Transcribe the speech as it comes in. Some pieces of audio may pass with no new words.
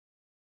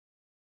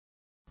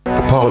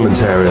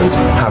parliamentarians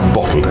have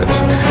bottled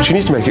it. She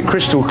needs to make it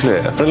crystal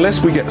clear that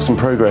unless we get some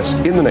progress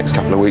in the next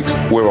couple of weeks,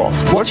 we're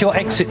off. What's your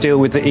exit deal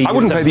with the EU? I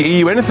wouldn't pay the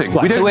EU anything.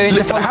 Right,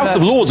 The House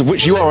of Lords, of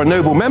which you are a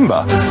noble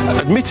member,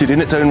 admitted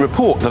in its own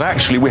report that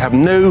actually we have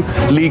no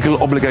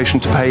legal obligation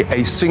to pay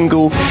a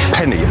single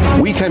penny.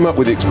 We came up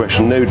with the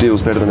expression, no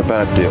deal's better than a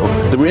bad deal.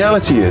 The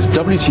reality is,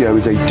 WTO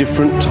is a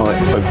different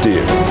type of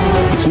deal.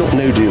 It's not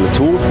no deal at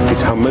all. It's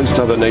how most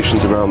other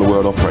nations around the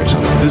world operate.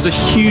 There's a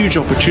huge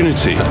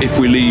opportunity if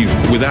we leave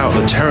without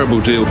the terrible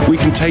deal. We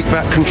can take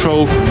back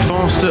control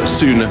faster,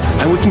 sooner,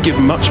 and we can give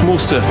much more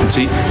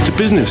certainty to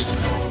business.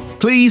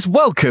 Please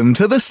welcome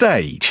to the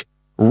stage,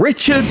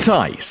 Richard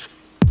Tice.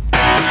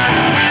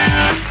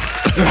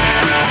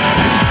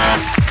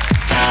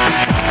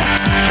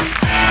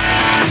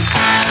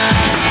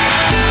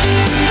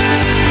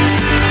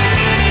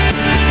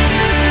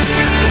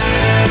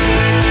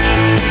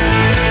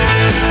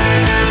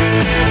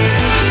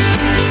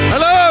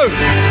 Hello!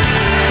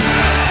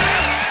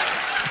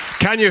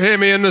 Can you hear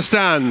me in the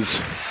stands?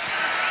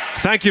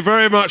 Thank you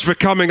very much for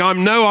coming.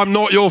 I'm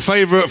not your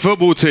favourite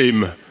football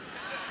team.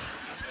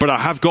 But I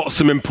have got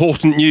some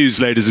important news,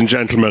 ladies and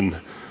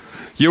gentlemen.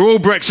 You're all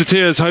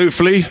Brexiteers,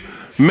 hopefully.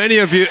 Many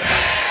of you...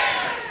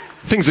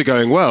 Things are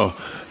going well.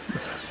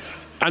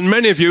 And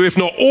many of you, if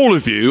not all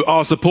of you,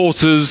 are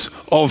supporters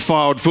of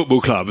Farage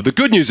Football Club. The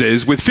good news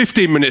is, with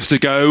 15 minutes to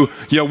go,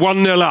 you're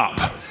 1-0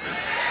 up.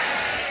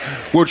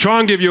 We'll try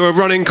and give you a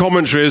running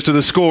commentary as to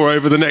the score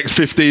over the next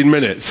 15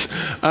 minutes.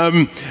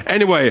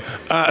 Anyway,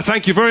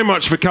 thank you very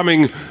much for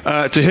coming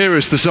to hear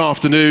us this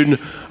afternoon.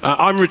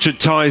 I'm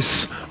Richard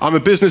Tice. I'm a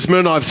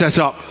businessman. I've set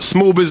up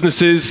small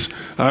businesses,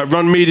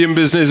 run medium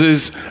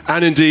businesses,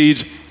 and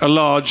indeed a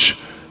large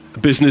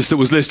business that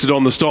was listed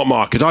on the stock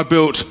market. I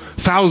built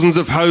thousands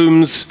of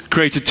homes,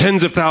 created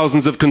tens of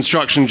thousands of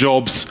construction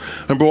jobs,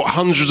 and brought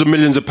hundreds of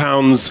millions of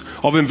pounds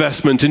of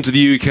investment into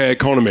the UK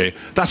economy.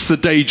 That's the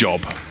day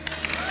job.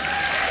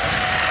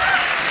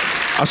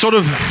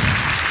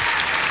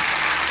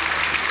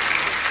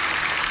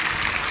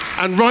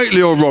 And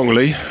rightly or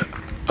wrongly,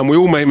 and we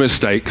all make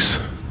mistakes,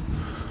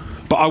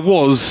 but I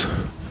was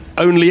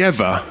only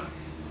ever,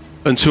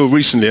 until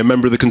recently, a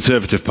member of the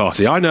Conservative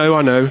Party. I know.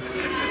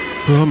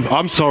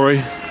 I'm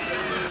sorry.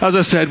 As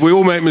I said, we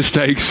all make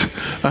mistakes.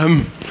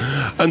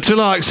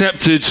 Until I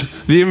accepted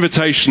the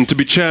invitation to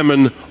be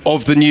chairman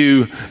of the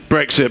new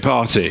Brexit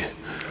Party.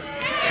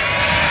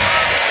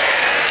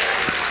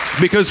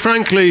 Because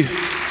frankly,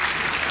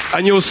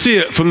 and you'll see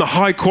it from the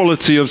high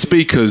quality of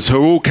speakers who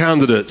are all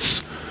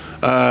candidates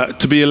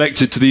to be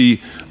elected to the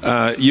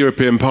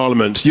European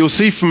Parliament, you'll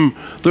see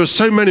there are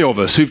so many of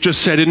us who've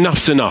just said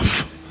enough's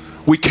enough.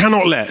 We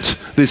cannot let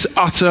this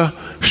utter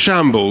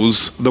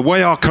shambles, the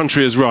way our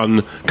country is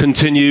run,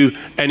 continue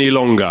any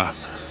longer.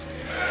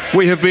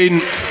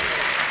 The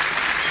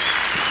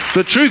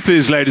truth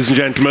is, ladies and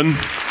gentlemen,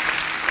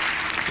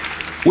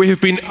 we have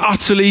been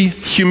utterly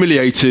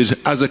humiliated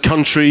as a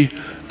country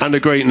and a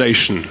great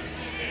nation.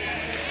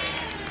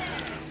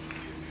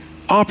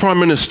 Our Prime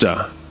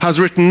Minister has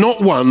written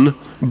not one,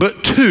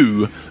 but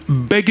 2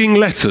 begging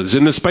letters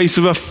in the space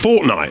of a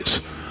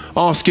fortnight,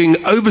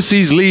 asking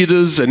overseas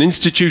leaders and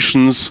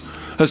institutions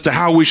as to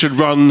how we should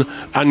run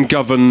and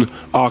govern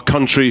our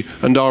country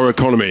and our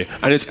economy.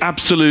 And it's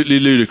absolutely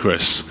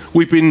ludicrous.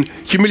 We've been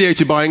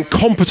humiliated by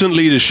incompetent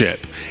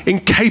leadership,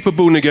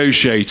 incapable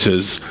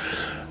negotiators,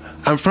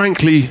 and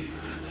frankly,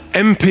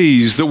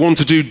 MPs that want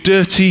to do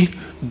dirty,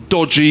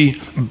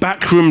 dodgy,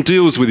 backroom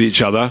deals with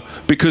each other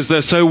because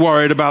they're so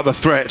worried about the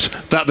threat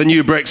that the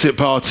new Brexit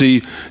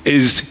Party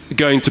is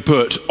going to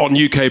put on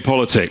UK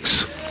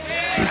politics.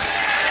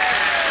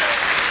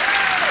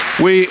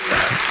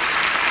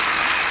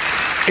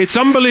 It's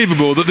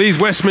unbelievable that these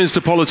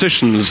Westminster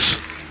politicians,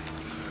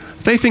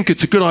 they think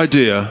it's a good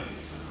idea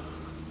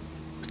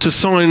to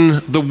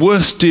sign the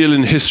worst deal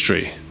in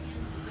history,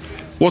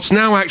 what's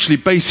now actually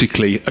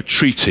basically a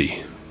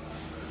treaty.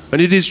 And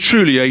it is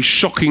truly a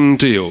shocking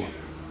deal.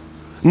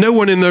 No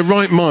one in their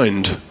right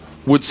mind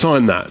would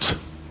sign that.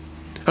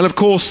 And of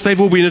course,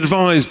 they've all been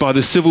advised by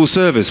the civil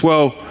service.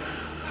 Well,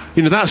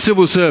 that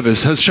civil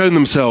service has shown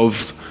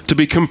themselves to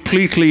be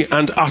completely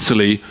and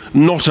utterly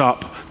not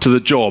up to the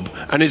job.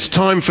 And it's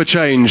time for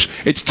change.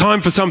 It's time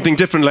for something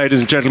different,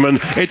 ladies and gentlemen.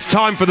 It's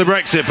time for the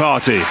Brexit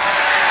Party.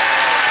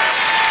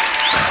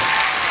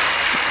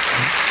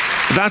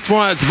 That's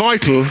why it's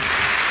vital,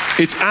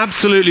 it's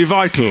absolutely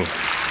vital,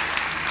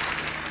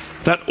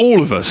 that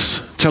all of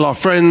us tell our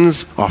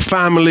friends, our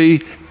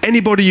family,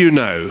 anybody you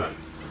know,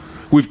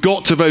 we've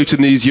got to vote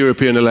in these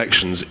European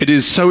elections. It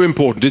is so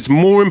important. It's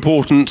more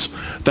important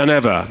than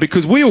ever,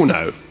 because we all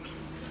know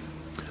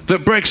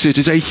that Brexit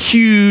is a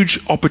huge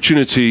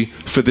opportunity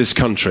for this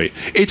country.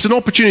 It's an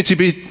opportunity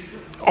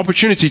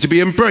to be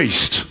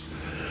embraced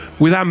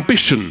with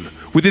ambition,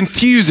 with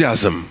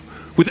enthusiasm,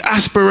 with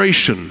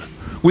aspiration,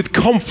 with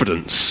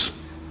confidence,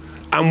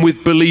 and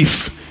with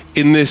belief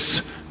in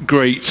this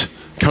great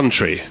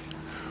country.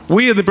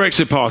 We at the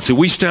Brexit Party,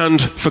 we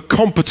stand for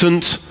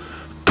competent,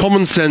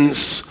 common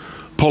sense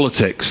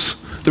politics.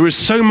 There is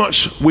so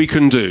much we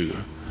can do.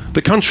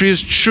 The country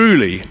is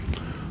truly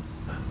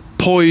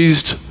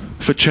poised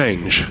for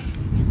change.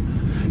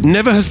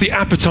 Never has the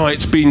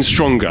appetite been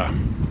stronger.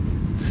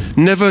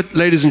 Never,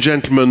 ladies and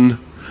gentlemen,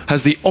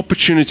 has the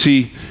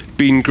opportunity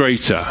been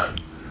greater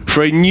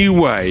for a new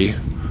way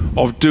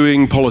of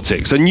doing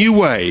politics, a new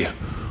way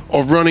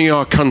of running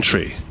our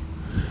country.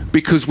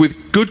 Because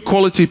with good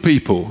quality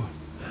people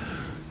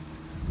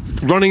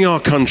running our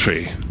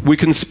country, we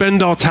can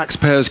spend our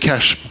taxpayers'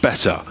 cash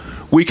better.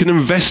 We can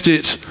invest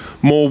it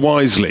more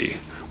wisely.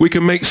 We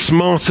can make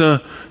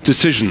smarter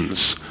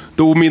decisions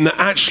that will mean that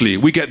actually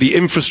we get the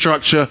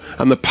infrastructure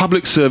and the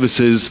public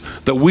services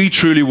that we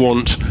truly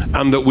want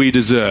and that we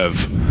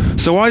deserve.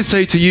 So I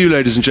say to you,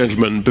 ladies and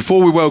gentlemen,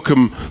 before we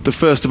welcome the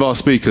first of our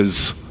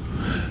speakers,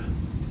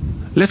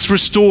 let's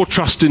restore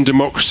trust in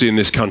democracy in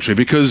this country,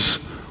 because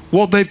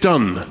what they've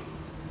done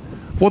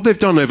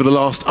over the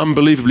last,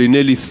 unbelievably,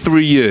 nearly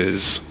 3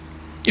 years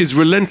is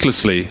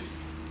relentlessly,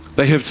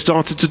 they have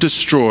started to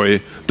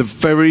destroy the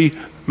very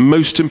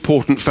most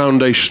important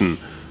foundation,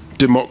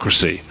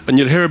 democracy. And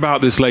you'll hear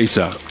about this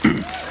later.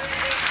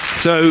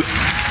 So,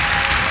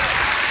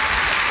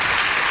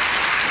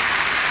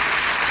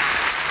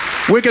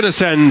 we're going to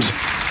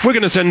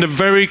send a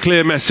very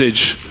clear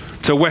message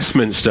to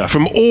Westminster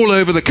from all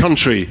over the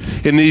country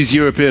in these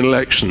European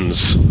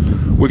elections.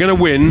 We're going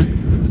to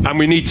win, and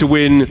we need to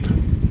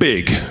win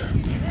big.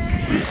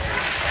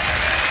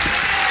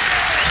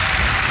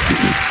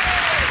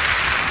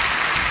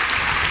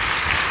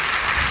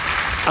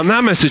 And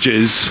that message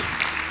is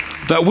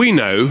that we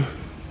know,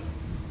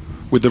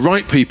 with the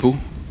right people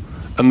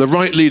and the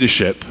right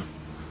leadership,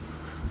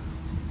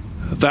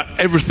 that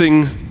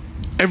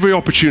every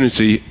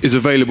opportunity is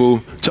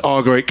available to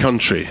our great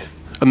country,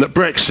 and that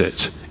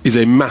Brexit is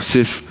a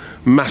massive,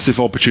 massive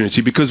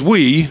opportunity, because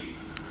we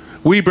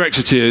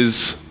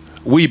Brexiteers,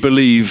 we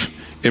believe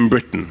in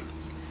Britain.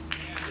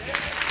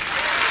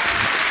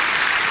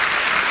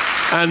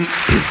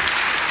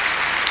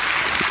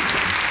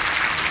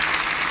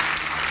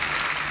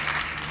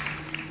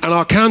 And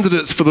our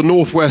candidates for the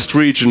northwest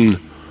region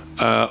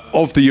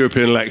of the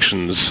European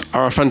elections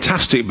are a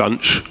fantastic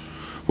bunch.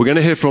 We're going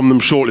to hear from them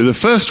shortly. The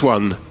first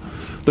one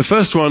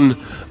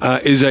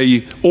is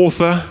an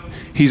author.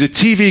 He's a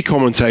TV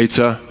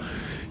commentator.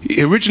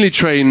 He originally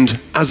trained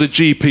as a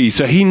GP,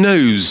 so he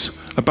knows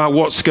about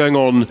what's going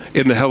on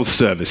in the health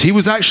service. He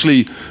was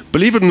actually,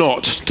 believe it or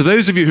not, to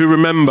those of you who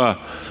remember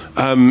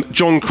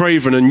John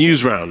Craven and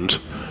Newsround,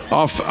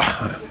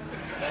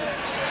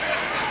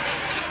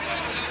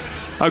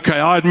 okay,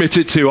 I admit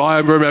it too, I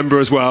remember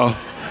as well.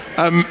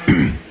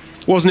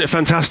 Wasn't it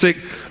fantastic?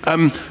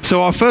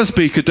 So our first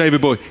speaker,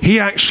 David Boyle, he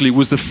actually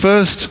was the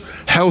first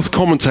health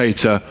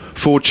commentator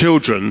for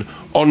children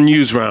on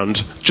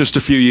Newsround just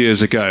a few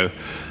years ago.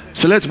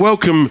 So let's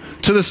welcome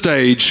to the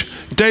stage,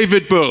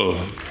 David Bull.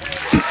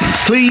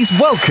 Please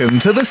welcome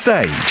to the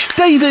stage,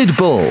 David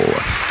Bull.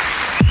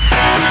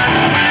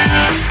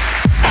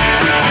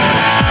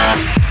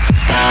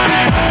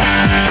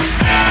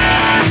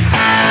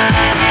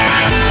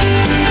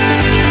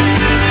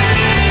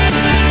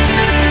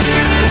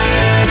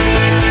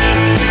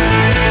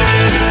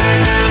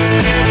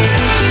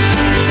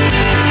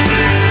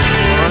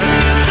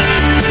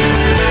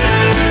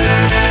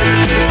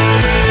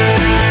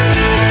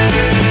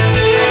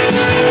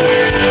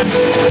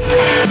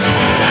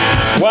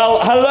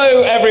 Well,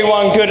 hello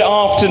everyone, good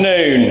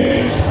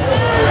afternoon.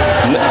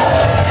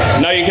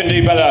 No, you can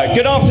do better.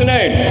 Good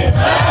afternoon.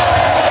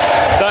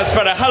 That's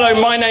better.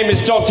 Hello, my name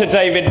is Dr.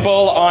 David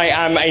Bull. I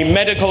am a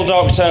medical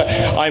doctor,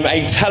 I'm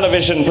a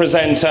television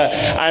presenter,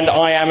 and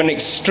I am an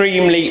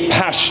extremely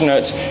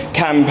passionate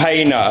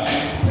campaigner.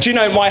 Do you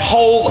know, my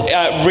whole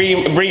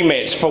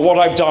remit for what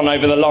I've done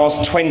over the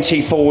last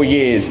 24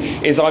 years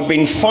is I've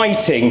been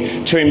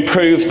fighting to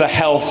improve the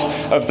health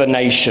of the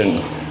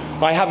nation.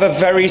 I have a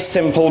very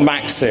simple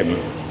maxim.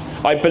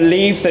 I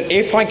believe that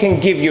if I can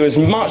give you as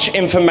much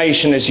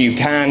information as you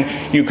can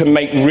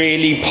make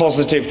really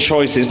positive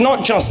choices,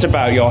 not just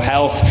about your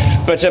health,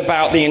 but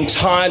about the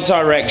entire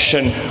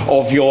direction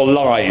of your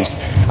lives.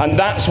 And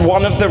that's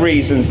one of the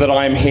reasons that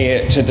I'm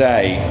here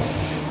today.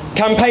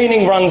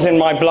 Campaigning runs in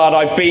my blood.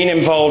 I've been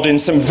involved in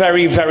some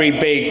very, very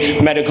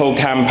big medical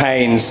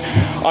campaigns.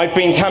 I've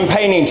been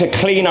campaigning to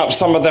clean up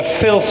some of the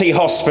filthy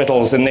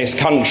hospitals in this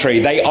country.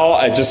 They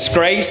are a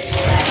disgrace.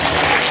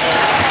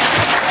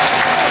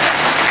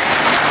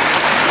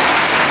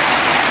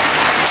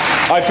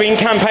 I've been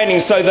campaigning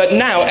so that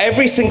now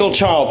every single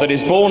child that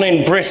is born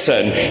in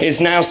Britain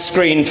is now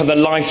screened for the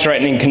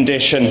life-threatening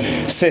condition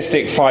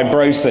cystic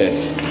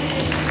fibrosis.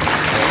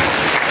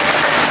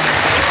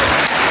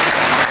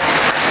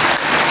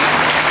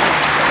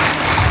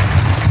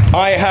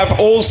 I have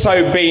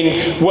also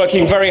been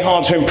working very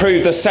hard to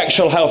improve the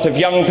sexual health of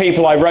young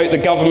people. I wrote the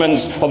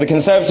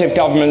Conservative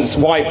government's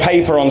white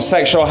paper on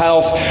sexual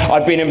health.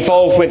 I've been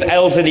involved with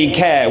elderly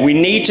care. We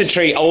need to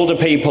treat older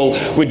people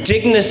with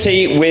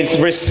dignity, with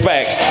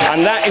respect,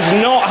 and that is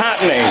not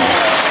happening.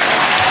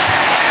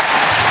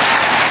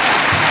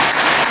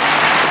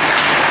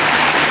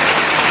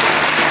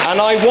 And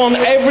I want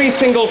every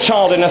single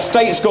child in a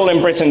state school in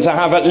Britain to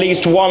have at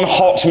least one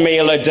hot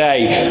meal a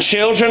day.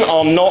 Children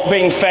are not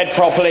being fed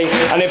properly,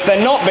 and if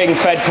they're not being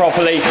fed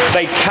properly,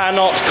 they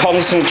cannot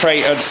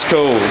concentrate at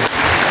school.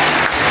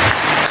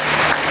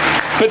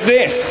 But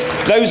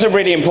those are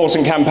really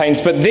important campaigns,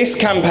 but this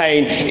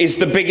campaign is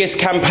the biggest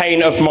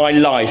campaign of my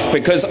life,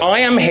 because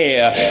I am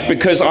here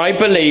because I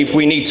believe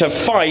we need to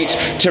fight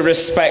to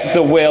respect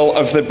the will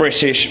of the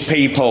British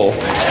people.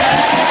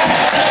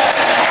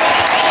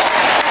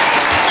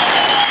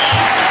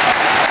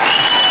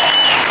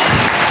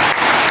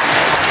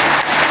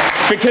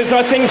 Because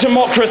I think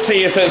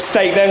democracy is at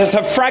stake. There's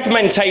a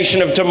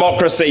fragmentation of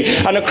democracy.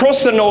 And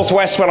across the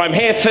Northwest, when I'm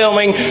here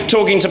filming,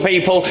 talking to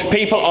people,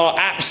 people are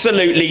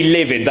absolutely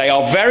livid. They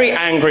are very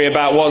angry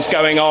about what's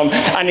going on,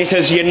 and it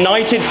has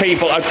united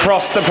people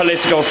across the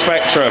political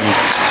spectrum.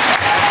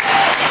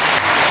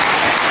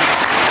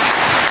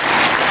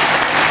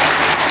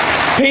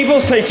 People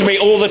say to me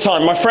all the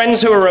time, my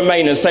friends who are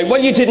Remainers say,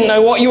 well, you didn't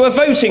know what you were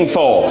voting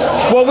for.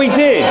 Well, we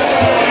did.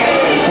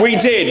 We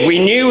did. We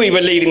knew we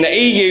were leaving the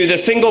EU, the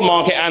single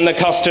market, and the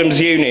customs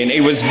union.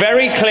 It was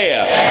very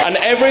clear, and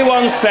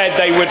everyone said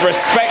they would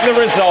respect the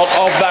result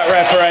of that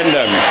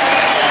referendum.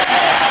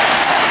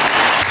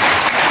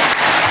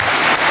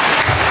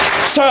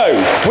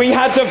 So, we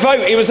had the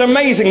vote. It was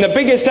amazing. The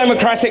biggest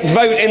democratic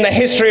vote in the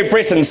history of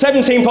Britain.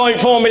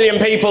 17.4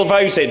 million people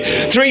voted.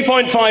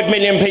 3.5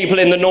 million people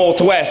in the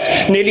Northwest.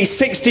 Nearly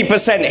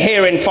 60%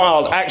 here in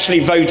Fylde actually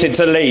voted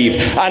to leave.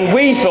 And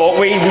we thought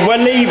we were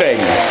leaving.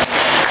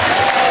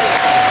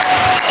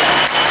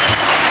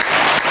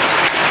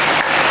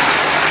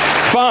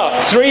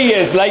 But 3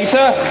 years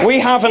later, we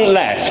haven't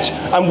left.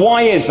 And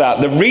why is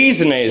that? The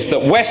reason is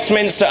that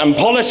Westminster and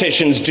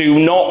politicians do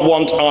not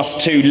want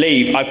us to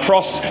leave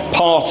across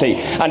party.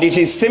 And it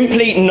is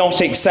simply not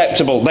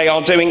acceptable. They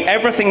are doing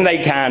everything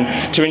they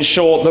can to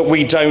ensure that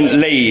we don't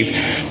leave.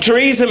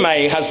 Theresa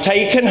May has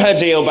taken her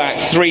deal back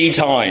 3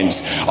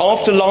 times.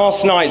 After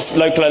last night's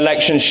local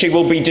elections, she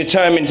will be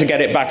determined to get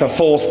it back a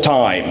 4th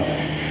time.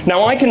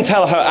 Now, I can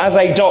tell her as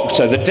a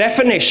doctor, the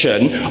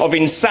definition of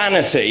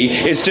insanity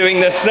is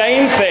doing the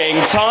same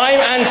thing time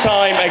and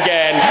time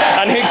again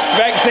and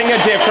expecting a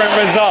different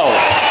result.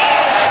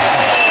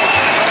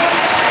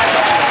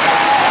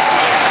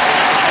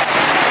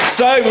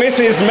 So,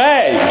 Mrs.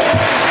 May,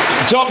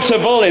 Dr.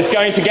 Bull is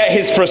going to get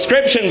his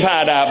prescription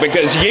pad out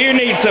because you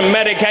need some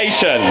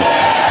medication.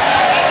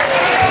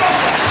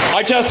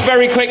 I just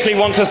very quickly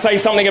want to say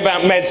something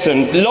about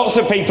medicine. Lots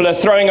of people are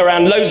throwing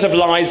around loads of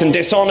lies and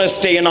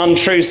dishonesty and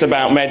untruths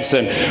about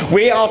medicine.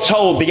 We are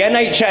told the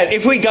NHS,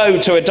 if we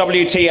go to a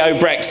WTO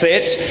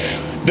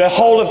Brexit, the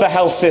whole of the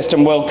health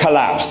system will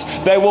collapse.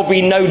 There will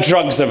be no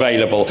drugs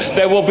available.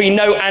 There will be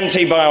no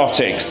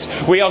antibiotics.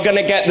 We are going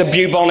to get the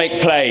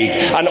bubonic plague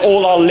and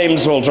all our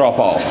limbs will drop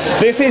off.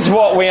 This is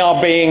what we are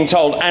being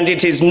told, and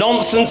it is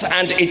nonsense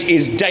and it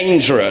is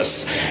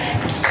dangerous.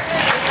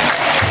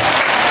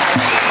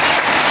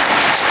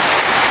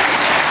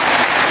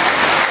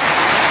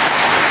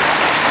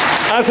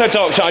 As a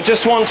doctor, I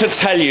just want to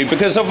tell you,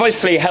 because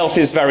obviously health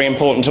is very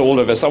important to all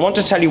of us, I want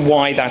to tell you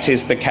why that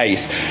is the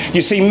case.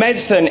 You see,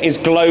 medicine is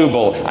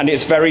global and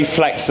it's very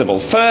flexible.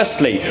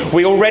 Firstly,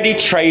 we already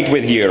trade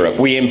with Europe.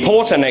 We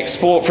import and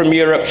export from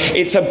Europe.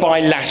 It's a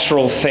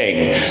bilateral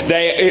thing.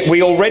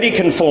 We already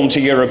conform to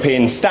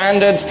European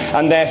standards,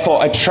 and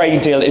therefore a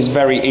trade deal is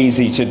very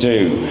easy to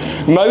do.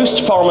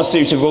 Most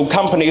pharmaceutical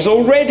companies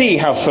already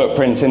have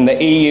footprints in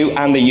the EU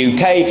and the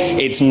UK.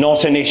 It's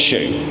not an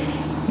issue.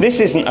 This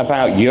isn't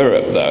about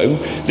Europe, though.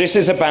 This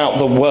is about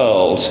the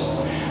world.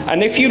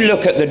 And if you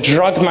look at the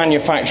drug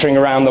manufacturing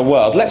around the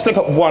world, let's look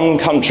at one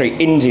country,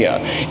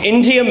 India.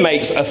 India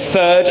makes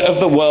 1/3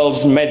 of the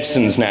world's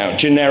medicines now,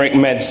 generic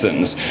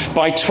medicines.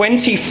 By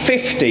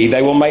 2050,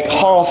 they will make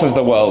half of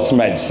the world's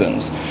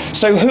medicines.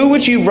 So who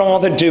would you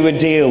rather do a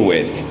deal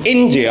with,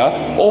 India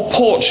or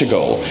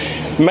Portugal?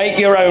 Make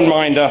your own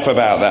mind up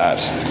about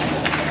that.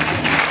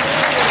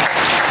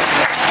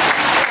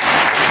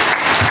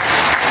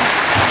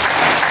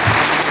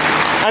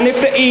 And if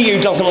the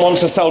EU doesn't want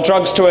to sell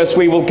drugs to us,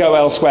 we will go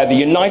elsewhere. The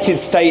United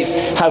States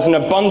has an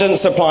abundant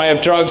supply of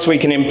drugs. We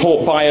can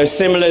import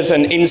biosimilars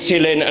and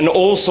insulin and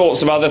all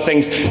sorts of other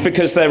things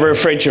because they're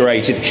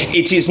refrigerated.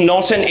 It is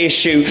not an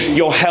issue.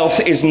 Your health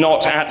is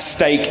not at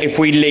stake if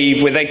we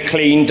leave with a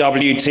clean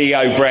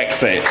WTO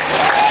Brexit.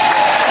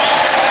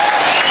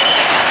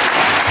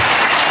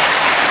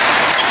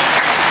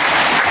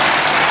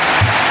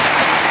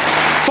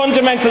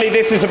 Fundamentally,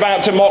 this is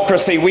about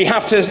democracy. We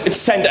have to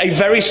send a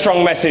very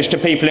strong message to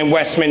people in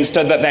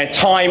Westminster that their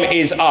time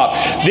is up.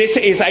 This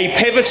is a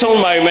pivotal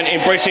moment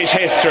in British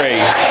history.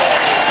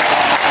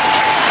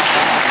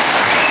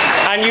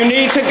 And you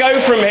need to go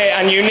from here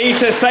and you need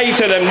to say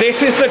to them,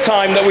 this is the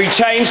time that we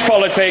change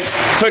politics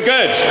for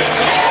good.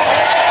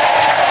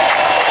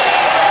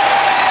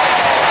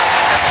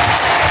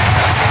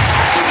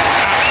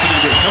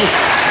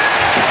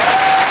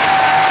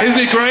 Isn't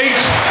it great?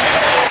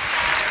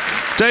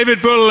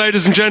 David Bull,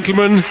 ladies and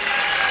gentlemen,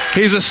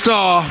 he's a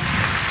star.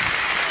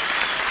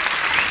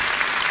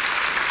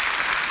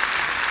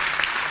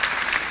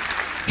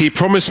 he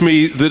promised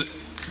me that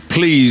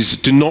please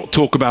do not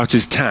talk about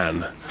his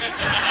tan.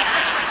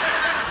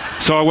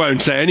 So I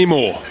won't say any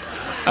more.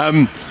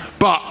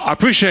 But I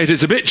appreciate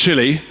it's a bit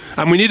chilly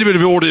and we need a bit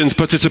of audience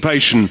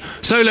participation.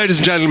 So, ladies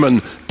and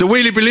gentlemen, do we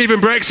really believe in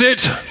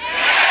Brexit?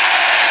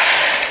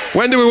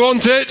 When do we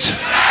want it?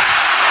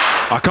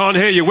 I can't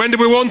hear you. When do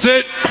we want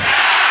it?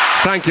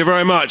 Thank you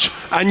very much.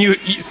 And you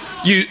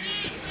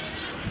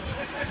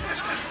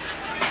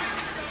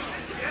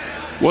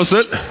what's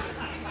that?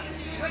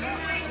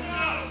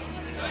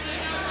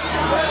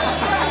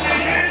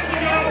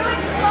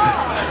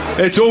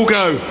 It's all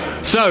go.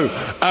 So,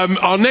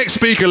 our next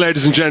speaker,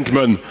 ladies and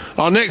gentlemen,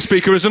 our next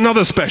speaker is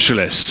another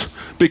specialist,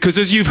 because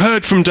as you've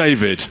heard from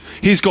David,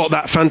 he's got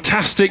that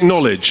fantastic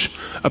knowledge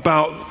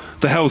about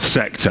the health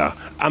sector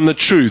and the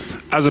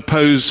truth as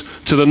opposed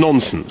to the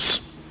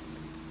nonsense.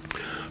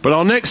 But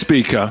our next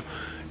speaker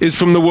is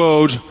from the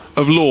world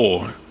of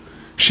law.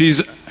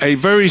 She's a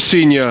very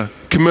senior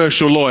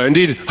commercial lawyer.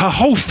 Indeed, her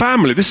whole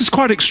family, this is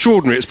quite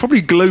extraordinary, it's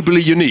probably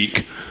globally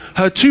unique.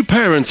 Her two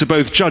parents are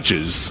both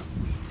judges.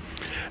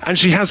 And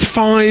she has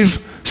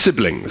 5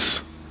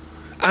 siblings.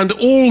 And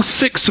all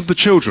 6 of the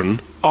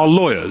children are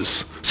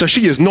lawyers. So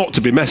she is not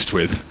to be messed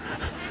with.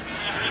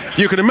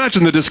 You can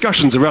imagine the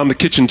discussions around the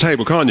kitchen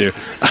table, can't you?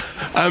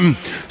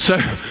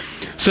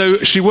 So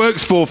she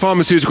works for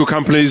pharmaceutical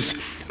companies.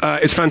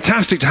 It's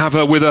fantastic to have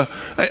her with her.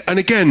 And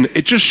again,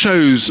 it just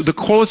shows the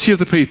quality of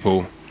the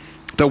people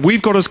that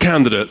we've got as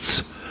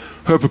candidates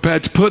who are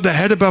prepared to put their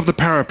head above the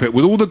parapet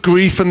with all the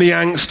grief and the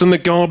angst and the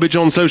garbage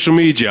on social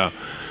media.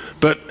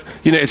 But,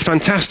 you know, it's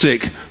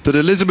fantastic that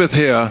Elizabeth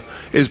here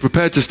is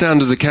prepared to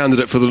stand as a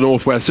candidate for the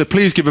Northwest. So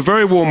please give a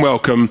very warm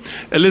welcome,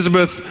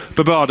 Elizabeth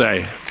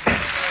Babade.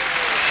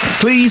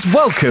 Please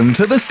welcome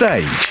to the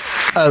stage,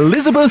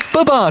 Elizabeth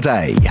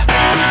Babade.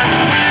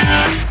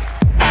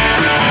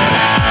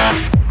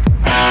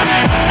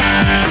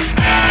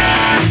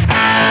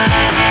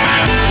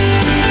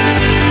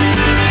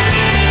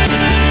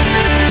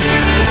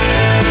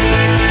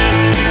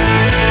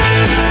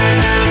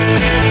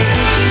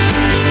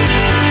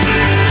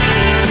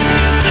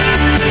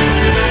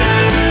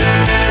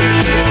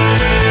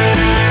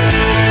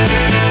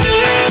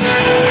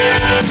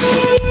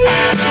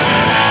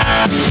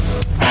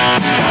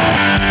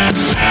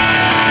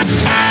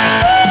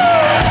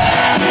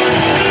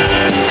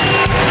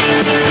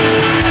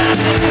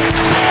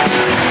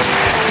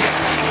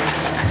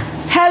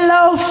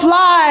 Hello,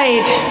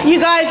 Flight. You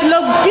guys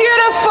look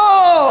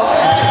beautiful.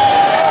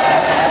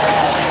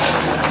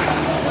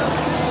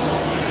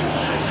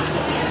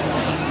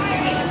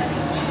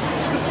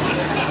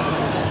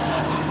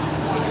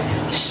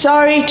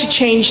 Sorry to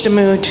change the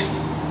mood.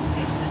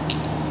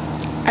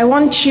 I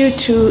want you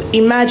to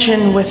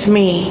imagine with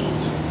me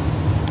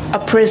a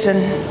prison.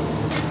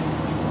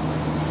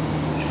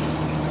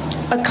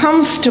 A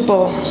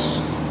comfortable,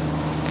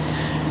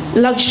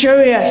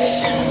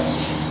 luxurious,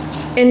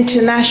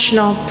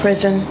 international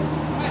prison.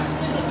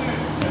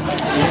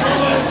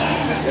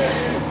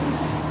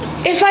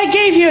 If I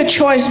gave you a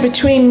choice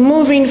between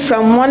moving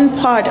from one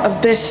part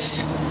of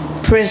this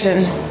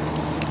prison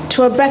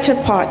to a better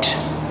part,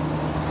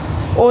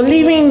 or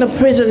leaving the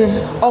prison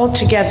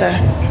altogether,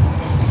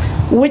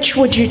 which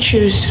would you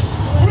choose?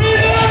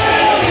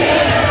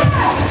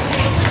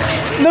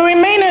 The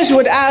Remainers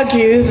would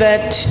argue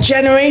that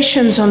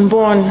generations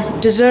unborn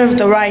deserve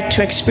the right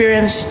to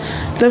experience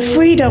the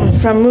freedom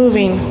from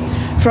moving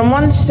from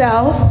one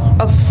cell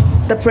of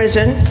the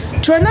prison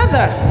to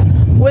another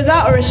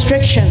without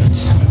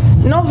restrictions,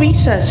 no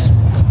visas.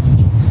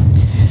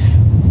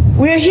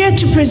 We're here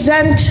to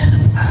present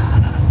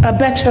a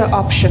better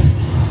option,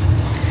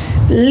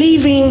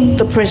 leaving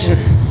the prison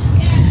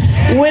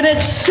with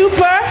its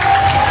super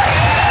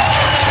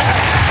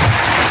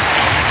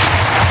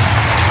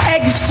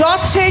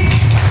exotic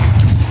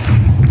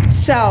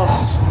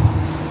cells.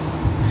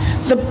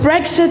 The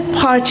Brexit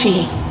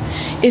Party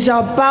is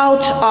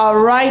about our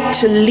right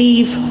to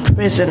leave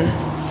prison.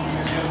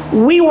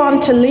 We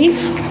want to leave.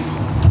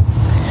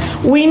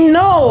 We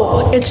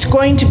know it's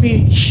going to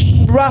be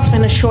rough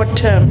in the short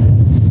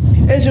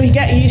term as we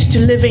get used to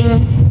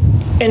living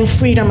in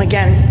freedom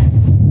again.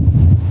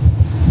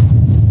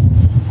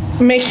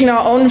 Making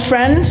our own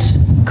friends,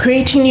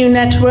 creating new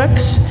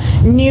networks,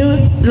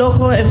 new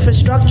local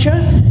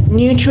infrastructure,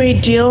 new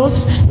trade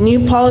deals,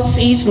 new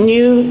policies,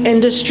 new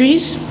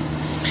industries.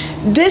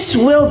 This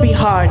will be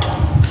hard.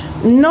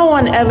 No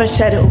one ever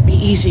said it would be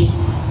easy.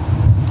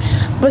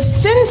 But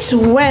since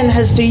when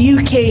has the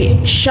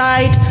UK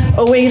shied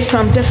away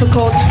from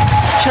difficult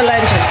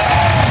challenges?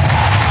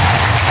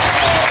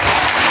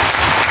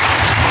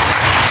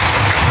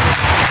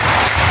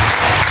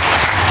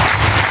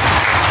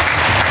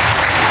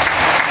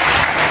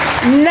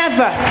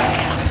 Never.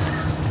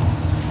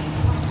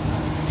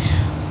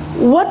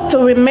 What the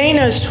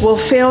Remainers will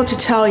fail to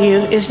tell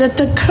you is that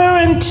the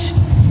current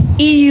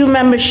EU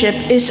membership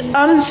is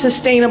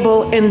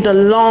unsustainable in the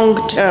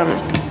long term.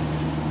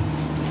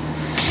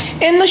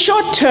 In the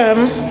short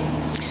term,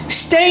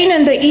 staying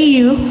in the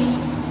EU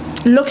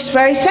looks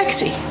very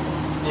sexy.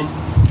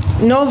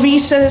 No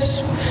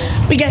visas,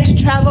 We get to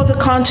travel the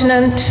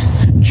continent,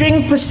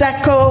 drink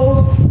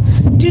Prosecco,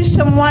 do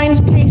some wine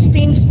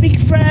tasting,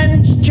 speak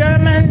French,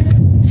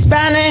 German,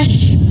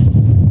 Spanish.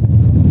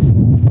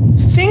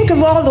 Think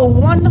of all the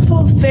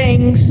wonderful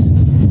things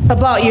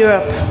about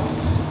Europe.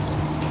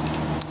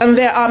 And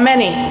there are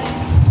many.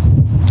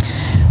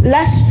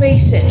 Let's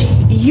face it,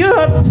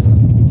 Europe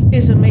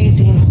is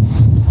amazing.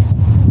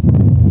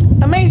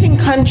 Amazing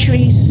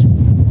countries,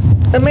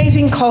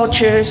 amazing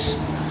cultures,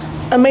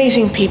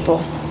 amazing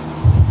people.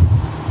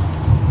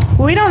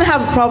 We don't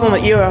have a problem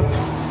with Europe.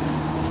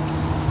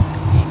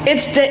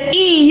 It's the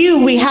EU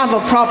we have a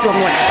problem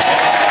with.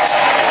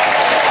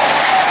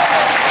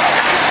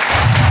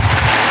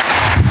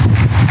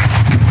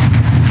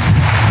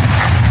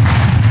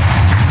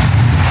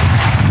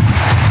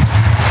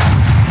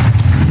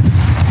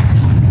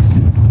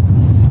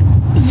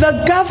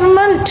 The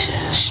government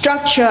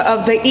structure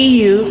of the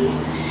EU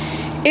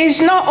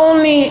is not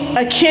only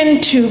akin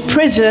to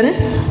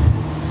prison,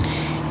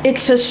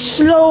 it's a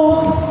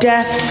slow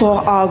death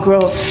for our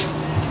growth.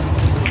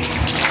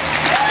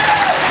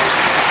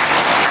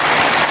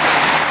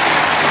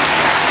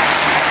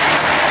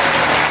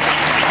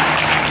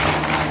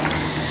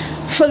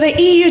 For the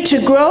EU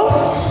to grow,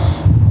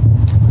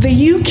 the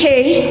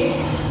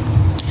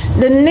UK,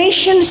 the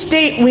nation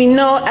state we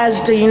know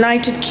as the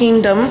United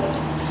Kingdom,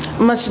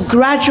 must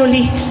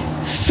gradually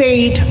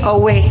fade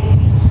away.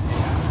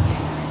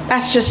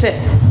 That's just it.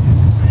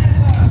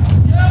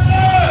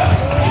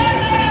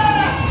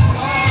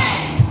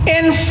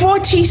 In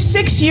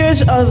 46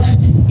 years of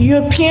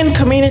European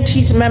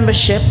Community's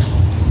membership,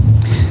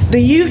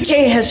 the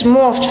UK has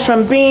morphed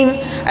from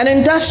being an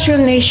industrial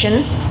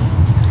nation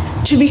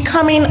to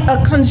becoming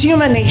a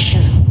consumer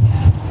nation.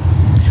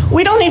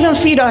 We don't even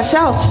feed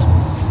ourselves.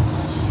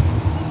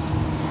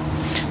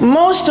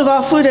 Most of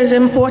our food is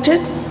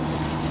imported.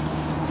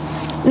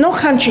 No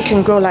country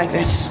can grow like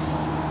this.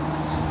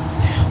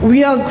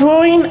 We are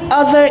growing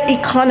other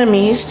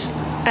economies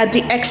at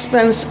the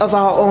expense of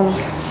our own.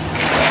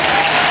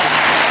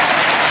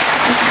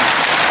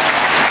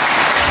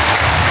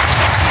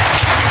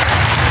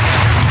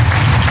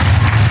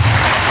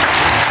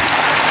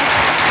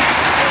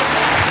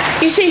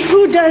 You see,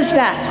 who does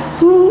that?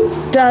 Who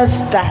does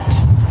that?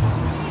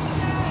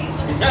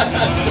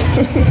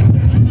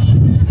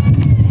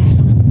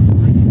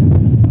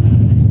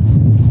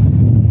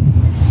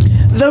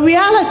 The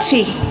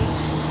reality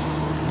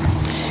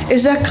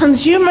is that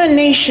consumer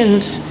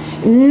nations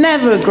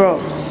never grow.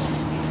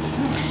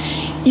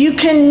 You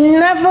can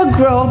never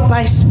grow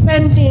by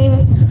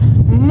spending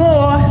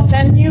more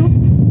than you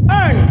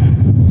earn.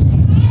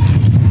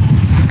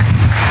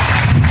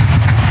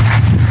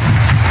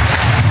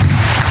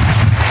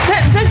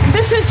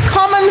 This is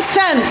common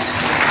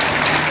sense.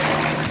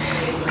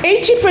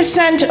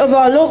 80% of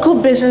our local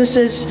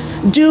businesses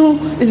do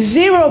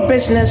zero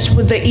business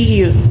with the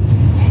EU.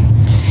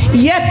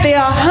 Yet they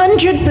are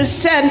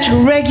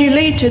 100%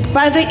 regulated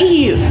by the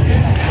EU.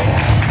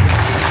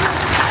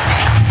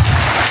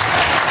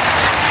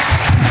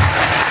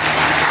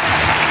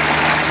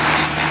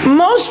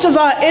 Most of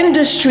our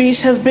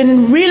industries have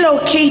been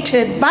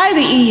relocated by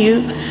the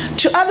EU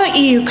to other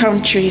EU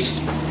countries,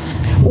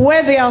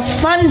 where they are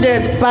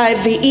funded by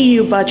the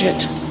EU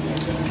budget.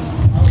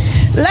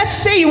 Let's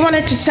say you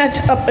wanted to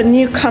set up a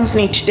new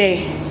company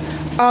today.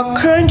 Our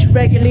current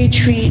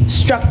regulatory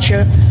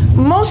structure,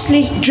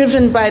 mostly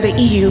driven by the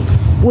EU,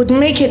 would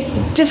make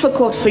it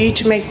difficult for you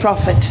to make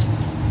profit.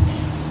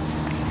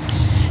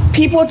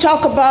 People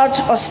talk about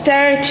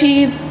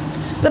austerity.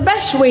 The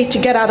best way to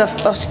get out of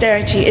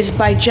austerity is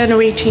by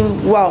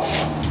generating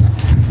wealth.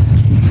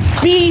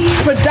 Be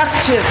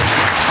productive.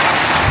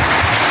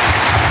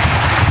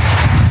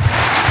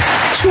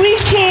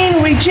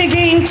 Tweaking,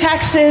 rejigging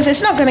taxes,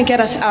 it's not going to get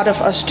us out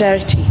of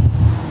austerity.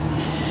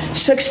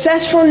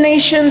 Successful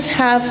nations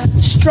have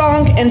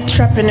strong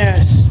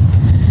entrepreneurs.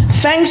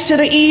 Thanks to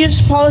the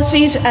EU's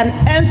policies and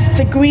nth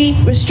degree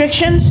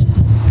restrictions,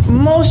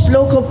 most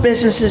local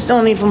businesses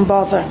don't even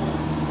bother.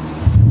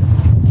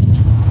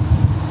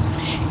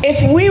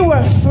 If we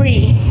were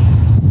free,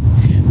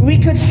 we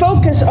could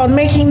focus on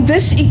making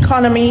this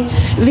economy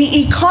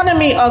the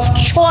economy of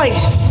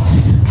choice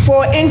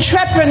for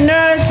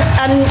entrepreneurs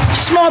and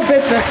small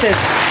businesses.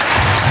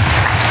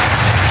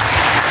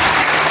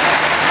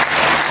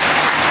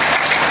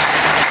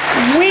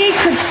 We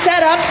could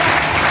set up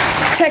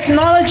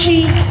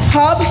technology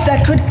hubs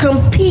that could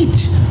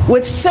compete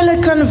with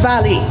Silicon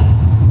Valley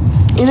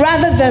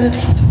rather than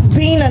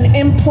being an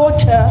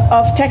importer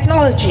of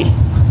technology.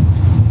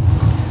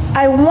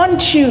 I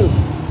want you,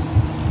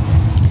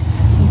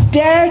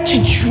 dare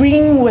to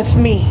dream with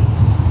me.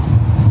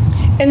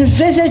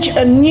 Envisage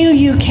a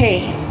new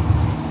UK.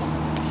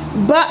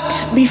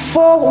 But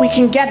before we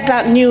can get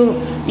that new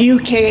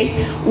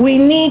UK, we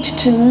need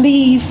to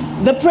leave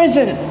the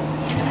prison.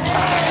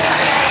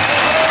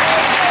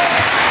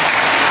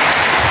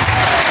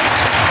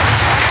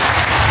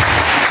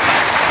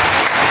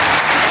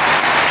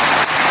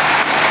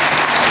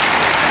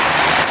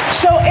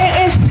 So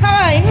it is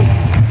time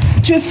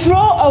to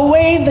throw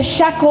away the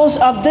shackles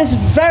of this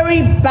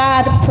very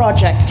bad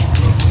project.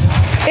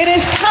 It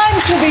is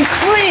time to be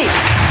free.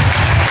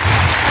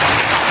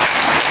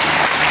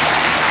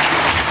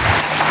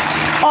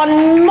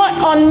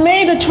 On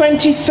May the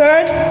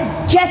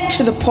 23rd, get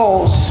to the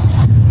polls.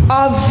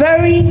 Our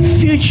very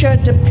future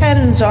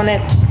depends on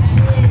it.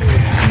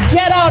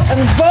 Get out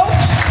and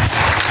vote.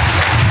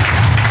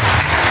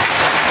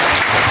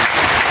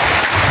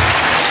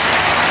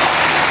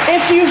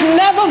 If you've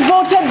never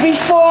voted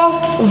before,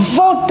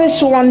 vote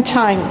this one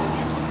time.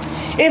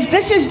 If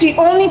this is the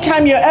only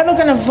time you're ever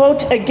going to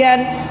vote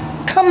again,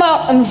 come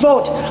out and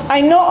vote.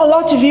 I know a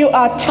lot of you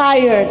are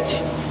tired.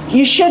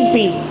 You should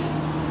be.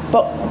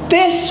 But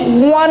this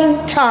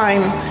one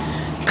time,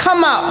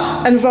 come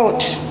out and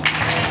vote.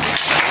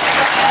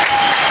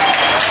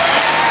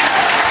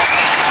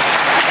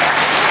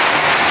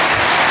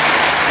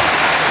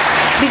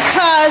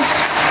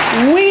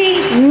 Because we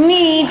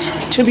need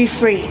to be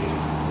free.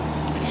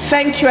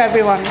 Thank you,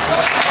 everyone.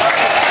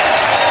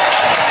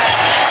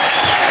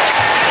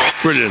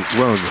 Brilliant.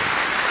 Well done.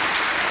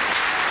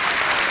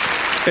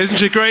 Isn't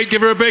she great?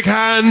 Give her a big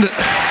hand.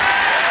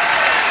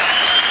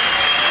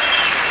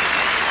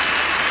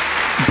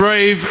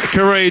 Brave,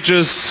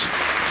 courageous,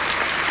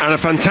 and a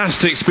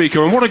fantastic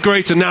speaker. And what a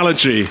great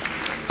analogy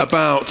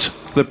about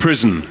the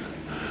prison.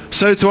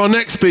 So to our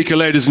next speaker,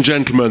 ladies and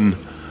gentlemen,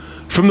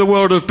 from the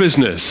world of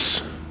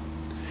business.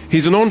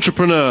 He's an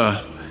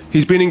entrepreneur.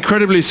 He's been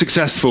incredibly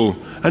successful.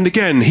 And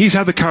again, he's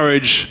had the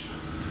courage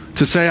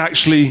to say,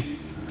 actually,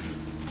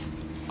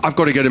 I've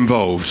got to get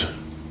involved.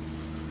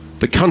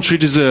 The country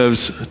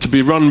deserves to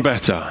be run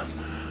better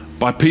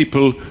by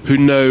people who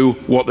know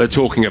what they're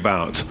talking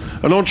about.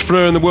 An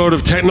entrepreneur in the world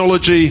of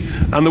technology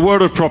and the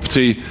world of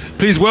property.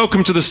 Please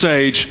welcome to the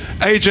stage,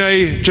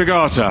 AJ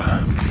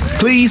Jagata.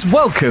 Please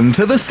welcome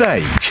to the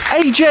stage,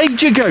 AJ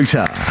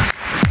Jagota.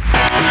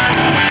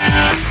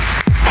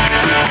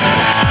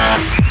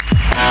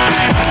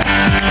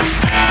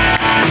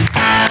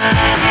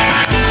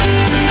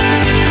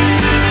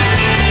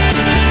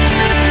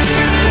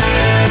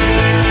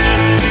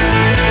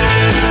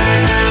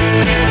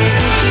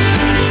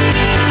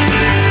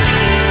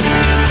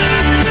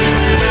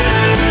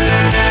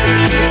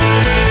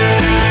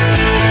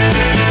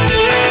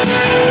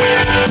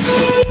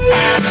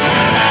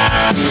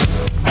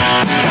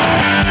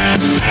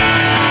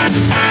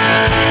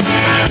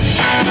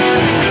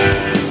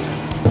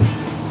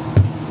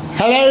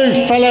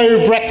 Hello,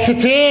 fellow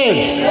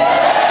Brexiteers.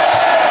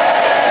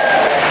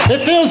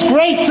 It feels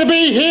great to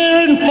be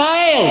here in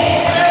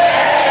Fylde.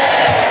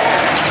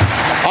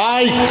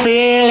 I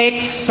feel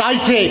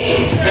excited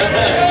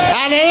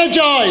and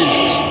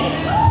energised.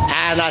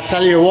 And I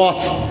tell you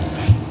what,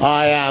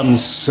 I am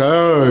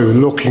so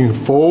looking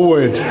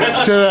forward to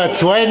the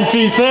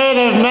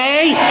 23rd of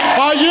May.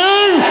 Are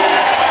you?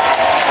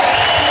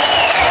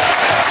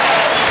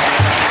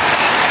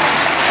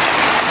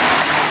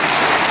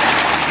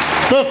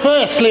 But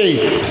firstly,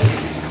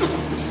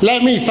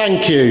 let me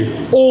thank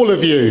you, all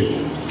of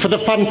you, for the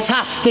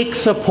fantastic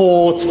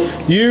support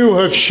you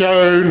have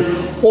shown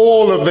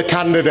all of the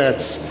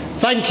candidates.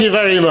 Thank you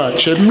very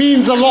much. It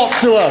means a lot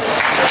to us.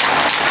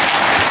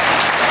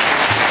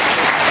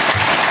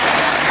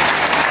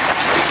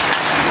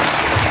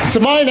 So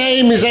my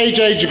name is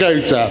AJ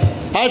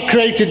Jagota. I've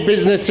created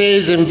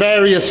businesses in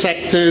various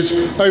sectors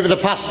over the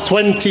past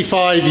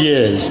 25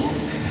 years.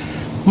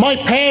 My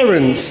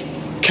parents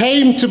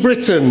came to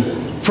Britain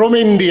from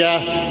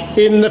India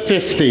in the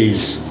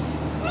 50s.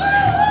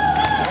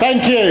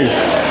 Thank you.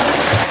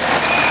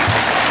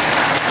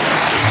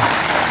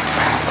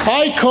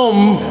 I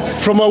come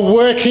from a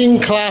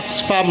working class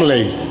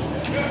family,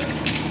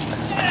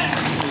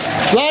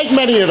 like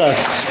many of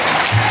us.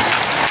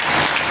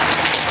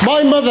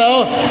 My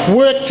mother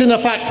worked in a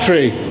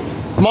factory.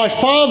 My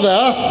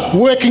father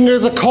working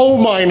as a coal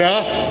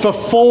miner for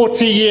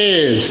 40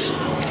 years.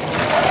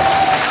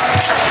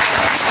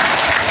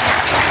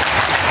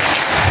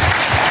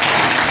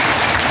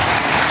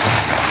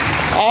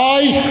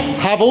 I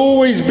have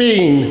always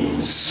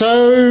been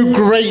so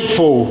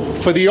grateful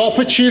for the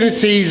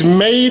opportunities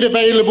made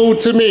available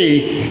to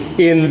me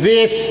in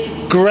this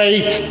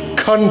great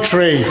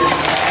country.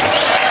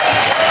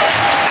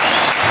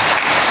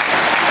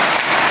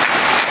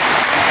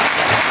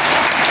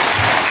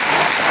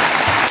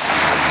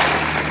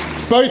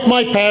 Both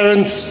my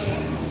parents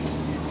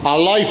are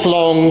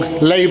lifelong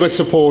Labour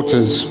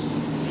supporters.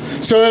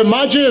 So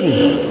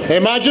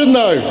imagine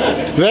though,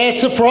 their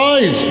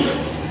surprise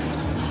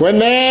when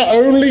their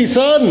only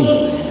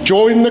son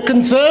joined the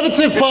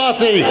Conservative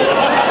Party.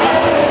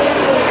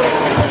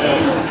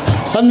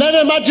 And then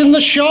imagine the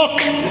shock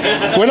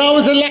when I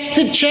was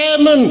elected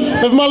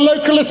chairman of my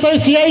local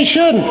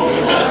association.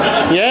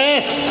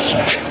 Yes,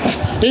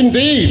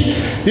 indeed.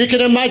 You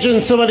can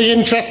imagine some of the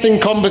interesting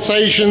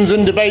conversations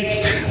and debates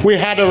we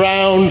had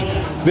around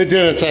the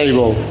dinner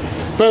table.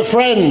 But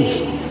friends,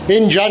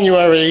 in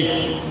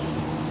January,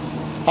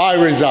 I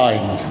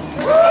resigned.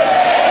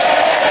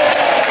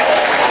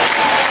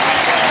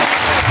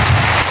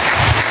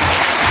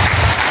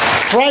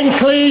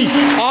 Frankly,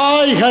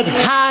 I had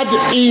had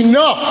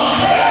enough.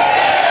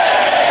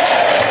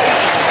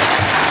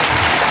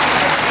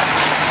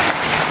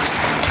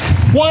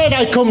 Why had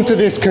I come to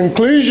this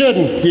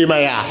conclusion, you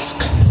may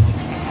ask?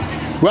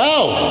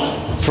 Well,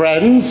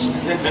 friends,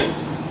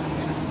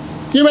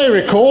 you may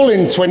recall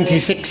in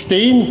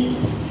 2016,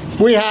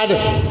 we had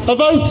a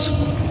vote.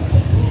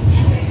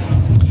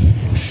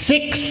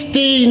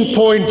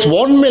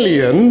 16.1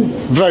 million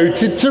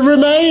voted to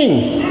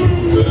remain,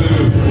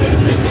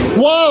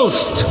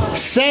 whilst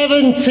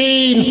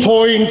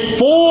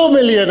 17.4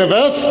 million of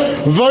us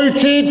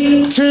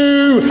voted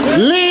to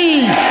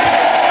leave.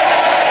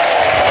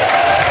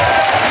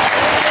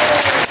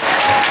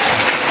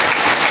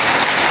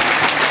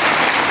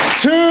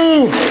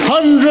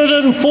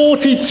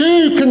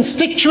 "242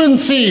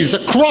 constituencies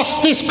across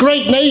this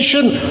great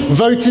nation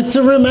voted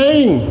to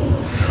remain,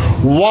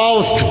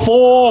 whilst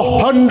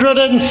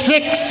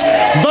 406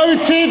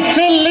 voted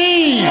to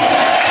leave.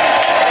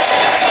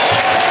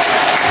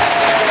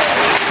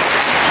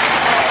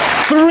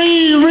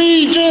 3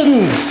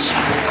 regions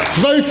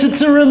voted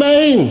to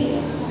remain,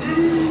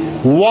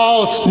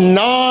 whilst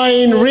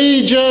 9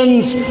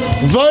 regions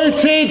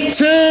voted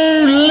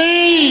to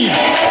leave.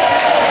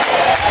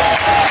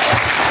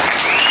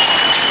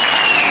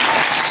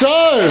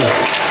 So,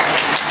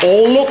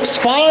 all looks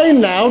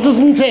fine now,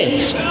 doesn't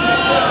it?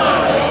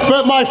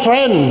 But my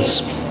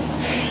friends,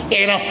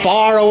 in a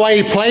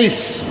faraway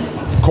place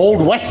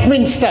called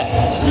Westminster,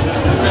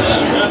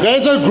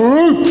 there's a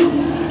group,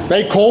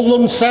 they call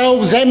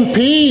themselves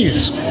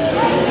MPs.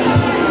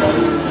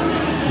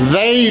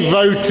 They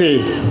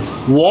voted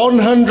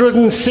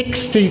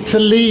 160 to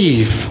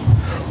leave,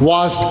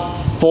 whilst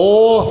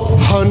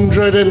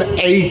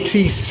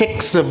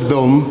 486 of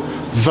them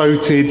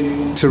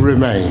voted to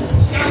remain.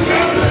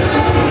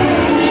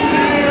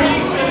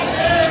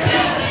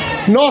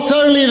 Not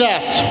only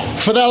that,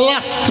 for the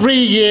last 3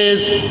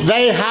 years,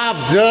 they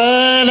have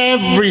done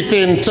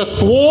everything to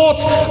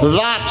thwart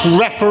that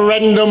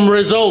referendum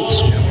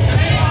result.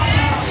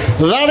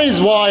 That is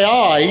why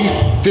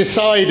I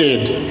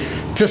decided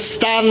to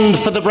stand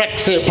for the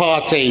Brexit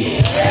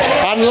Party.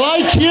 And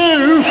like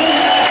you,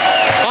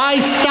 I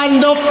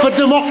stand up for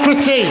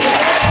democracy.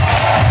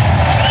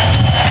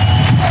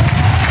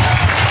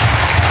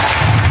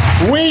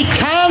 We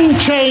can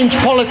change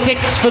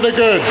politics for the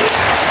good.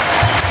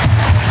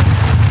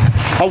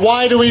 And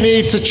why do we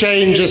need to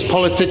change this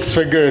politics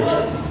for good?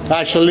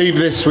 I shall leave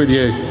this with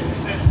you.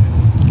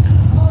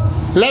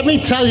 Let me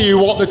tell you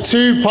what the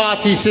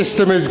two-party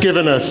system has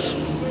given us.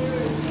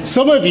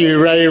 Some of you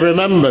may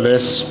remember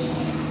this,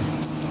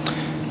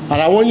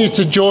 and I want you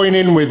to join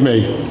in with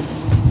me.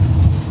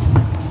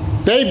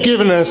 They've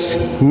given us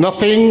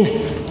nothing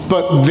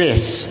but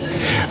this.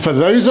 For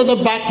those at the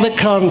back that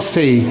can't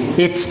see,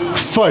 it's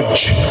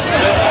fudge.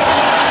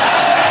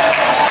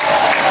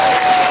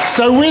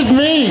 So with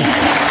me,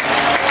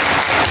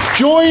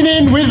 join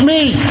in with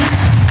me.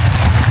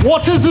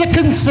 What has the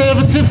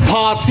Conservative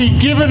Party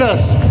given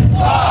us?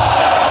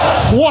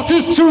 What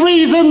has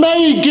Theresa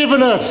May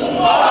given us?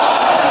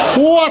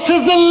 What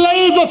has the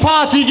Labour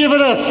Party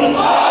given us?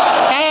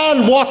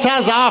 And what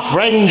has our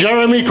friend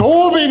Jeremy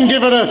Corbyn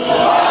given us?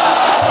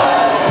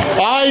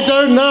 I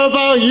don't know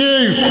about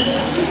you,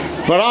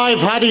 but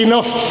I've had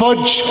enough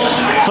fudge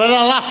for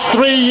the last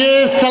 3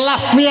 years to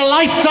last me a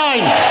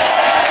lifetime.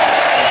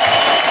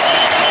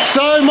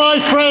 So, my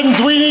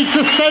friends, we need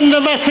to send a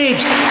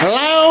message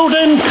loud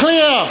and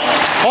clear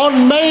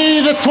on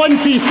May the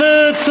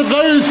 23rd to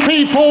those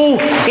people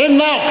in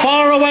that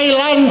faraway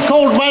land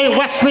called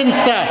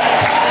Westminster.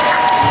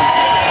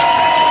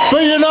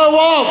 But you know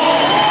what?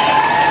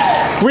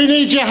 We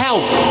need your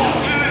help.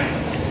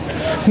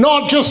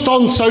 Not just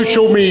on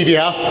social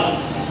media,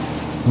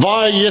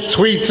 via your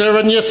Twitter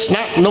and your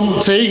Snap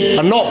Numpty,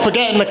 and not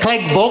forgetting the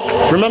Clegg book,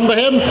 remember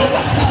him?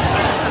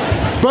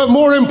 But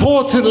more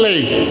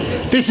importantly,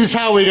 this is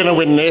how we're going to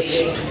win this.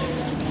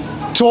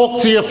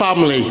 Talk to your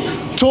family,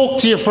 talk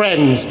to your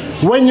friends,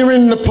 when you're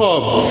in the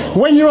pub,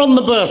 when you're on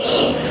the bus.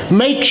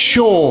 Make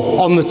sure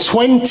on the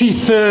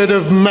 23rd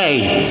of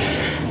May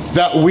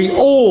that we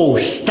all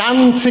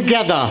stand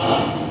together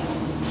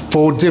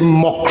for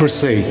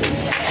democracy.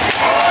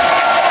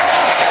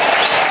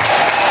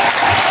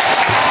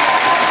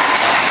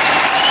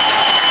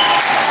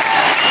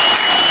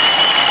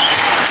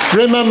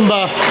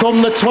 Remember,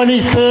 come the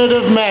 23rd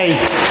of May,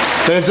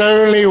 there's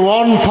only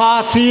one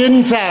party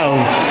in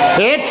town.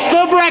 It's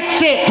the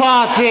Brexit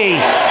Party.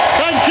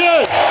 Thank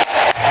you.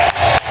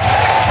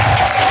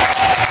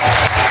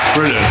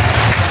 Brilliant.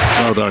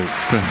 Well done.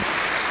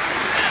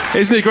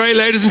 Isn't he great,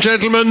 ladies and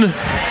gentlemen?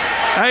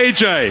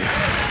 AJ.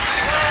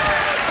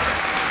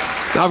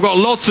 Now, I've got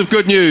lots of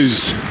good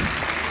news.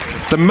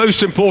 The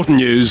most important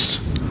news,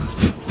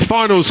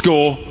 final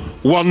score,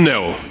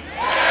 1-0.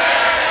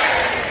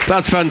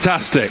 That's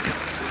fantastic.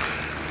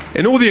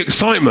 In all the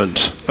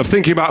excitement of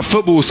thinking about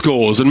football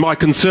scores and my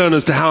concern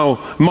as to how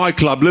my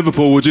club,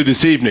 Liverpool, will do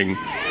this evening,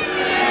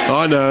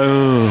 I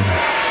know.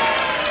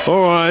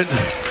 All right.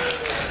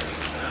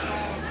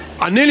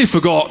 I nearly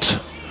forgot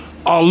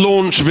our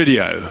launch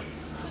video.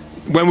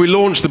 when we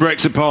launched the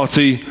Brexit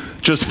Party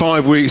just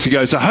 5 weeks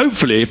ago. So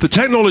hopefully, if the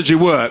technology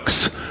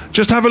works,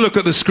 just have a look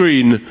at the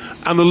screen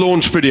and the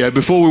launch video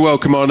before we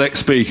welcome our next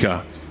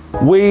speaker.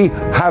 We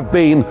have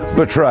been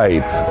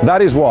betrayed.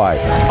 That is why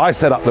I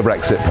set up the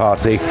Brexit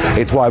Party.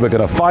 It's why we're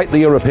going to fight the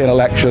European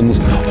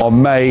elections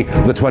on May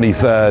the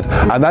 23rd.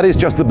 And that is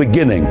just the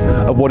beginning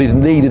of what is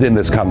needed in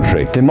this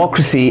country.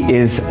 Democracy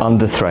is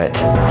under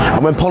threat.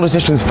 And when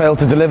politicians fail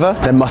to deliver,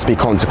 there must be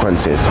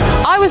consequences.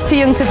 I was too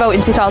young to vote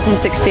in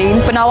 2016,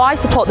 but now I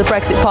support the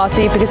Brexit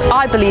Party because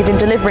I believe in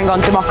delivering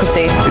on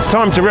democracy. It's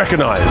time to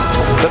recognise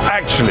that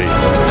actually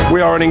we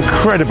are an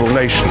incredible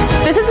nation.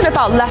 This isn't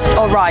about left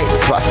or right.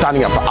 It's about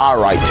standing up for our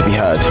right to be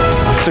heard.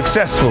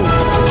 Successful,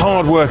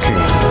 hard-working,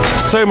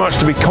 so much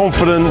to be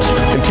confident,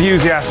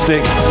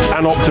 enthusiastic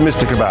and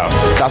optimistic about.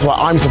 That's why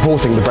I'm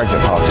supporting the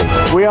Brexit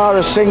Party. We are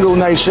a single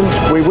nation.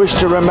 We wish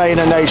to remain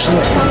a nation.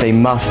 They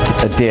must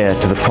adhere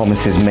to the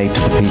promises made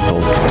to the people.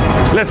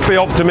 Let's be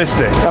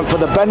optimistic. And for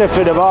the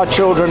benefit of our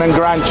children and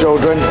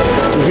grandchildren,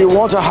 if you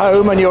want a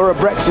home and you're a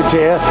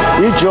Brexiteer,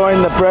 you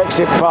join the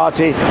Brexit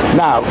Party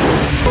now.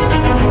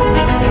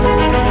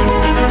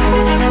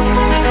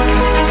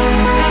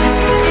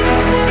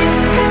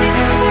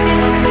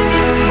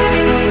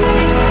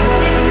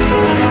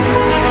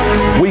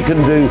 We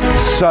can do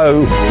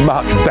so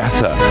much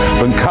better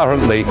than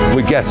currently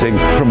we're getting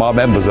from our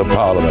members of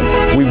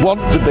parliament. We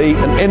want to be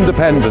an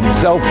independent,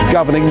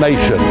 self-governing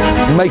nation,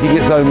 making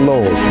its own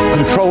laws,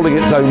 controlling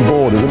its own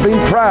borders, and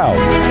being proud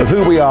of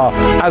who we are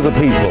as a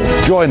people.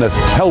 Join us,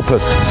 help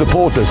us,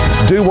 support us,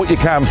 do what you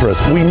can for us.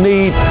 We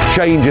need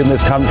change in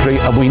this country,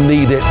 and we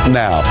need it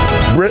now.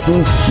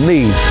 Britain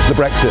needs the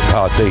Brexit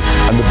Party,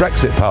 and the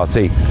Brexit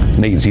Party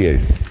needs you.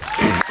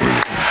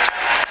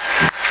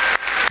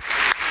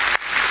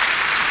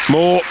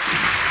 More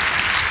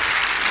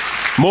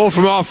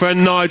from our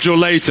friend Nigel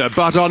later,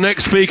 but our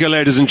next speaker,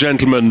 ladies and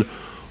gentlemen,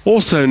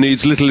 also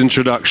needs little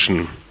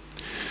introduction.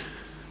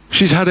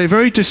 She's had a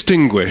very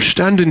distinguished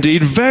and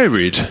indeed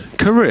varied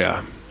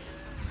career.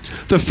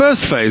 The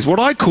first phase, what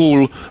I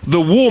call the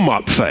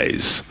warm-up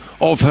phase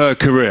of her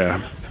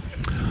career,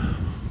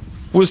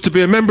 was to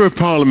be a Member of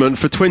Parliament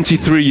for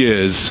 23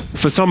 years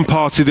for some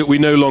party that we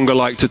no longer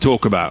like to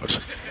talk about.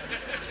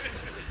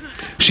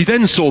 She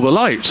then saw the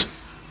light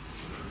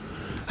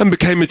and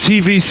became a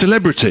TV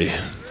celebrity.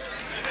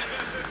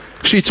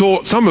 She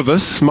taught some of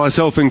us,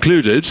 myself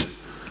included,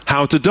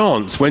 how to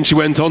dance when she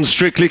went on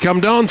Strictly Come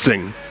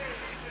Dancing.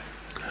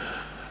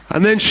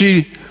 And then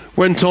she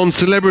went on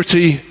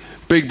Celebrity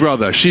Big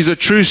Brother. She's a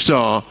true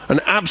star, an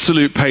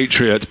absolute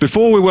patriot.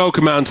 Before we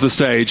welcome her onto the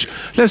stage,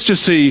 let's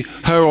just see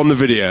her on the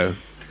video.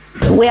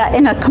 We are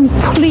in a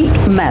complete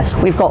mess.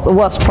 We've got the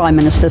worst Prime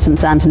Minister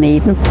since Anthony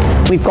Eden.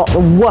 We've got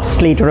the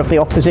worst leader of the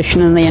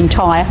opposition in the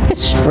entire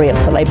history of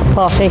the Labour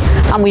Party.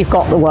 And we've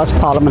got the worst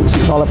Parliament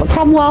since Oliver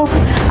Cromwell.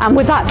 And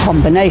with that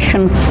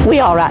combination, we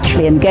are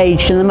actually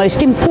engaged in the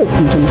most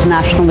important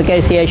international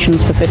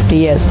negotiations for 50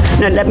 years.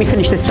 No, let me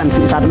finish this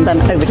sentence, Adam,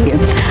 then over to you.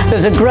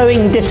 There's a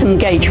growing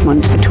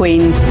disengagement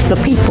between the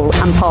people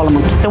and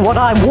Parliament. And what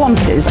I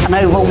want is an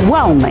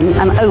overwhelming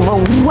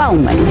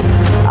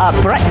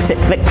Brexit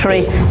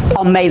victory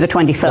on May the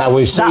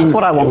 23rd. That's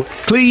what I want.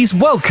 Please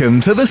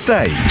welcome to the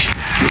stage,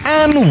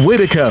 Anne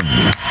Widdecombe.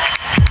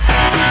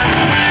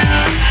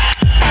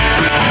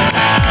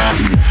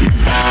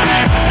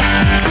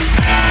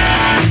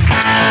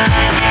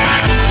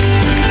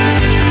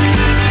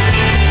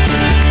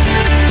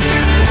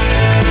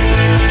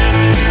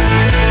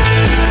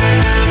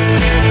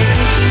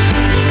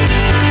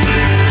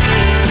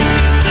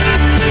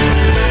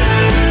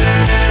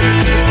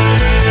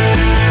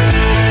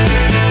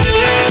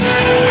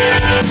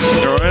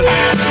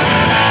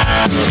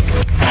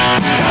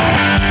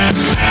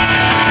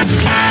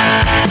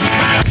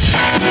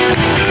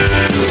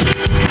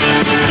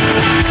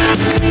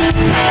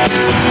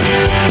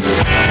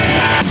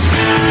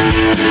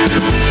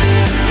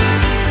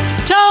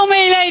 Tell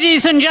me,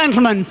 ladies and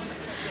gentlemen,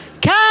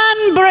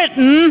 can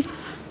Britain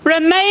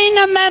remain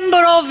a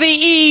member of the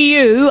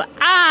EU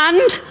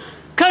and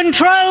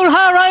control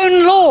her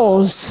own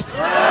laws?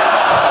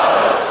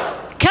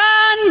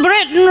 Can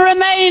Britain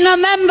remain a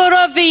member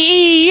of the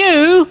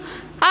EU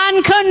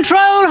and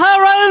control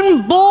her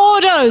own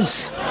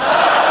borders?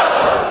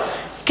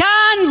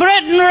 Can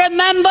Britain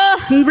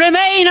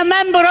remain a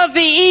member of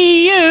the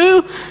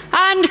EU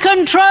and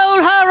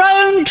control her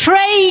own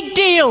trade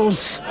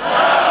deals?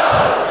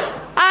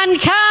 And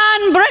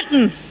can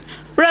Britain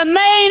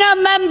remain a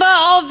member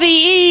of the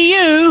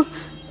EU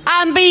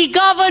and be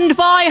governed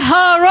by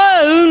her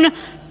own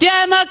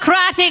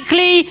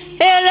democratically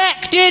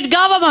elected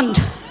government?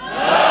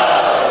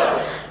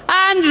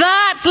 And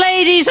that,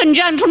 ladies and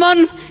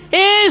gentlemen,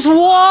 is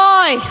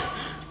why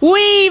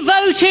we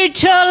voted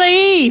to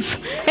leave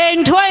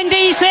in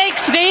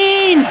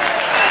 2016.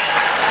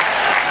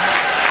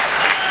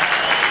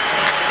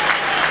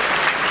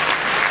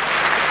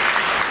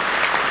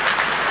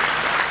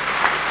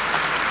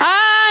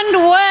 And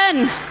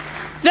when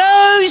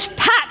those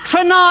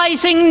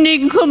patronising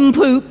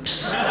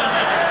nincompoops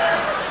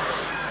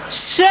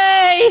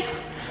say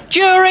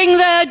during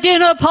their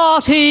dinner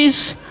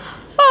parties.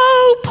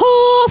 Oh,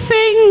 poor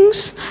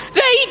things.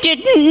 They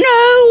didn't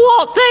know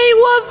what they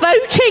were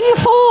voting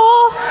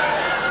for.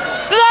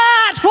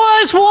 That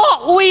was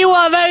what we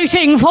were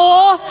voting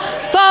for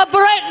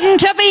Britain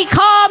to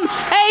become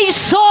a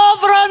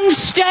sovereign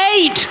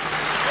state.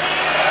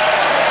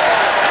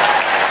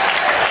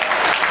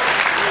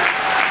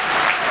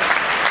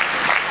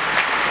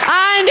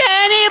 And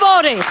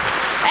anybody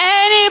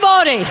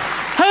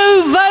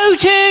who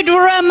voted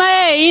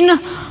Remain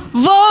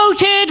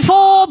voted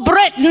for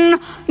Britain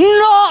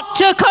not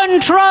to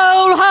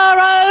control her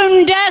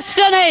own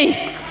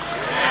destiny.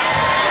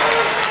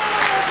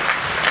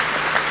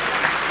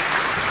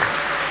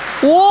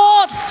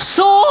 What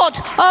sort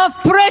of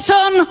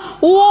Britain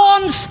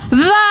wants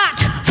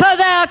that for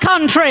their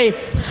country?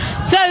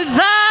 So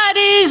that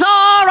is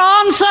our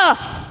answer.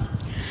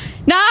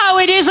 Now,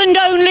 it isn't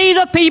only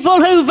the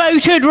people who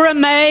voted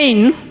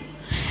Remain,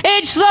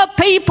 it's the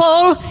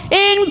people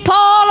in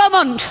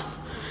Parliament,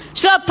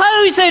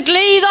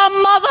 supposedly the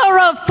mother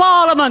of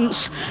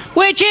parliaments,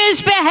 which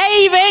is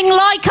behaving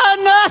like a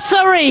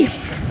nursery.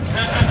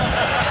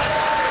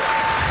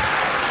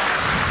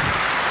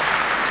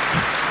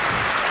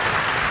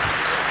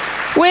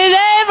 With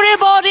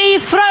everybody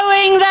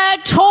throwing their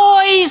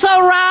toys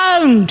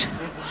around,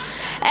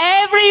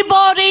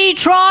 everybody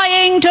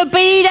trying to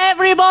beat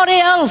everybody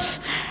else,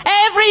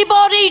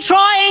 everybody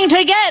trying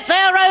to get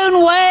their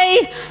own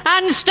way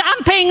and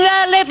stamping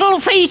their little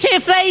feet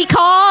if they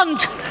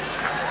can't.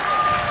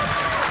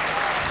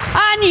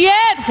 And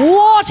yet,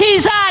 what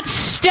is at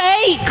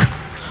stake?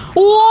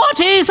 What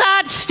is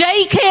at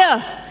stake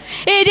here?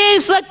 It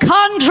is the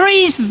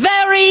country's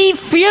very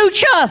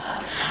future.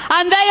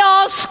 And they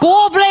are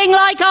squabbling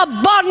like a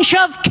bunch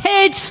of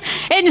kids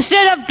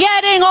instead of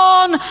getting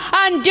on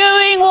and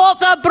doing what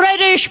the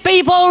British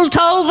people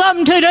told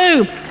them to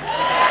do.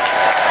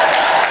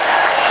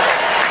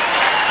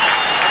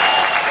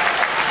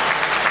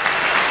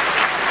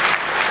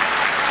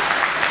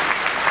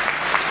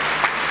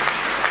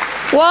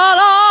 Well,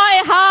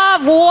 I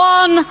have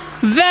one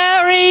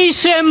very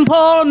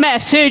simple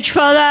message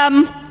for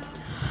them.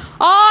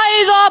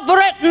 Either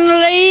Britain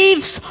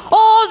leaves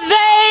or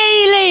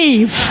they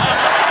leave.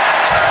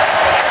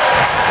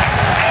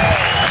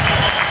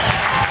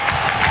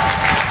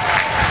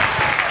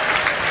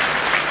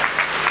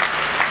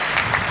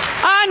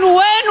 And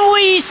when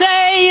we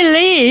say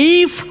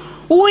leave,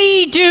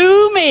 we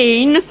do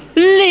mean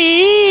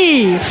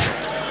leave.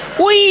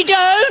 We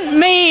don't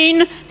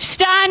mean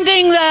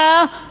standing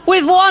there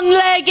with one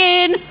leg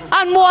in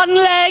and one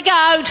leg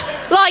out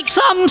like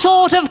some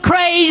sort of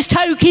crazed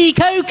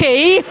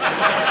hokey-cokey.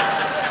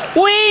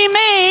 We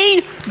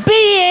mean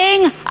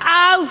being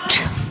out.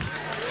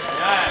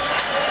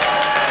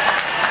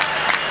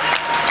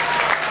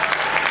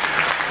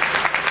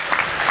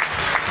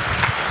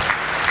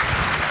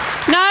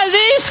 Now,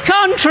 this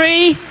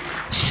country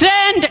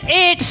sent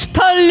its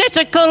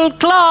political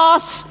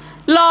class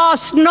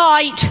last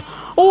night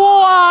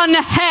one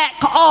heck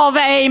of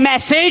a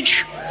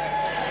message.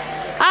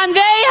 And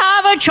they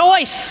have a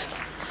choice.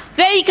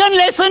 They can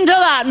listen to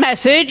that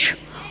message,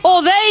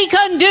 or they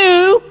can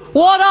do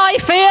what I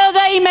fear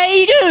they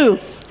may do,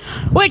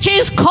 which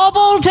is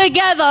cobble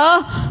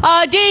together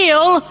a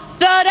deal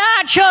that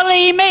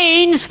actually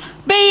means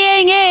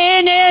being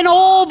in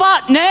all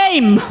but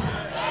name.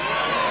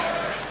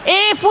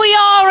 If we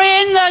are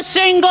in the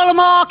single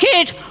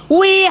market,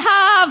 we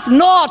have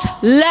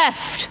not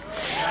left.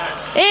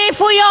 If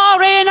we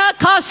are in a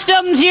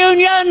customs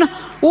union,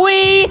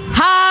 we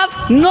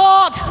have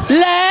not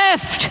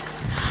left.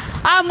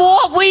 And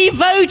what we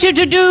voted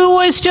to do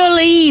was to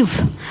leave.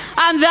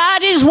 And that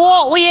is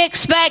what we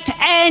expect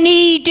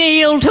any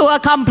deal to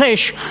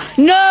accomplish.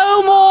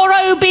 No more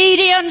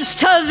obedience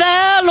to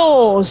their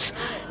laws.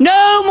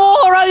 No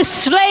more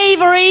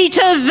slavery to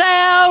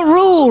their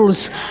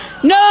rules.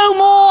 No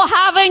more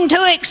having to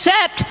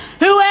accept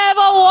whoever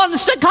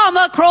wants to come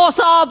across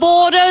our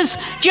borders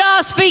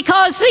just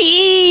because the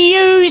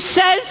EU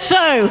says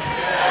so.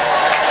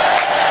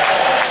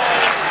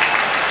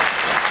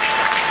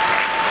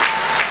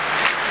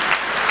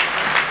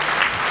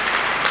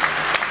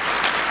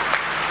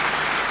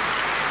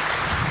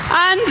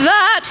 And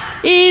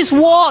that is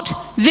what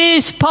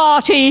this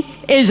party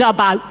is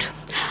about.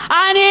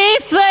 And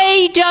if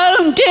they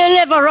don't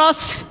deliver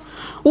us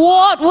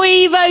what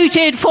we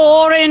voted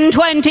for in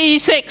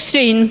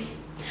 2016,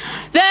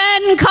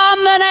 then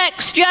come the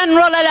next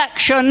general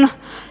election,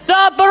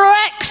 the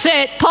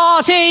Brexit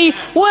Party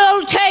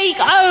will take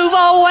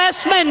over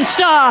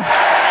Westminster.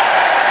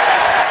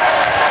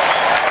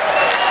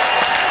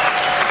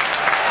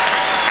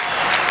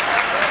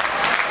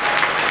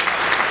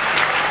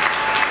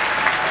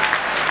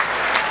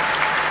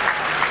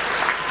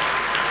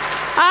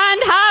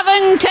 And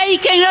having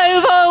taken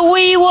over,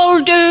 we will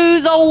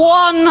do the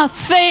one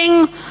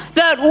thing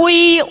that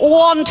we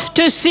want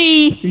to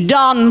see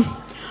done,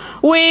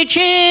 which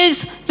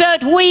is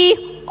that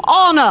we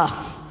honour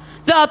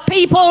the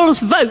people's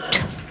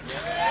vote.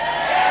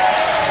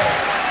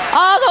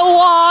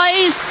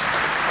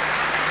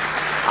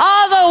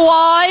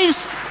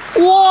 Otherwise,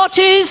 what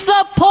is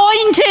the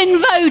point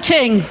in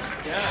voting?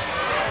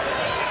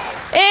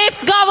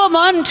 If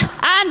government,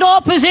 and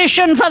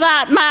opposition for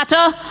that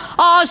matter,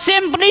 are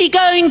simply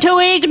going to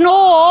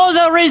ignore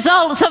the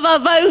results of a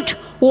vote,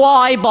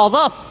 why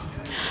bother?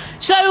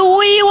 So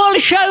we will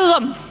show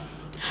them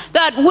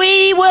that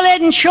we will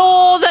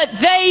ensure that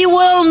they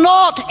will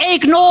not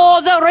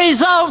ignore the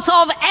results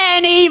of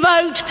any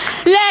vote,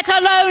 let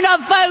alone a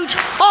vote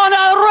on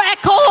a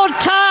record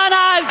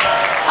turnout,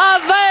 a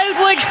vote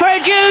which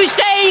produced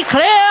a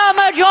clear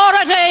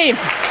majority.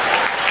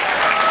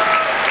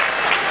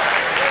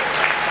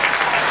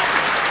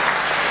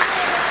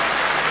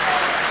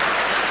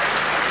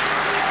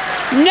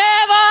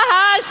 Never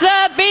has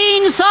there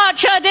been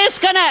such a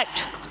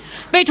disconnect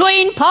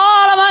between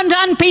Parliament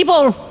and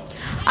people.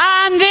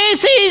 And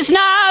this is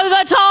now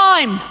the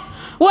time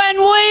when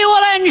we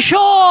will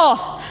ensure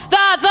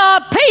that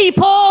the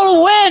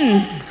people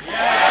win.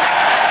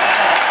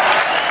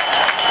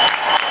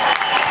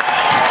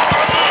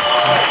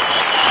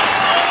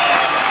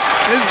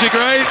 Isn't she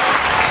great?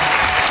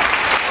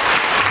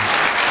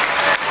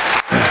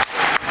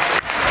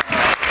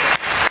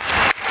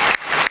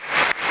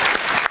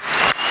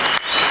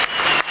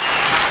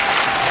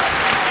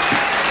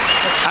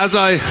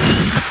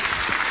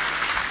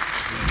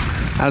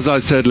 As I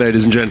said,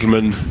 ladies and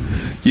gentlemen,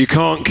 you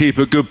can't keep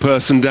a good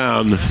person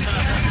down.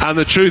 And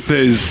the truth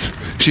is,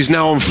 she's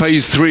now on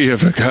phase 3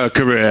 of her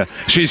career.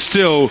 She's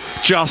still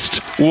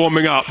just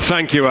warming up.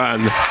 Thank you,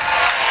 Anne.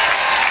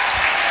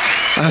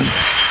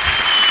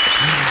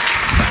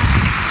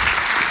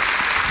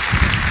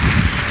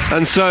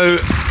 And so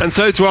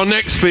to our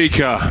next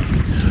speaker,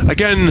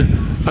 again,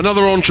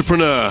 another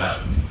entrepreneur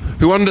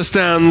who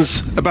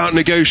understands about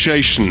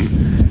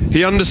negotiation.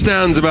 He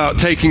understands about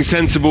taking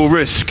sensible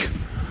risk,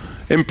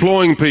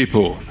 employing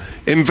people,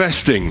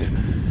 investing.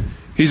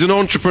 He's an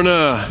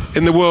entrepreneur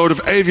in the world of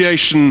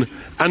aviation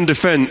and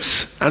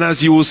defence, and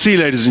as you will see,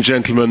 ladies and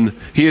gentlemen,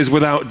 he is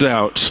without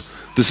doubt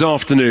this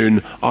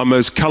afternoon our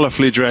most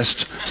colourfully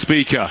dressed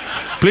speaker.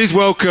 Please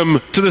welcome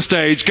to the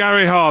stage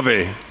Gary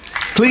Harvey.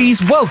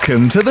 Please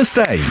welcome to the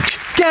stage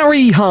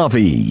Gary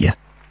Harvey.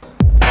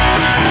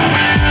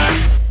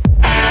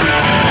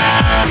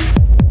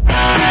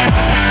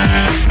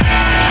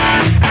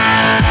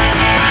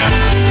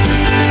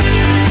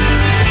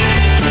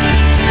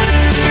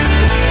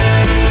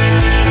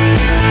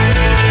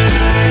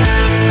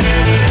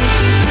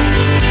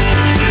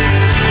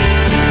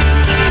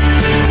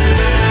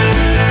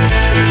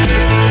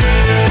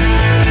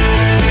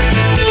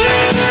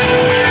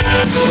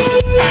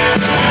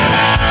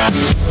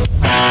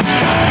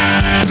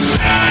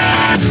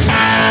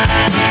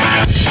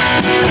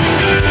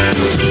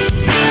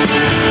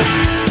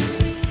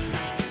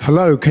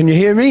 Hello, can you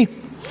hear me?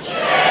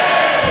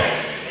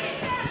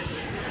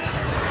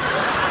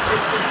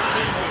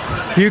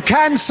 You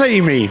can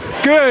see me.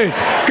 Good,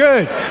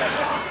 good.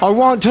 I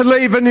want to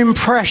leave an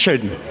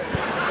impression.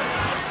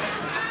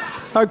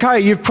 Okay,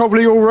 you've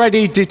probably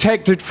already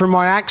detected from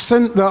my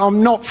accent that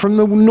I'm not from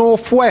the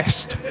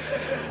Northwest.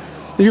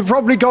 You've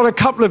probably got a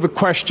couple of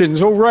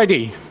questions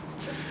already.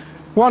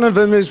 One of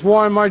them is,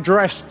 why am I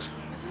dressed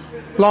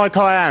like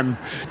I am?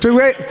 Do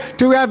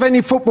we have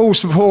any football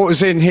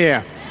supporters in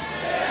here?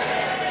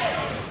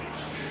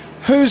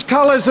 Whose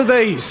colours are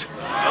these?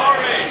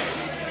 Norwich.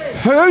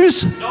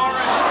 Whose?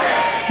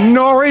 Norwich.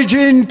 Norwich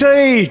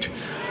indeed.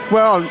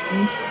 Well,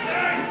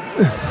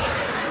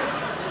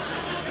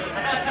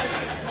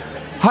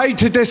 hate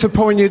to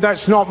disappoint you,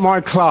 that's not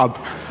my club.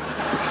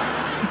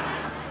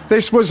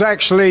 This was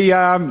actually,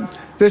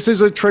 this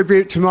is a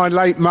tribute to my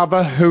late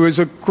mother, who was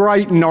a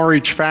great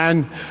Norwich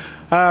fan.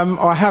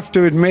 I have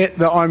to admit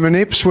that I'm an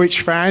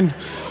Ipswich fan.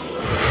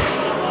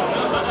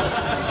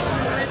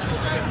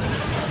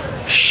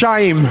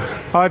 Shame.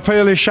 I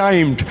feel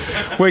ashamed.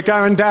 We're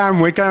going down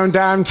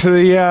to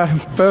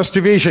the First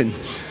Division.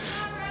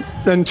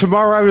 And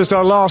tomorrow is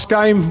our last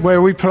game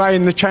where we play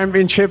in the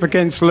Championship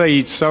against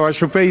Leeds, so I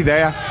shall be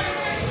there.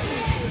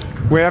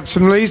 We have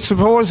some Leeds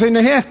supporters in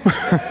here.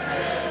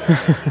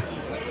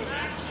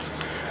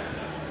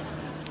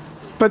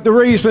 But the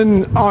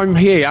reason I'm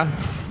here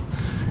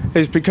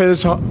is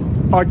because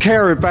I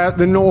care about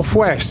the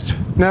Northwest.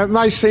 Now, it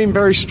may seem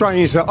very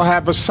strange that I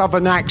have a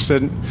southern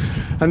accent,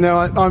 and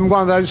I'm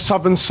one of those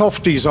southern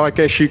softies, I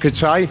guess you could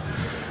say.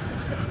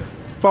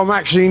 But I'm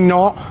actually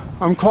not.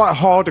 I'm quite a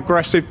hard,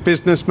 aggressive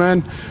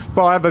businessman,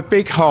 but I have a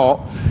big heart.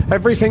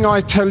 Everything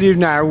I tell you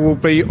now will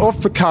be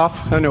off the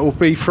cuff, and it will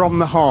be from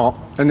the heart.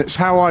 And it's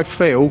how I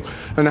feel,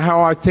 and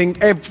how I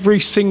think every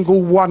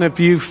single one of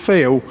you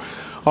feel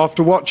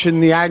after watching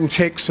the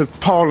antics of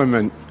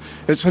Parliament.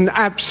 It's an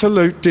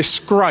absolute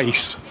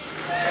disgrace.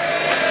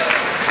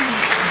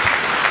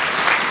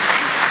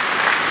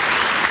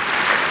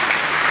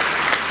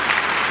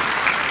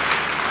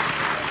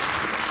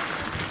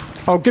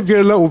 I'll give you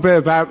a little bit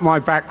about my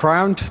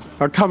background.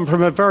 I come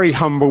from a very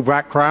humble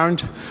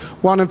background,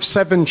 one of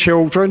 7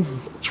 children.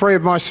 3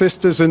 of my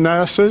sisters are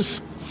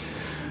nurses.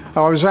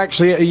 I was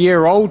actually at a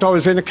year old, I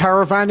was in a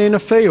caravan in a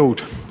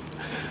field.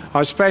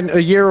 I spent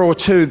a year or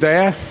two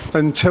there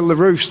until the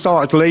roof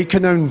started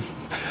leaking, and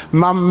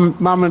Mum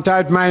and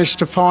Dad managed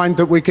to find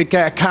that we could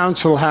get a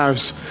council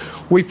house.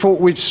 We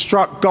thought we'd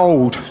struck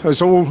gold, as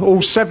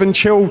all 7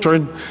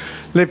 children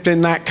lived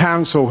in that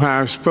council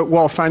house, but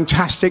what a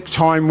fantastic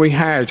time we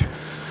had.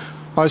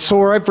 I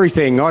saw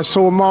everything. I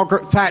saw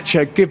Margaret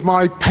Thatcher give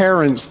my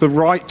parents the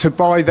right to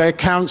buy their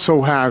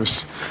council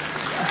house.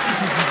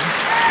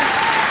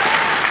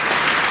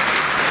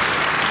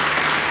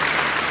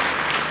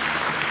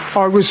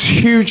 I was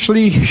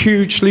hugely,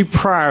 hugely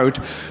proud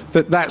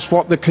that that's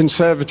what the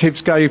Conservatives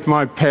gave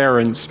my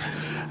parents.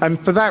 And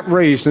for that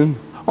reason,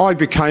 I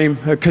became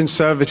a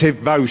Conservative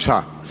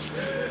voter.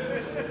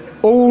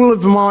 All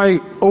of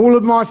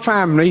my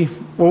family,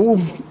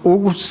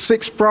 all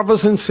 6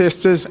 brothers and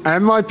sisters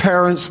and my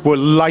parents were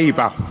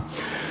Labour.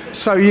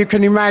 So you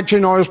can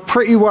imagine I was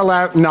pretty well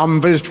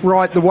outnumbered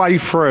right the way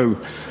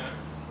through.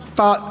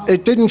 But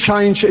it didn't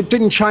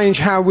change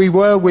how we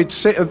were. We'd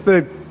sit at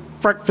the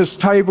breakfast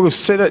table,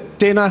 sit at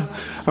dinner,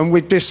 and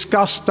we'd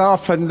discuss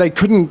stuff, and they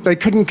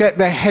couldn't get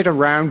their head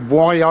around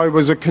why I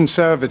was a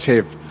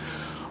Conservative.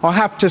 I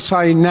have to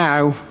say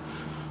now,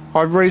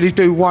 I really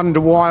do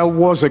wonder why I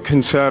was a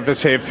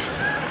Conservative.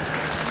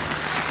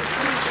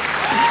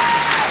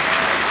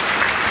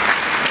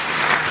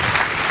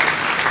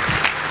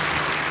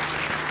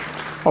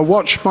 I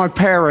watched my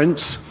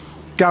parents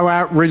go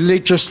out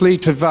religiously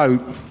to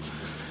vote.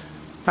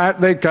 Out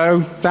they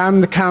go,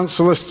 down the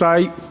council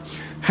estate,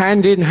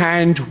 hand in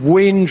hand,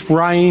 wind,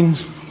 rain,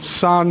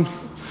 sun,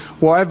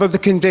 whatever the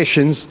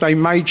conditions, they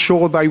made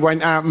sure they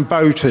went out and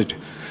voted.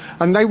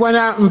 And they went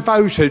out and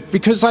voted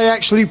because they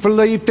actually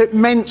believed it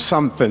meant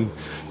something,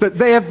 that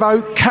their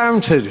vote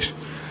counted.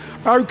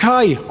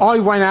 Okay, I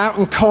went out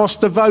and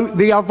cast a vote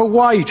the other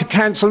way to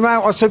cancel them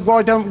out. I said,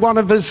 why don't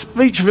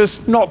each of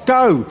us not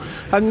go?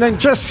 And then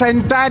just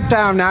send Dad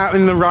down out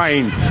in the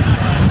rain.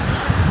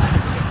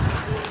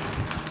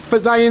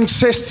 But they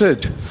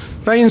insisted.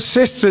 They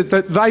insisted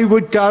that they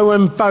would go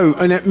and vote,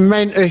 and it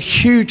meant a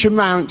huge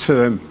amount to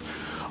them.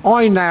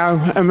 I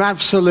now am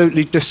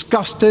absolutely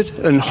disgusted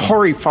and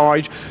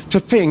horrified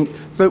to think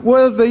that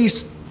were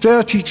these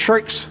dirty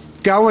tricks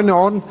going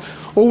on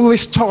all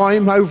this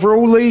time, over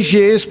all these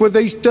years, were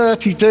these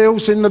dirty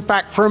deals in the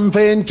back room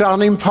being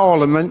done in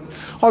Parliament?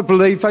 I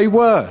believe they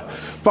were.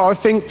 But I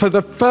think for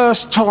the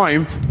first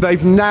time,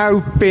 they've now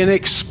been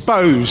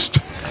exposed.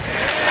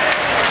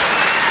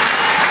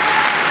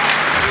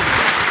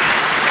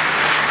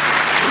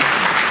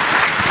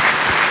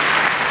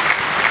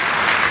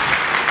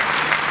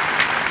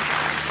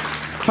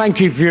 Thank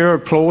you for your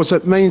applause.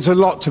 It means a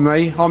lot to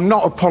me. I'm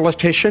not a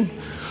politician.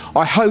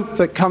 I hope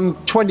that come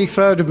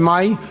 23rd of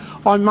May,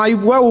 I may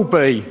well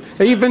be,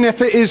 even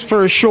if it is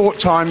for a short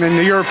time in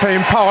the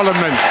European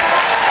Parliament.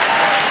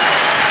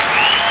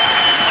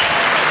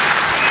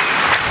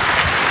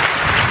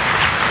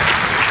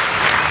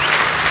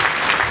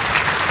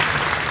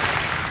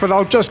 But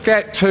I'll just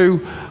get to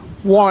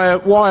why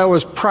I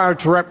was proud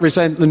to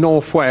represent the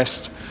North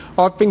West.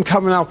 I've been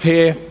coming up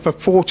here for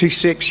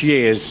 46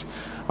 years.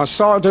 I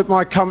started at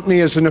my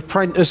company as an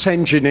apprentice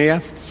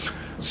engineer,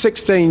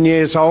 16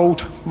 years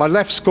old. I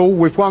left school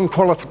with 1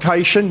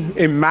 qualification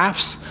in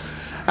maths,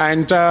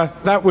 and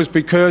that was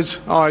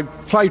because I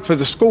played for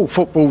the school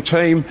football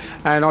team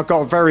and I got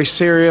a very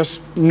serious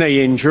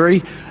knee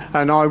injury,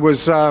 and I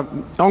was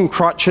on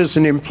crutches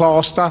and in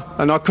plaster,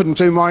 and I couldn't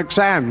do my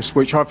exams,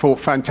 which I thought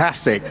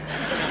fantastic.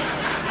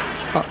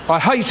 I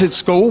hated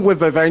school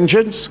with a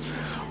vengeance.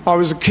 I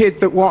was a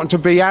kid that wanted to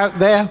be out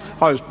there.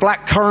 I was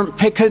blackcurrant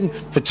picking,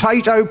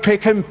 potato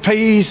picking,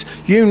 peas,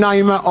 you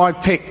name it, I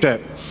picked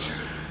it.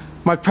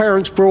 My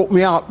parents brought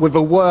me up with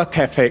a work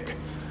ethic,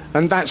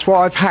 and that's what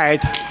I've had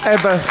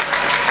ever.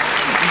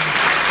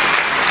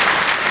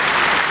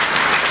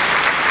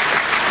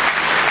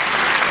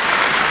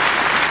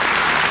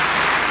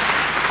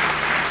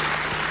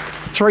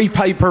 3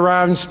 paper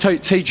rounds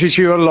teaches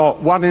you a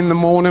lot. 1 in the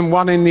morning,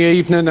 1 in the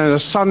evening, and a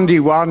Sunday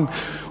one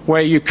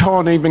where you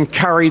can't even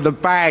carry the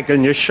bag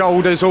and your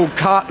shoulders all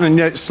cut, and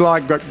it's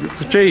like,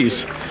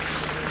 geez.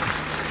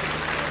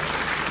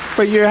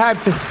 But you have,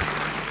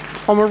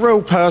 I'm a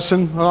real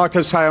person, like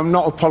I say, I'm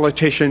not a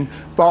politician,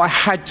 but I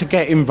had to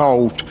get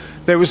involved.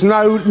 There was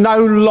no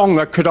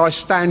longer could I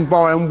stand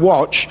by and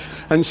watch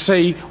and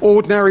see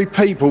ordinary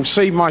people,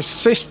 see my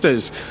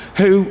sisters,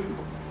 who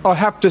I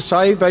have to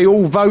say, they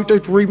all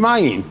voted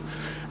Remain.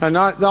 And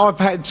I've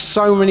had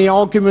so many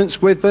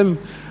arguments with them.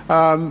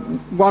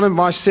 One of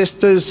my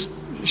sisters,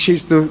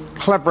 she's the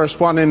cleverest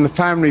one in the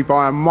family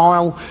by a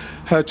mile.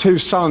 Her 2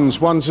 sons,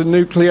 one's a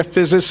nuclear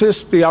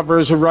physicist, the other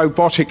is a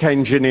robotic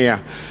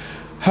engineer.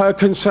 Her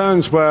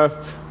concerns were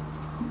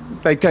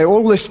they get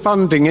all this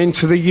funding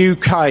into the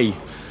UK,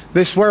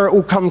 this where it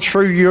all comes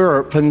through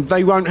Europe, and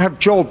they won't have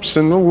jobs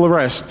and all the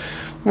rest.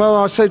 Well,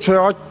 I said to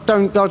her, I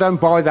don't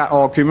buy that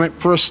argument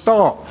for a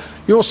start.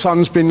 Your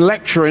son's been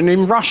lecturing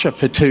in Russia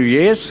for 2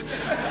 years.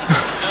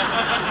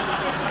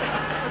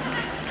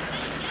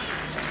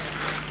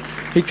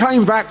 He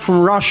came back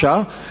from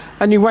Russia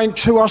and he went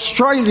to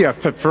Australia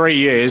for 3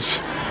 years.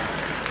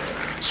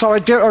 So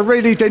I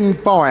really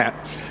didn't buy it.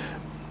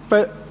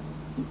 But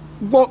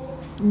what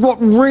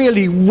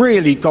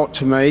really got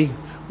to me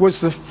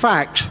was the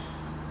fact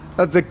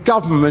of the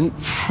government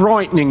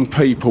frightening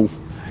people.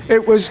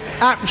 It was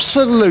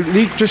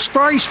absolutely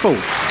disgraceful.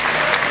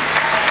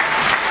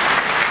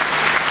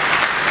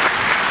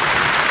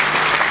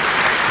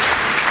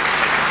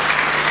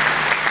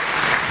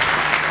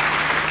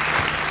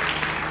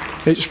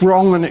 It's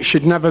wrong and it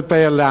should never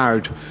be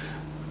allowed.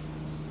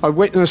 I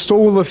witnessed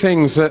all the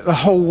things that the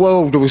whole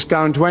world was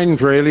going to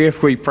end, really,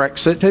 if we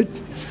Brexited.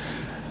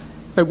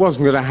 It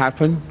wasn't going to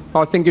happen.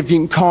 I think if you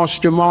can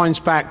cast your minds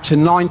back to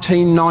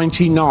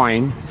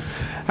 1999,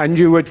 and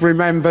you would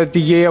remember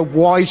the year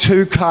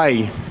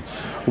Y2K.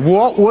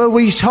 What were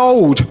we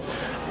told?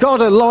 God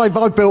alive,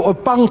 I built a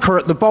bunker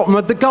at the bottom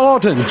of the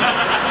garden.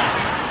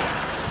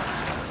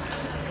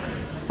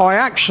 I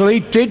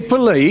actually did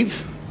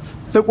believe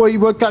that we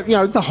were,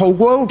 the whole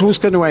world was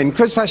going to end,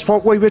 because that's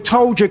what we were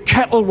told. Your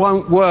kettle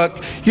won't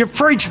work, your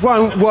fridge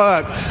won't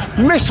work,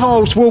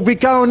 missiles will be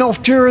going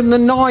off during the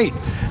night.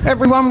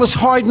 Everyone was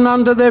hiding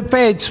under their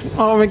beds.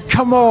 I mean,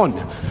 come on.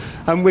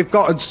 And we've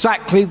got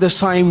exactly the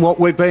same what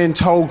we're being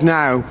told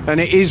now, and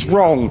it is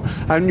wrong,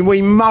 and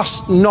we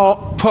must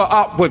not put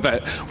up with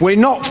it. We're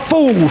not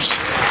fools.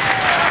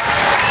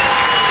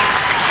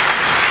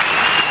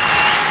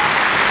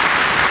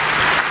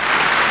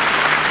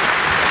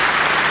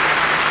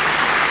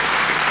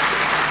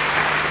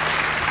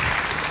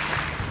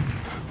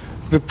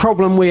 The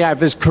problem we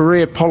have is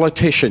career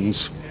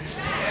politicians.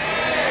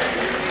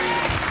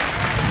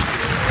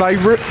 They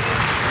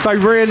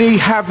really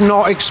have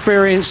not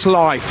experienced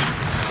life.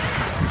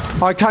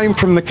 I came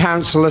from the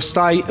council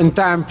estate and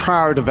damn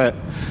proud of it.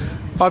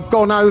 I've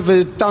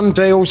done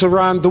deals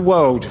around the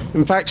world.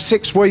 In fact,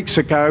 6 weeks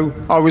ago,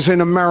 I was in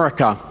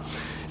America.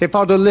 If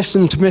I'd have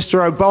listened to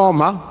Mr.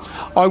 Obama,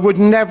 I would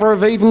never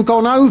have even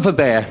gone over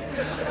there.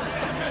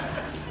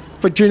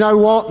 But you know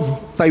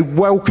what? They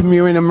welcome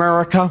you in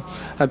America,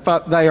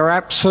 but they are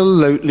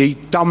absolutely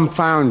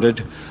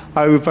dumbfounded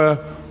over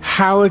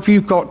how have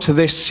you got to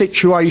this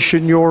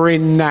situation you're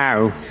in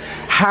now?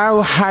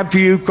 How have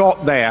you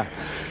got there?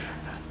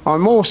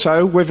 I'm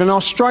also with an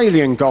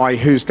Australian guy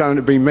who's going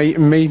to be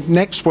meeting me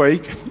next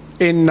week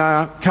in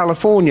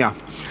California.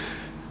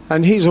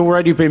 And he's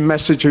already been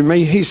messaging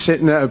me. He's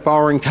sitting at a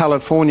bar in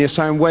California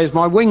saying, "Where's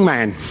my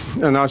wingman?"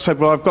 And I said,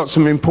 "Well, I've got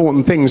some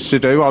important things to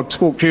do. I'll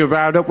talk to you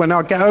about it when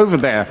I get over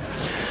there."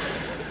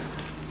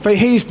 But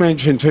he's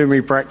mentioned to me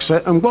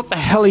Brexit, and what the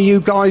hell are you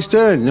guys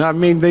doing? I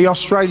mean, the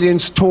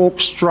Australians talk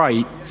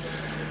straight,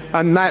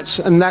 and that's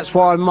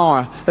what I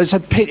admire. It's a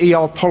pity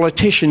our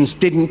politicians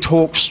didn't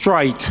talk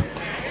straight.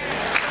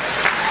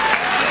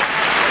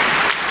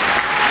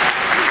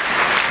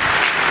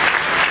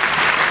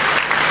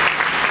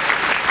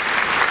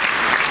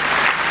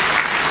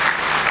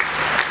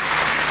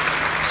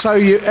 So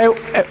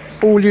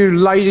all you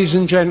ladies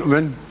and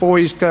gentlemen,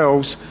 boys,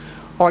 girls,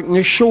 I can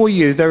assure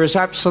you there is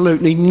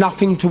absolutely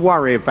nothing to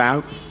worry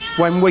about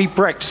when we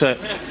Brexit.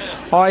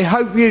 I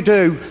hope you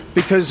do,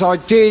 because I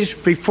did,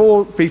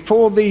 before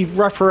the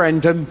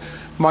referendum,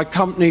 my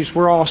companies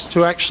were asked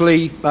to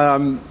actually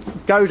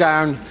go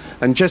down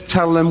and just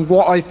tell them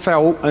what I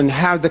felt and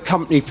how the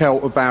company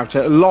felt about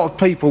it. A lot of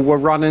people were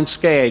running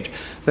scared.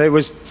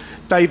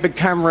 David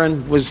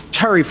Cameron was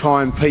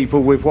terrifying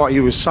people with what he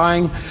was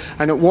saying,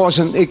 and it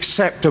wasn't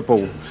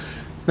acceptable.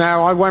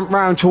 Now, I went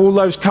round to all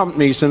those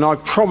companies and I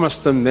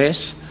promised them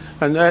this,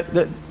 and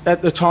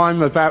at the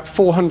time about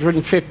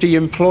 450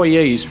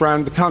 employees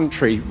around the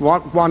country,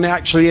 one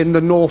actually in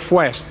the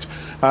northwest,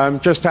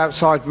 just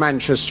outside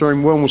Manchester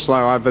in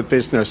Wilmslow. I have a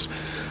business.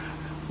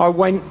 I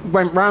went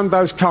round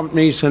those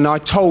companies and I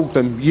told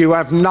them, you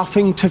have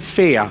nothing to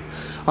fear.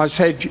 I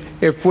said,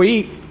 if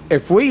we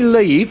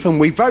leave and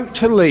we vote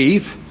to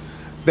leave,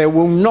 there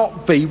will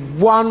not be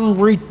one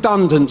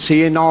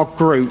redundancy in our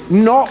group,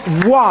 not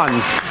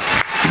one.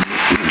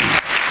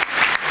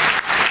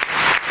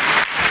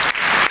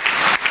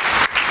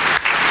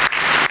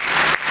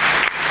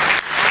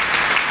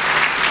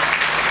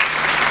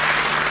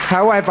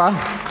 However,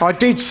 I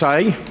did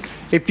say,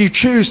 if you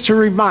choose to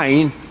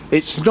remain,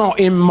 it's not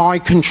in my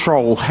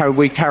control how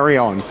we carry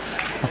on.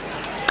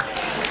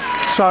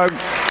 So,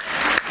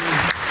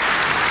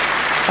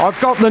 I've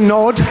got the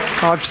nod,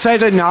 I've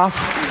said enough.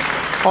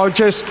 I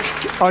just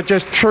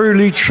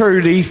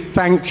truly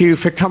thank you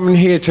for coming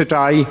here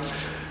today.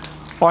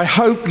 I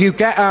hope you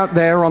get out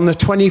there on the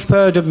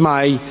 23rd of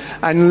May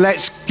and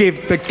let's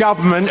give the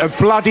government a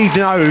bloody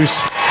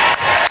nose.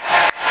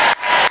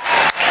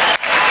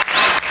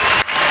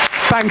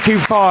 Thank you,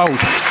 Filed.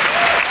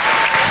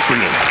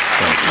 Brilliant.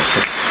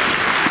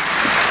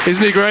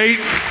 Isn't he great?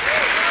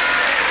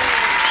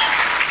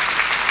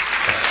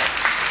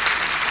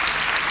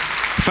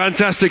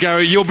 Fantastic,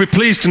 Gary. You'll be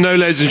pleased to know,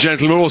 ladies and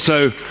gentlemen,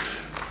 also,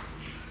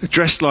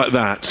 dressed like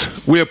that,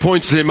 we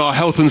appointed him our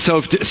health and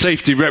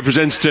safety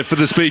representative for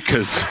the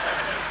speakers.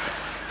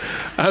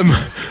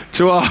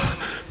 To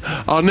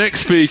our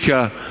next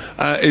speaker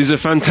is a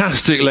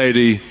fantastic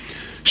lady.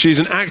 She's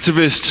an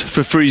activist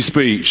for free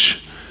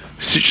speech.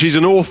 She's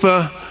an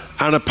author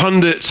and a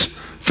pundit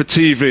for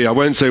TV. I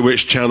won't say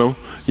which channel.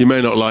 You may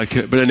not like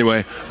it, but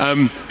anyway.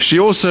 She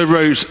also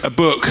wrote a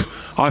book.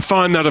 I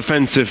find that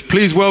offensive.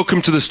 Please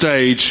welcome to the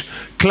stage,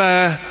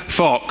 Claire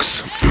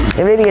Fox.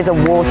 It really is a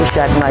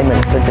watershed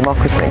moment for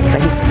democracy. The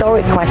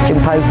historic question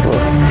posed to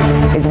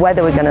us is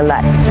whether we're going to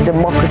let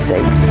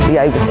democracy be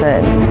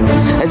overturned.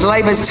 As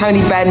Labour's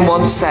Tony Benn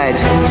once said,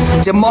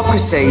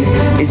 democracy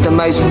is the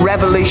most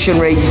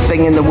revolutionary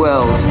thing in the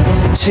world.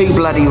 Too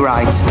bloody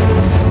right.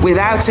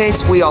 Without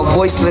it, we are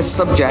voiceless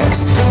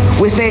subjects.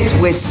 With it,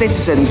 we're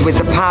citizens with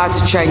the power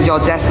to change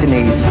our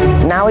destinies.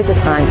 Now is the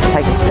time to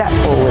take a step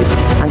forward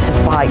and to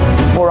fight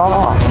for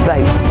our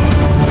votes.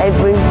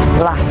 Every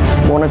last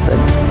one of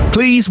them.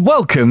 Please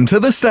welcome to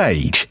the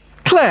stage,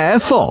 Claire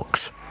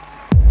Fox.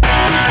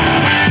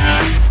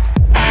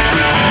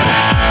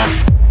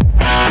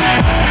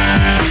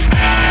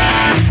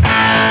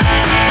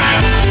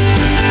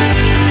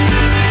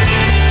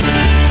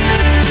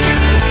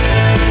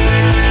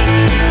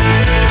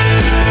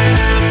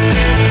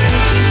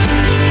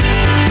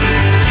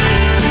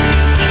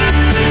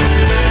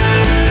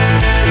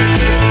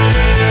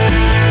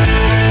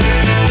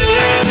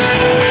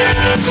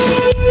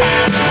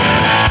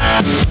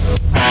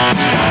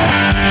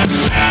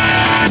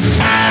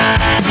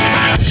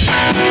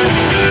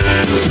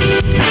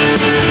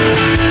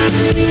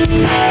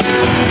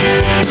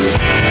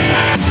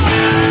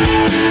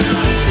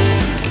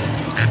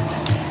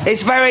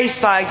 It's very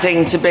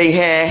exciting to be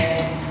here.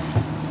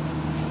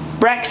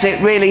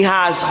 Brexit really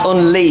has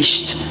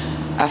unleashed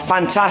a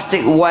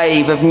fantastic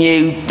wave of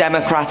new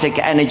democratic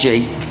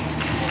energy.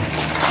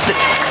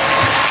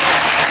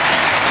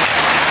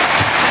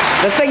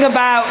 The thing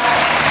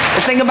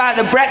about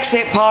the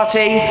Brexit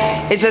Party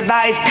is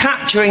that is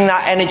capturing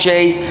that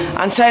energy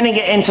and turning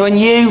it into a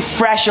new,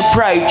 fresh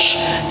approach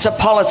to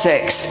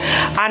politics.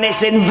 And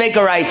it's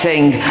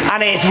invigorating,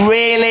 and it's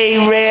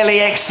really, really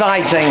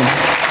exciting.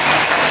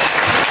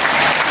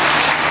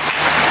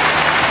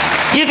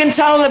 You can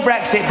tell the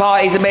Brexit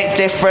Party is a bit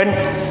different,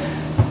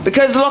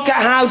 because look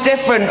at how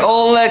different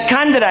all the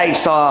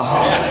candidates are.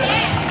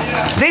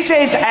 This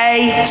is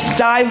a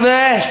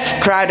diverse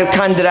crowd of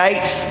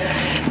candidates.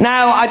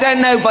 Now, I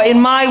don't know, but in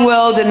my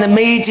world, in the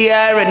media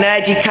and in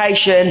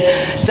education,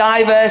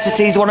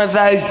 diversity is one of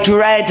those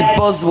dread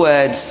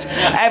buzzwords.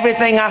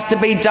 Everything has to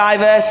be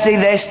diversity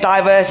this,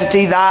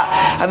 diversity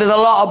that, and there's a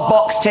lot of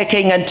box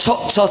ticking and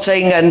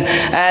tut-tutting and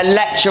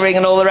lecturing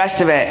and all the rest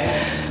of it.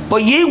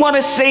 But you want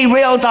to see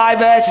real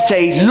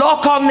diversity,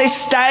 look on this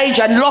stage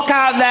and look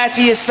out there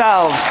to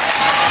yourselves.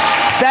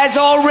 There's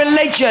all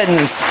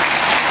religions.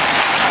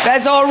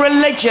 There's all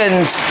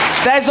religions.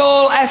 There's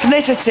all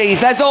ethnicities.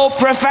 There's all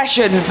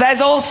professions.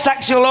 There's all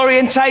sexual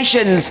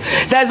orientations.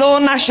 There's all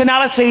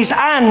nationalities,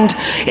 and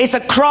it's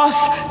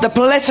across the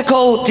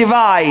political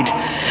divide.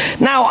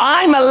 Now,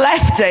 I'm a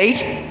lefty,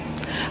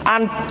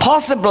 and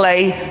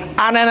possibly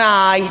Anne and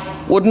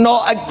I would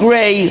not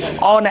agree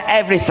on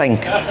everything.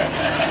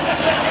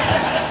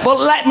 But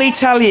let me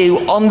tell you,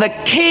 on the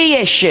key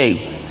issue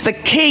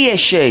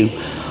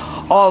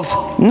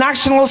of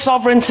national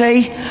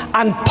sovereignty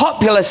and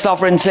popular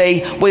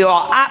sovereignty, we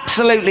are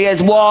absolutely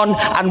as one,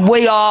 and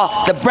we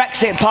are the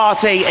Brexit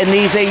Party in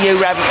these EU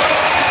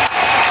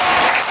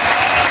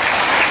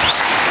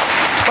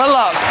Well,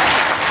 look,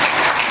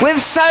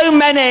 with so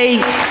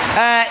many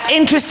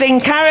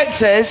interesting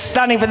characters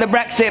standing for the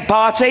Brexit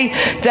Party,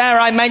 dare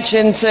I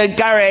mention to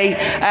Gary,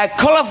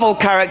 colourful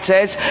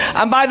characters.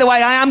 And by the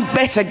way, I am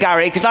bitter,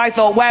 Gary, because I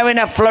thought wearing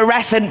a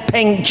fluorescent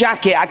pink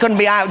jacket I couldn't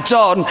be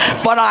outdone,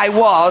 but I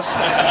was.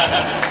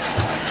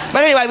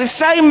 But anyway, with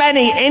so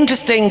many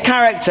interesting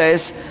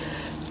characters,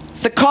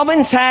 the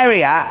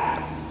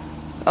commentariat,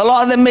 a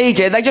lot of the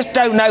media, they just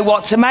don't know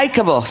what to make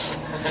of us.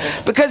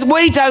 Because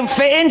we don't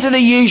fit into the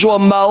usual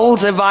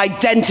mould of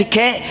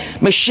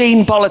identikit,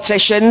 machine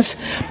politicians,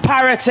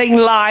 parroting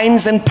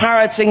lines and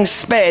parroting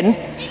spin.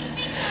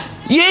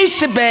 It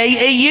used to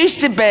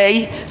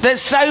be that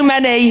so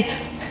many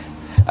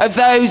of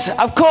those,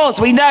 of course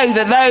we know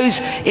that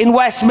those in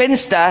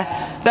Westminster,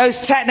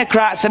 those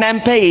technocrats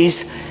and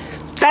MPs,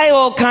 they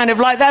all kind of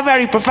like, they're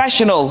very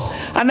professional,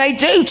 and they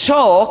do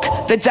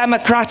talk the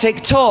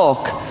democratic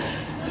talk.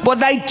 But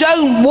they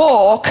don't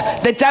walk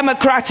the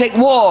democratic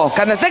walk.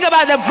 And the thing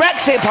about the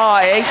Brexit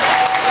Party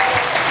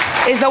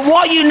is that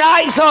what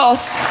unites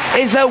us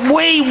is that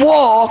we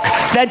walk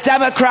the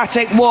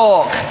democratic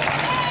walk.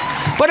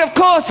 But of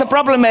course the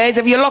problem is,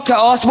 if you look at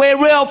us, we're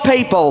real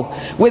people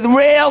with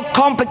real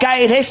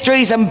complicated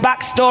histories and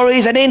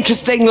backstories and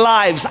interesting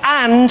lives,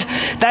 and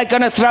they're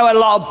going to throw a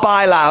lot of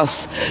bile at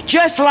us,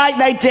 just like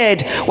they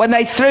did when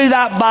they threw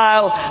that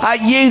bile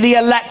at you, the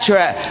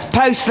electorate,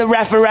 post the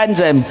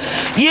referendum.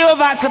 You have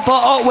had to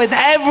put up with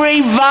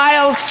every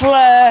vile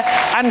slur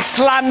and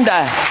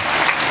slander.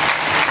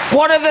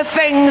 One of the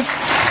things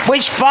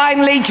which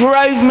finally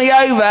drove me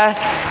over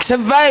to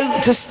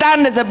vote, to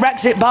stand as a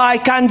Brexit Party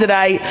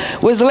candidate,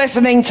 was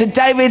listening to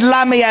David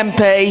Lammy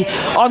MP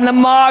on the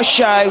Marr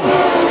show.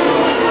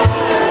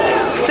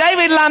 David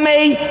David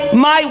Lammy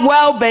might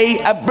well be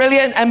a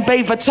brilliant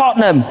MP for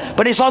Tottenham,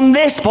 but it's on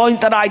this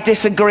point that I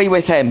disagree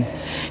with him.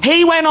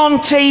 He went on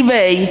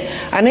TV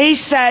and he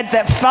said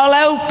that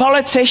fellow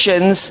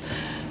politicians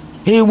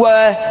who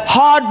were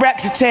hard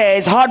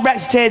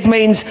Brexiteers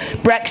means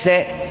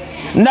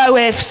Brexit, no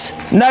ifs,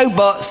 no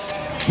buts,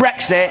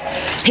 Brexit.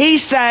 He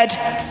said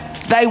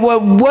they were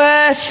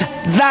worse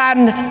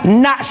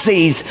than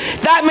Nazis.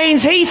 That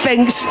means he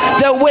thinks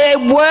that we're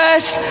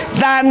worse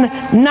than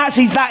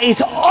Nazis. That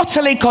is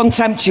utterly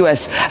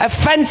contemptuous,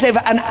 offensive,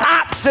 and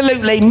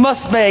absolutely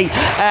must be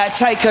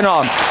taken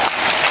on.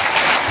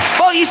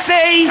 But you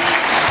see,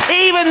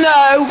 even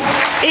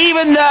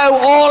though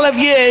all of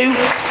you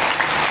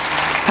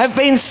have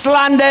been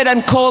slandered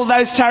and called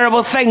those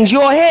terrible things,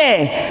 you're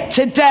here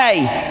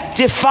today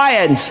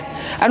defiant.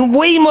 And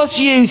we must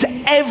use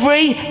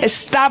every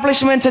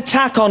establishment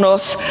attack on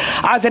us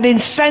as an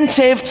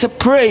incentive to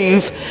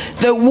prove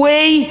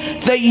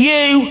that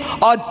you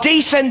are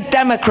decent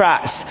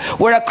Democrats.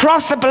 We're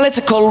across the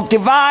political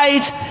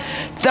divide.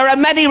 There are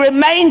many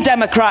Remain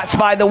Democrats,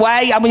 by the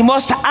way, and we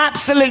must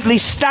absolutely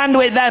stand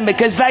with them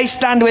because they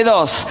stand with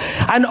us.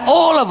 And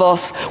all of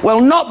us will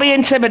not be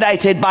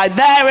intimidated by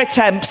their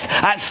attempts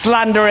at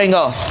slandering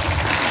us.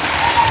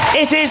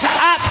 It is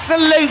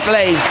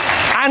absolutely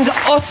and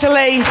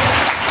utterly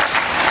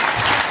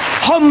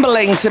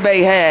humbling to be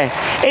here.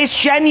 It's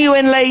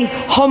genuinely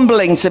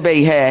humbling to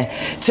be here,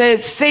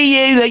 to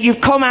see you, that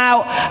you've come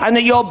out and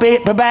that you're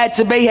prepared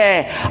to be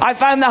here. I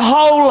found the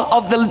whole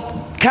of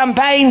the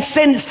campaign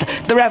since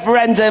the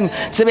referendum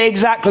to be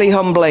exactly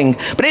humbling,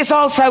 but it's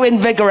also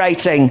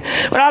invigorating.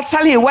 But I'll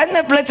tell you, when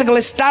the political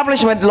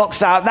establishment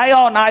looks out, they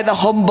aren't either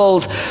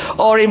humbled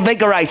or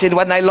invigorated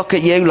when they look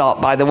at you lot,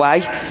 by the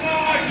way.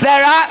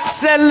 They're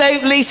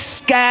absolutely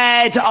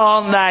scared,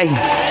 aren't they?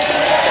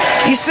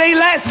 You see,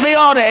 let's be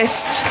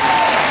honest,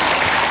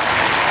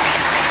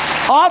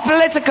 our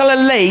political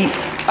elite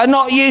are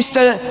not used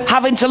to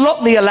having to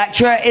look the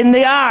electorate in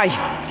the eye.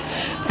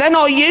 They're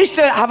not used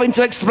to having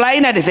to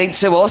explain anything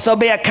to us or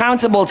be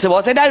accountable to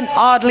us. They don't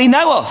hardly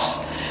know us.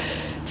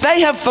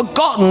 They have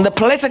forgotten the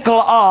political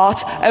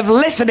art of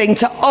listening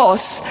to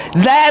us,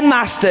 their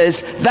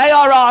masters. They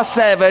are our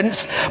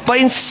servants, but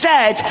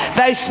instead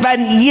they've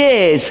spent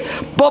years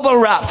bubble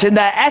wrapped in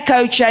their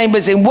echo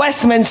chambers in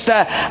Westminster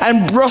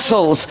and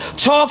Brussels,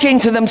 talking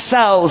to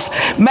themselves,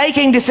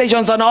 making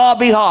decisions on our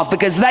behalf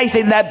because they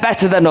think they're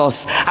better than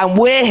us. And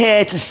we're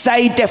here to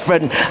say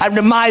different and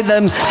remind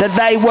them that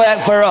they work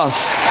for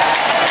us.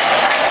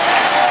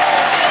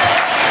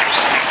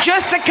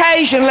 Just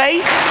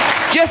occasionally,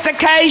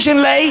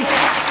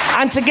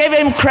 and to give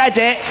him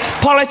credit,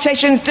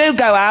 politicians do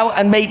go out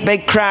and meet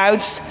big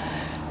crowds.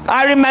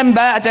 I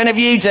remember, I don't know if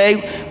you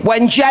do,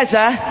 when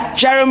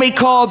Jeremy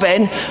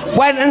Corbyn,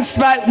 went and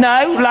spoke,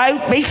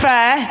 be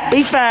fair,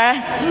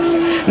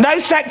 no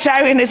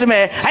sectarianism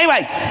here.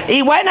 Anyway,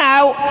 he went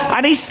out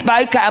and he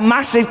spoke at a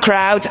massive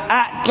crowd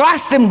at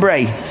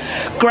Glastonbury.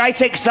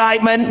 Great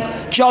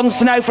excitement. Jon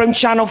Snow from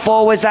Channel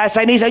 4 was there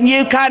saying he's a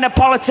new kind of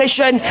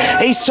politician,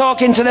 he's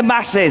talking to the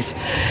masses.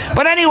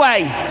 But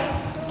anyway,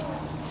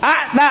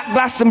 at that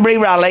Glastonbury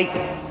rally,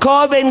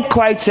 Corbyn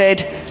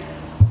quoted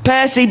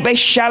Percy Bysshe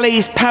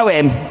Shelley's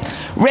poem,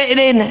 written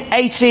in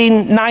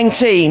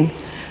 1819,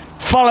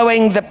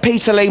 following the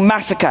Peterloo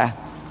massacre.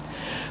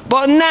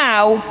 But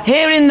now,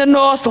 here in the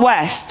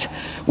Northwest,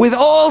 with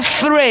all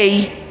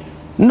three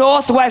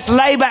Northwest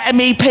Labour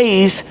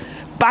MEPs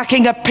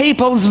backing a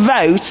people's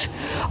vote,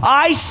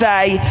 I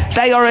say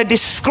they are a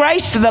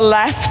disgrace to the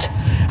left,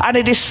 and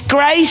a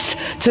disgrace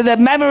to the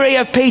memory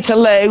of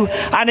Peterloo,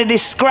 and a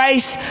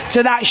disgrace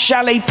to that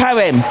Shelley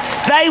poem.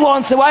 They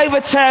want to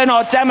overturn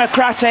our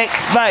democratic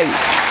vote.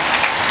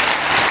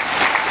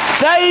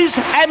 Those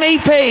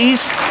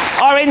MEPs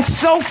are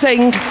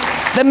insulting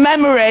the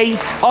memory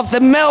of the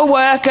mill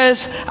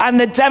workers and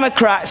the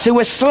Democrats who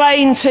were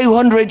slain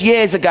 200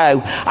 years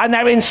ago, and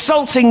they're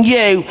insulting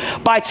you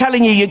by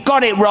telling you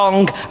got it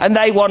wrong and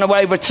they want to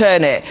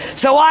overturn it.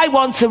 So I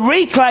want to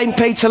reclaim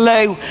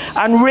Peterloo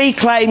and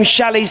reclaim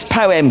Shelley's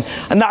poem,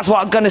 and that's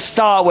what I'm going to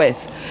start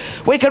with.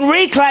 We can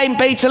reclaim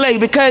Peterloo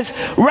because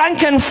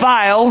rank and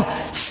file,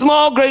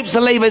 small groups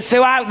of leavers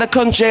throughout the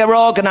country are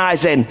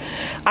organising.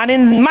 And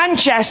in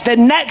Manchester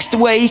next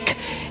week,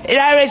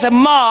 there is a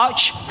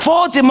march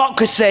for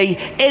democracy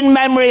in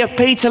memory of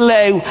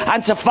Peterloo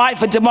and to fight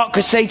for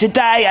democracy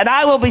today. And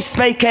I will be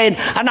speaking,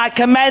 and I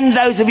commend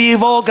those of you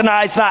who've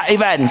organised that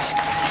event.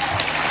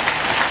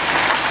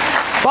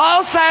 But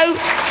also,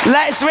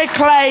 let's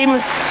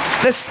reclaim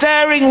the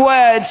stirring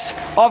words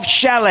of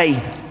Shelley.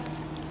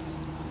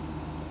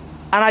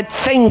 And I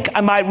think I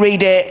might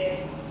read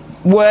it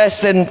worse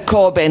than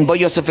Corbyn, but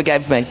you'll have to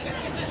forgive me.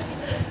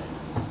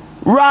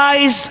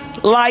 Rise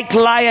like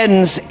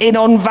lions in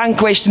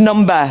unvanquished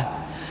number.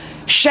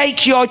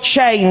 Shake your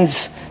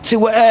chains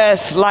to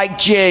earth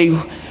like dew,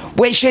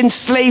 which in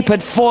sleep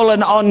had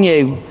fallen on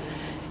you.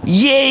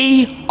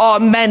 Ye are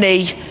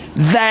many,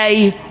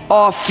 they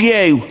are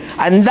few.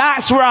 And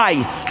that's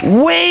right.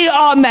 We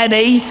are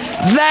many,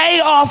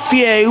 they are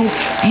few,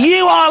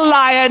 you are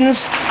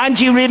lions, and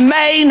you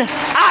remain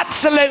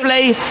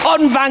absolutely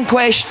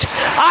unvanquished.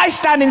 I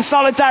stand in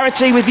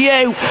solidarity with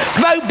you.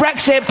 Vote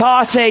Brexit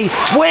Party.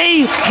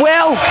 We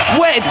will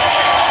win.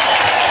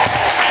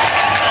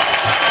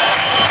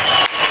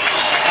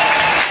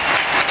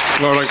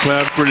 Well done,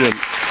 Claire. Brilliant.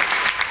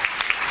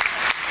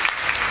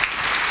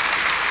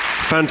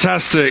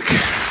 Fantastic.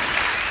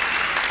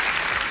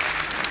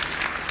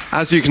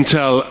 As you can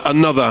tell,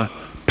 another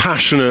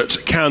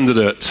passionate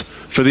candidate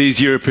for these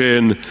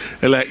European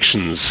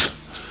elections.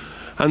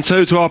 And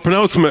so to our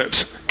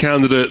penultimate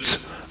candidate,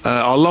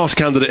 our last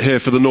candidate here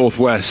for the North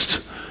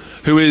West,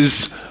 who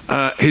is,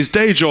 his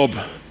day job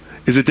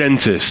is a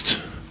dentist,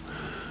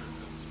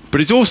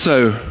 but he's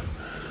also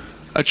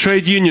a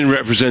trade union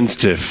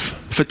representative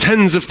for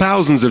tens of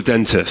thousands of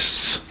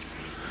dentists.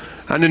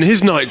 And in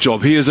his night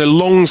job, he is a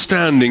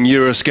long-standing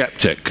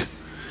Eurosceptic.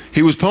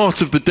 He was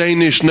part of the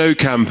Danish No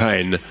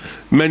campaign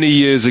many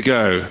years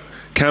ago,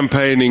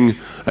 campaigning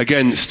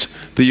against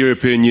the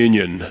European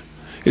Union.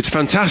 It's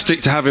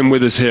fantastic to have him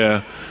with us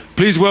here.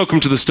 Please welcome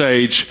to the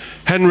stage,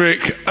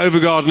 Henrik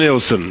Overgaard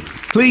Nielsen.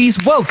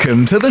 Please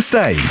welcome to the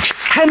stage,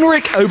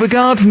 Henrik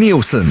Overgaard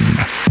Nielsen.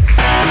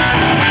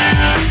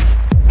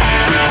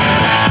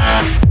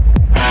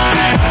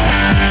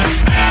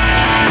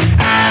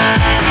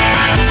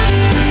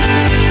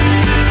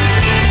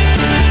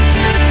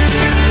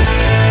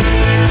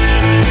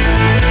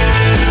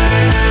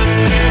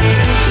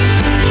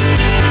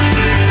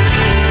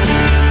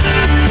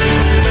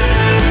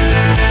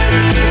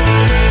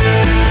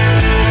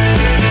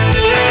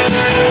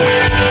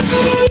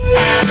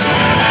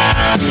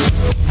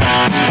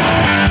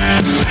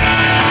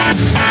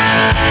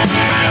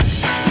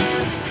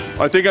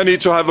 I think I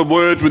need to have a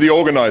word with the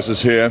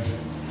organisers here.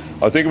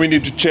 I think we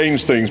need to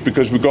change things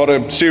because we've got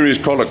a serious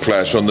colour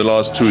clash on the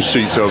last two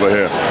seats over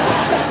here.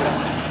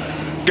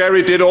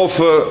 Gary did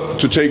offer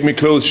to take me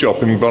clothes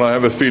shopping, but I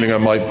have a feeling I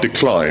might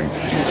decline.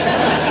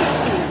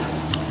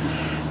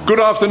 Good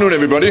afternoon,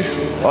 everybody.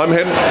 I'm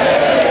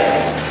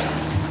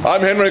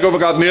Henrik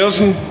Overgaard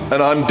Nielsen,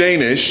 and I'm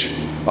Danish.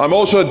 I'm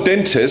also a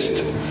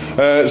dentist,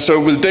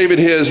 so with David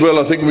here as well,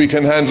 I think we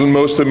can handle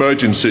most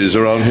emergencies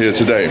around here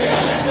today.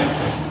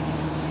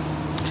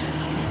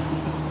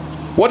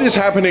 What is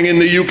happening in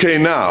the UK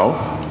now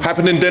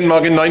happened in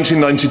Denmark in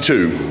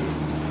 1992.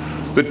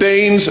 The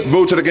Danes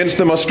voted against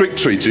the Maastricht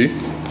Treaty,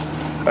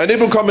 and it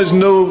will come as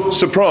no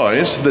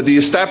surprise that the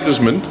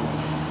establishment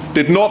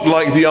did not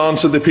like the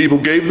answer the people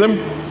gave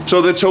them,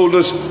 so they told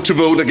us to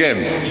vote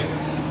again.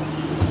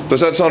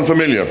 Does that sound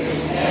familiar?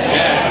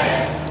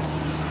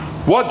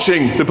 Yes.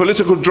 Watching the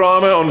political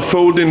drama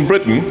unfold in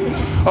Britain,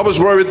 I was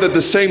worried that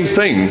the same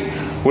thing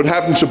would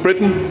happen to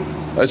Britain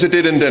as it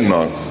did in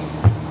Denmark.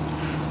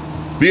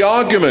 The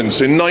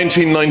arguments in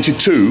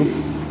 1992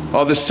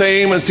 are the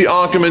same as the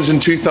arguments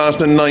in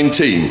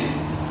 2019.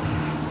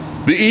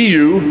 The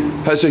EU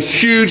has a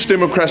huge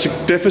democratic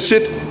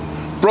deficit.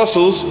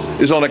 Brussels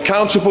is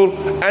unaccountable,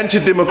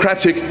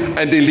 anti-democratic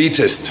and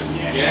elitist.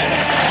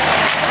 Yes.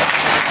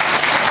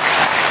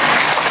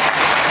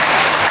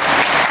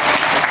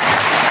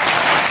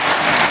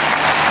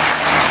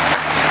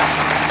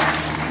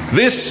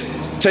 This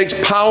takes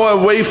power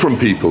away from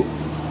people.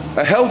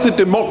 A healthy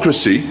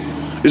democracy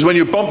is when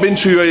you bump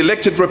into your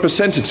elected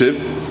representative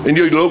in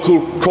your local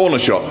corner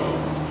shop.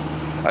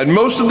 And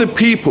most of the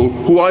people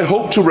who I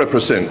hope to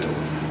represent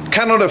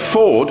cannot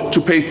afford to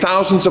pay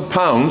thousands of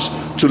pounds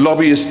to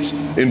lobbyists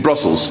in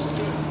Brussels.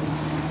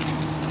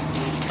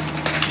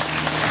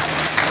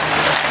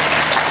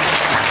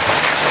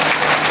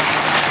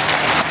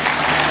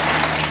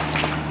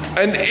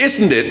 And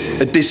isn't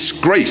it a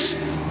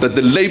disgrace that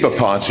the Labour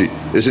Party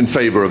is in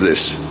favour of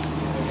this?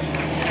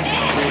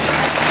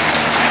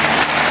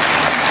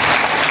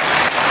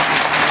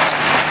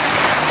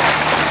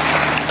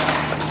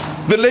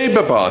 The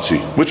Labour Party,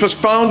 which was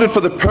founded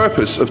for the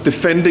purpose of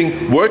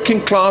defending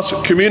working class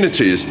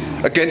communities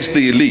against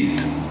the elite.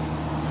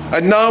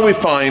 And now we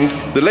find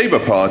the Labour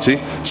Party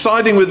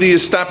siding with the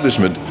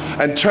establishment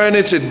and turn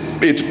its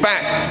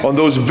back on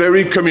those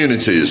very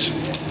communities.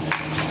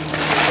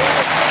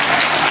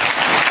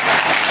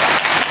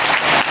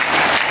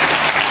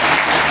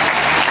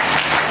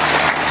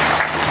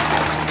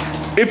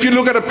 If you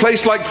look at a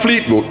place like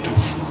Fleetwood,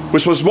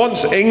 which was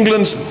once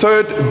England's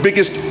third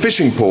biggest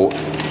fishing port,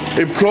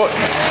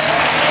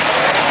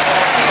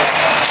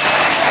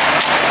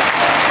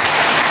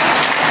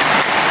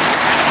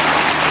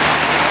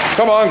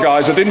 Come on,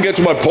 guys, I didn't get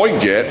to my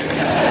point yet.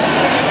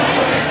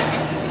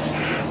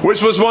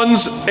 Which was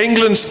once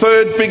England's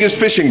third biggest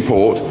fishing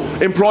port,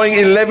 employing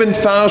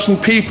 11,000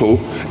 people,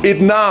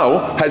 it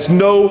now has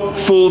no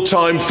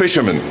full-time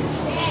fishermen.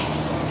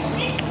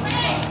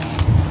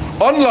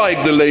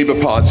 Unlike the Labour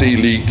Party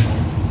elite,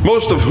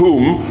 most of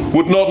whom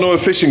would not know a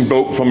fishing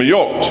boat from a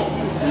yacht.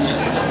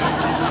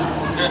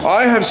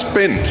 I have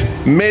spent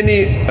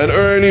many an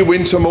early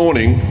winter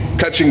morning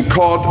catching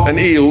cod and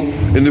eel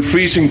in the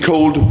freezing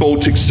cold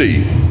Baltic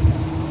Sea.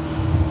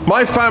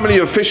 My family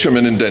of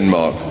fishermen in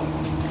Denmark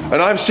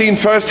and I've seen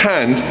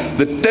firsthand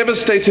the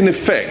devastating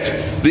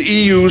effect the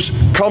EU's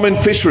common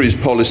fisheries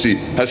policy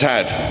has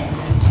had.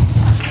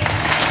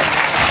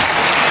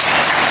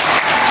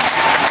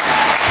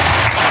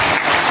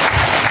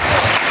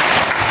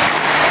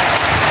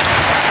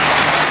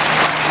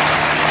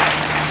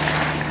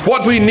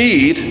 What we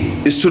need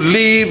is to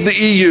leave the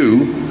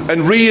EU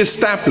and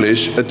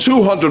re-establish a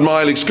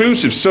 200-mile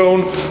exclusive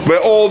zone where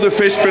all the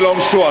fish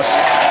belongs to us.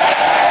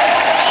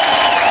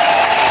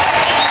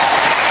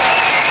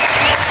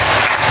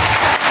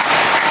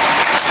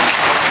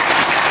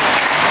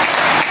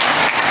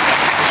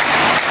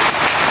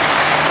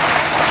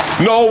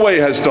 Norway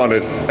has done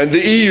it, and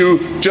the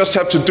EU just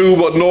have to do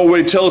what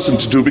Norway tells them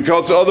to do,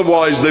 because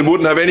otherwise they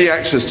wouldn't have any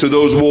access to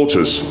those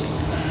waters.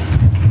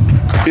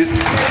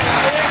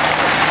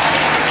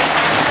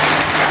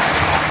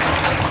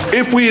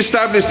 If we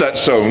establish that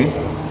zone,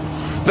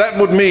 that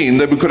would mean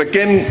that we could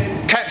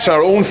again catch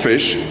our own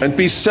fish and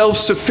be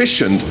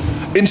self-sufficient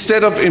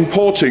instead of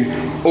importing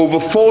over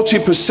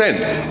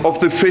 40% of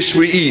the fish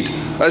we eat,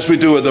 as we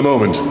do at the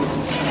moment.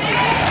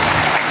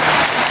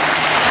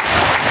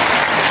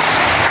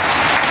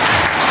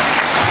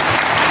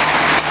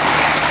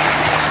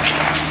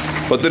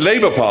 But the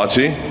Labour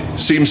Party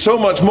seems so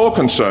much more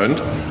concerned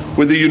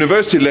with the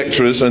university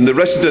lecturers and the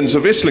residents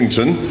of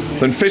Islington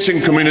than fishing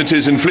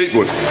communities in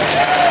Fleetwood.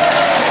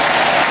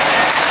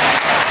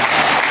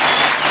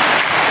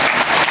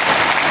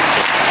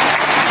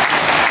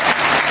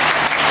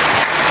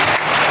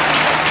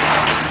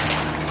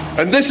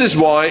 And this is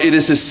why it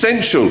is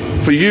essential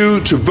for you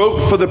to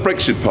vote for the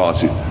Brexit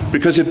Party,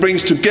 because it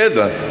brings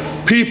together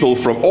people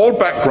from all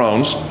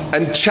backgrounds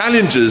and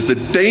challenges the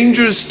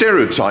dangerous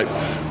stereotype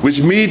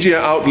which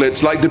media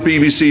outlets like the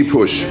BBC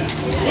push.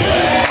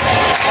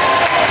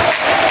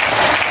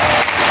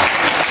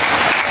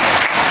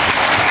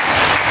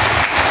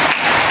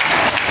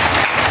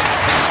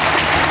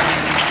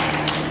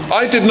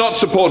 I did not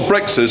support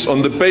Brexit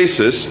on the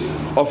basis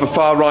of a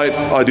far-right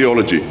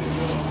ideology.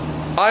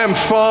 I am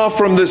far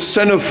from the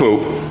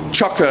xenophobe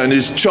Chucker and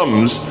his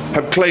chums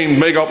have claimed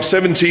make up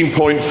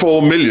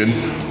 17.4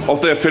 million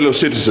of their fellow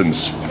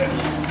citizens.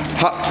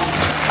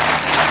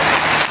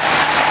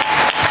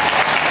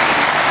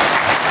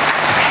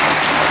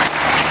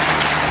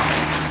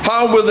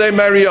 How will they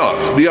marry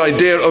up the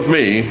idea of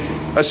me,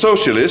 a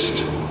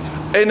socialist,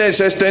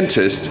 NHS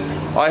dentist?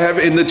 I have,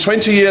 in the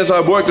 20 years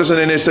I've worked as an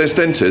NHS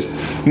dentist,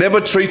 never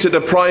treated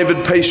a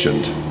private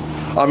patient.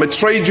 I'm a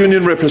trade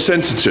union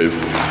representative.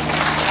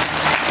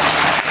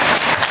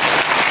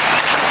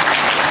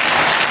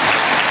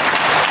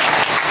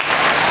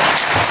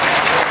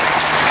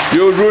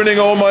 You're ruining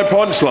all my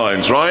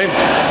punchlines, right?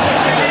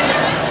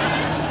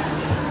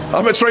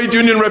 I'm a trade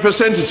union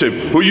representative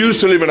who used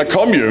to live in a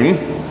commune.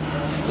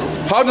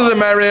 How do they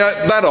marry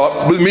that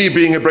up with me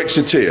being a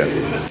Brexiteer?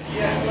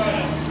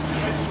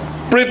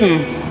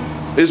 Britain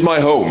is my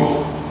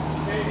home.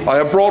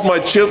 I brought my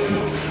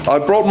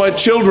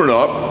children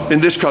up in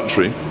this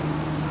country,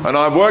 and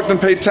I've worked and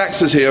paid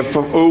taxes here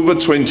for over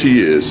 20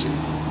 years.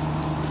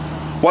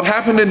 What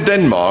happened in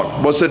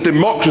Denmark was that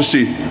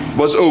democracy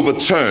was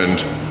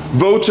overturned,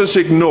 voters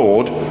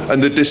ignored,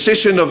 and the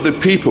decision of the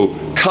people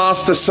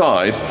cast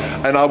aside,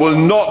 and I will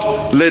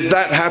not let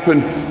that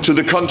happen to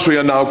the country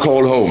I now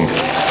call home.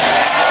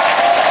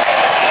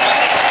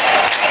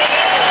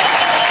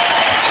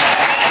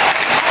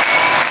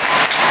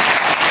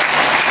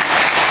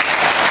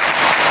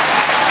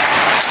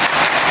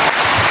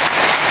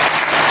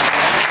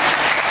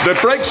 The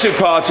Brexit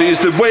Party is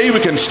the way we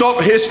can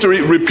stop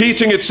history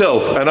repeating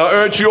itself, and I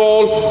urge you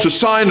all to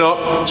sign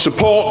up,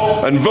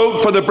 support and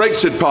vote for the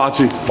Brexit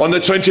Party on the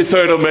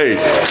 23rd of May.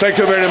 Thank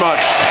you very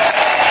much.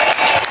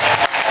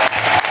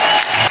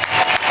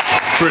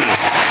 Brilliant.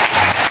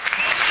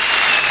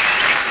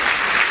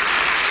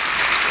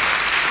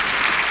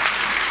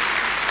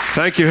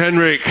 Thank you,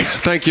 Henrik.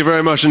 Thank you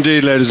very much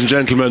indeed, ladies and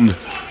gentlemen.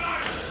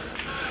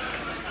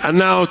 And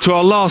now to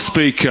our last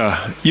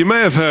speaker. You may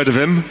have heard of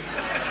him.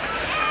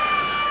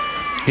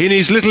 He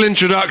needs little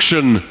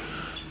introduction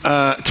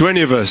to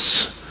any of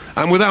us,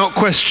 and without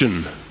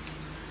question,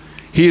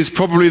 he is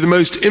probably the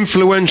most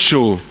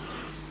influential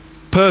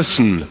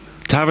person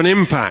to have an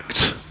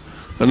impact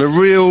and a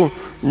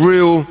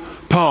real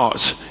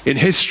part in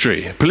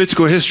history,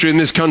 political history in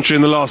this country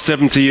in the last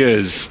 70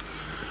 years.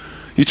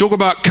 You talk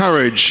about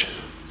courage.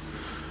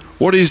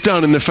 What he's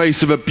done in the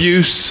face of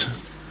abuse,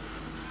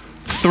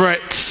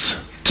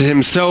 threats to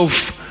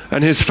himself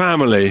and his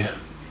family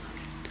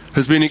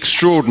has been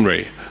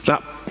extraordinary.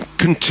 That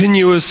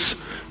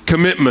continuous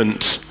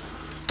commitment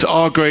to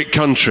our great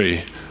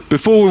country.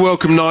 Before we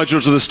welcome Nigel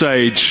to the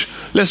stage,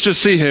 let's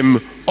just see him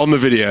on the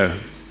video.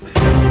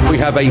 We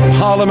have a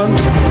parliament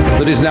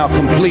that is now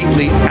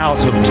completely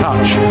out of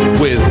touch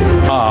with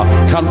our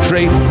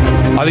country.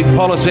 I think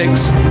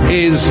politics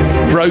is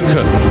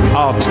broken.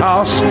 Our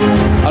task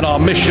and our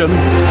mission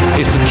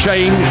is to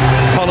change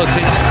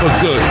politics for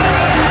good.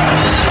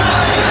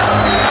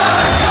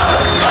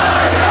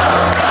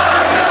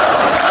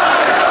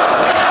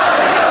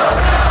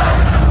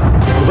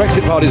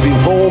 Brexit Party has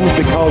been formed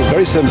because,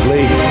 very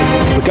simply,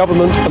 the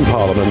government and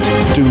Parliament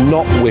do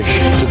not wish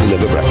to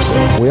deliver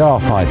Brexit. We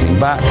are fighting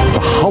back. The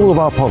whole of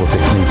our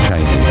politics needs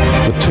changing.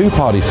 The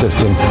two-party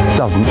system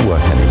doesn't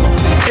work anymore.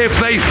 If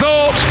they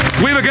thought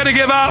we were going to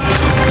give up,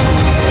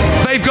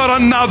 they've got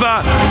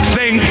another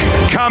thing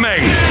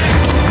coming.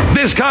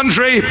 This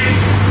country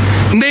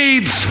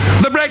needs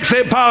the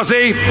Brexit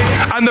Party,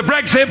 and the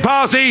Brexit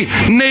Party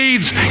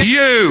needs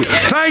you.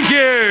 Thank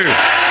you.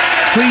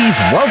 Please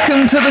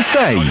welcome to the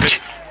stage,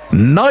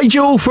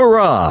 Nigel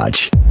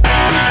Farage.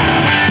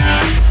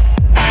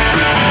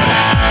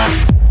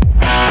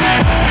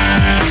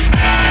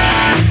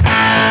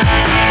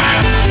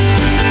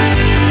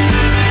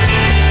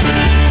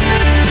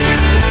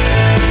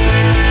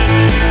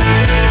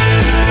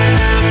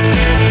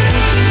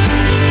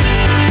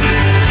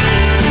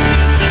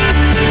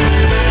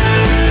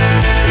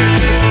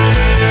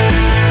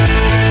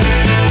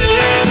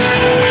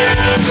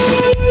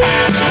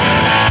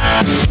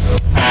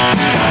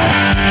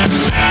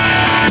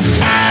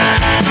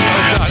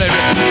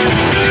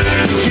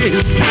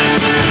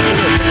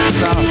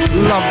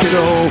 Loved it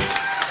all.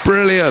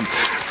 Brilliant.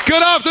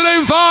 Good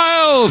afternoon,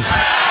 Fylde.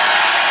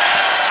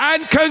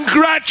 And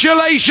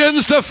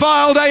congratulations to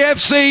Fylde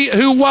AFC,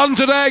 who won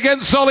today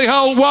against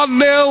Solihull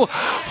 1-0.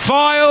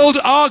 Fylde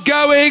are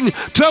going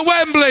to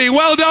Wembley.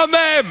 Well done,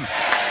 them.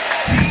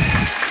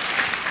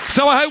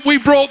 So I hope we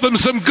brought them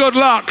some good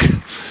luck.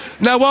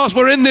 Now, whilst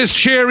we're in this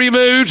cheery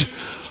mood,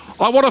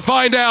 I want to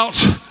find out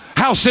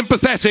how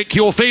sympathetic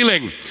you're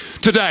feeling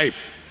today,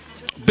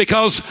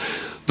 because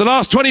the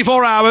last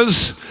 24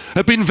 hours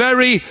have been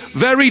very,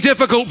 very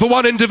difficult for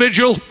one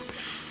individual,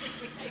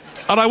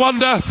 and I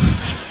wonder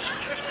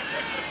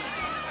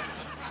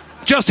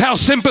just how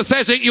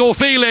sympathetic you're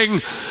feeling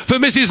for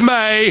Mrs.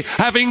 May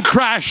having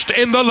crashed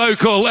in the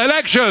local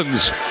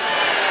elections.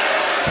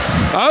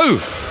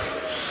 Oh.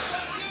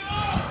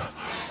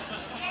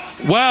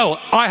 Well,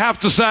 I have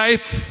to say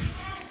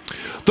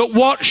that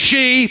what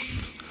she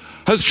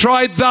has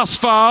tried thus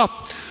far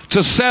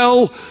to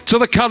sell to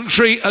the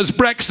country as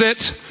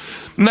Brexit,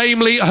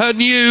 namely her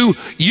new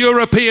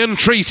European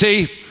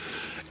treaty,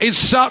 is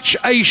such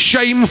a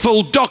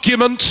shameful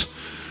document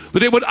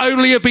that it would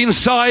only have been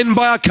signed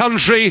by a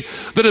country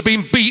that had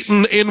been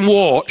beaten in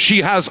war. She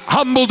has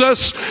humbled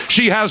us,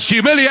 she has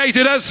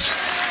humiliated us.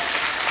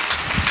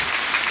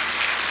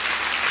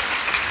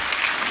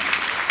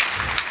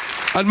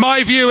 And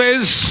my view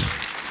is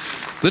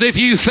that if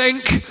you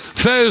think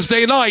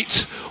Thursday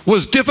night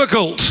was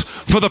difficult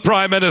for the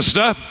Prime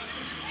Minister,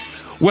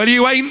 well,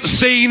 you ain't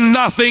seen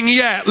nothing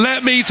yet,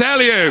 let me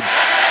tell you.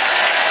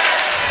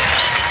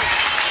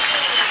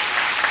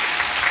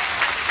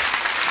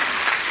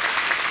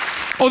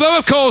 Although,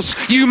 of course,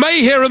 you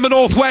may here in the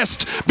North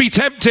West be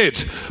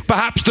tempted,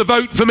 perhaps, to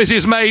vote for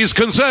Mrs. May's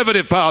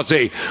Conservative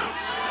Party.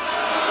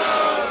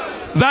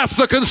 That's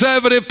the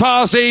Conservative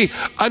Party,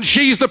 and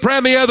she's the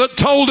Premier that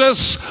told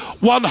us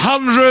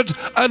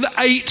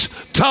 108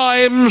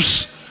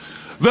 times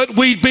that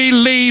we'd be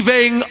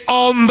leaving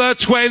on the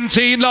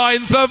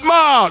 29th of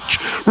March.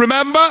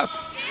 Remember?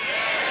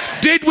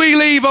 Did we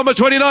leave on the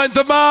 29th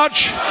of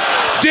March?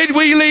 Did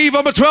we leave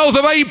on the 12th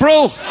of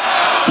April?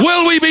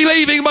 Will we be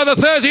leaving by the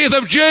 30th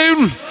of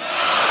June?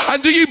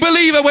 And do you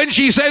believe her when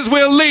she says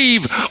we'll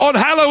leave on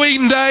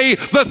Halloween Day,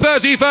 the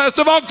 31st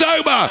of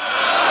October?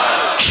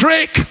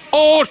 Trick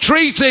or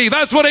treaty,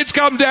 that's what it's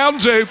come down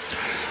to.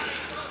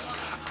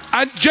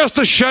 And just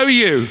to show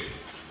you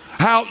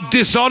how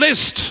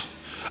dishonest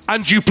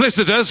and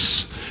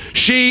duplicitous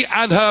she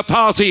and her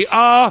party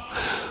are,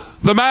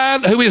 the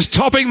man who is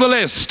topping the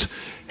list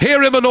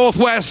here in the North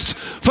West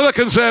for the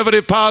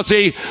Conservative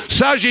Party,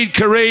 Sajid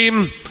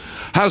Karim,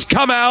 has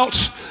come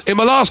out in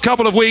the last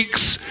couple of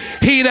weeks.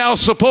 He now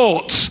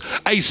supports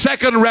a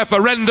second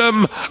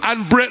referendum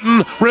and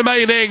Britain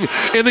remaining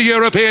in the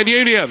European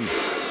Union.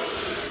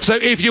 So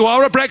if you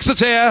are a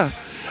Brexiteer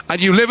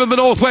and you live in the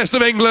northwest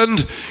of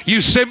England,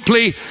 you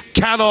simply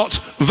cannot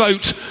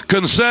vote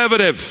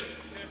Conservative.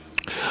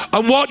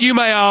 And what, you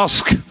may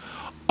ask,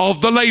 of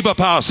the Labour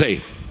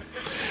Party?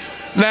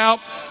 Now,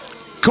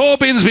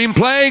 Corbyn's been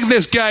playing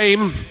this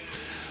game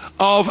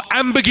of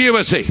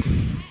ambiguity,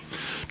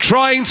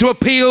 trying to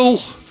appeal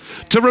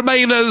to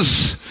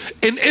Remainers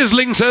in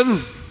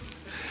Islington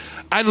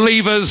and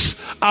Leavers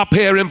up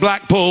here in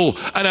Blackpool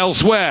and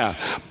elsewhere,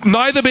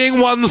 neither being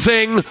one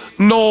thing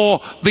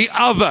nor the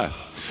other.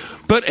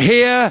 But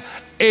here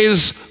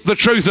is the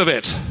truth of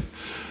it.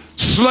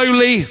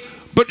 Slowly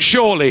but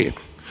surely,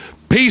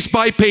 piece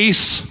by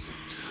piece,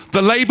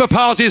 the Labour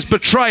Party's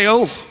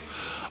betrayal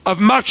of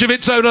much of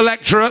its own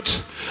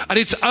electorate and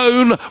its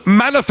own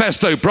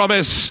manifesto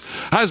promise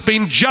has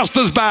been just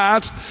as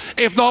bad,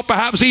 if not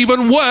perhaps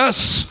even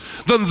worse,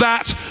 than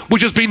that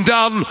which has been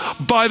done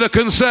by the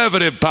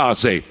Conservative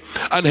Party.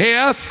 And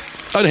here,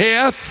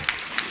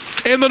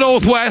 in the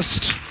North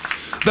West,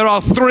 there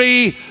are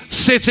 3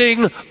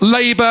 sitting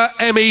Labour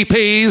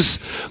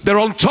MEPs. They're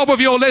on top of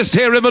your list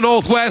here in the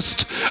North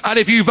West, and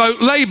if you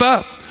vote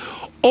Labour,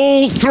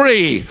 all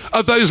three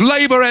of those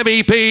Labour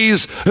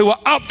MEPs who are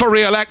up for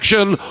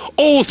re-election,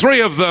 all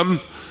three of them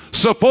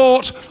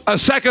support a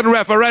second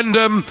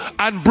referendum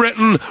and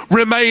Britain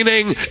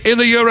remaining in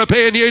the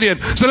European Union.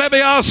 So let me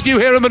ask you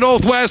here in the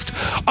Northwest,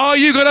 are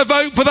you going to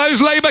vote for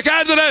those Labour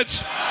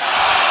candidates?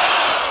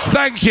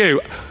 Thank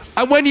you.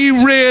 And when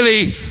you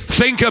really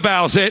think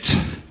about it,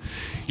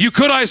 you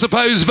could, I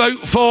suppose,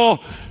 vote for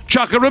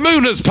Chuka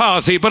Ramuna's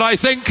party, but I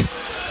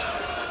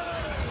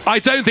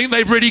don't think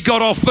they've really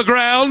got off the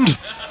ground.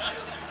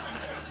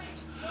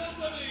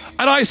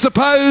 And I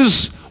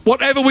suppose,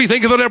 whatever we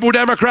think of the Liberal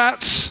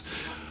Democrats,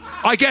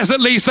 I guess at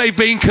least they've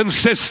been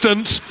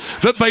consistent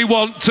that they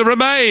want to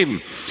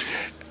remain.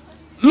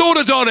 Lord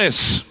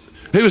Adonis,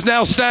 who is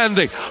now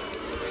standing,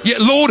 yeah,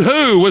 Lord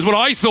Who was what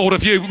I thought a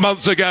few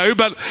months ago,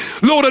 but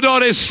Lord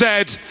Adonis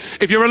said,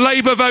 if you're a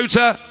Labour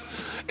voter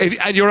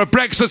and you're a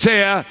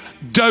Brexiteer,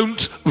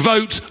 don't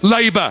vote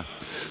Labour.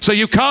 So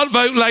you can't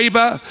vote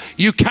Labour,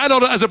 you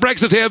cannot, as a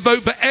Brexiteer,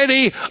 vote for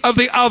any of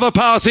the other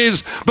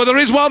parties, but there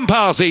is one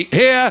party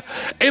here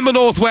in the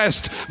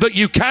Northwest that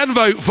you can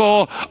vote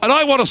for, and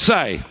I want to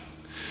say,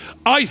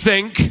 I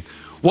think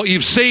what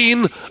you've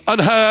seen and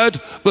heard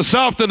this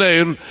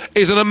afternoon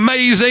is an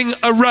amazing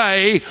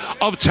array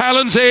of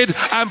talented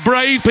and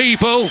brave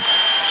people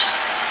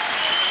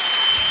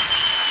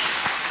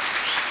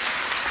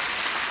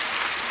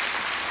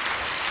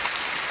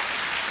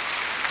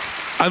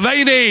and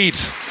they need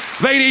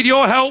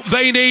your help,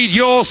 they need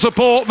your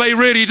support, they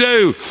really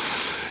do.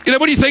 You know,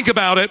 when you think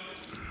about it,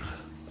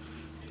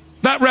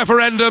 that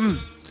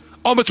referendum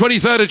on the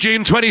 23rd of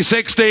June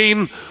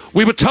 2016,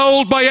 we were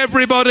told by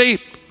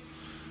everybody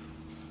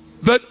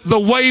that the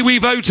way we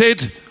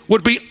voted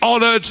would be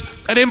honoured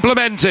and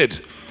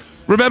implemented.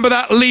 Remember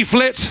that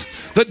leaflet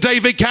that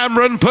David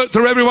Cameron put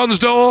through everyone's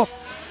door?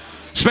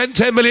 Spent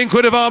 10 million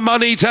quid of our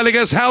money telling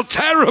us how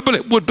terrible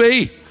it would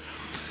be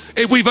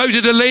if we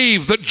voted to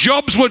leave, that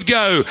jobs would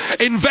go,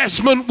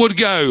 investment would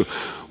go.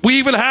 We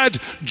even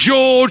had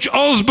George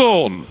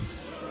Osborne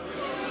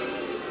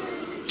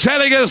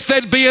telling us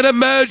there'd be an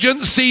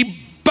emergency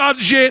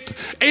budget,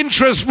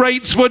 interest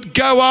rates would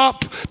go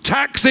up,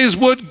 taxes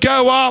would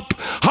go up,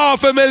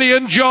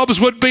 500,000 jobs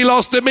would be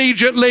lost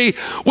immediately.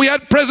 We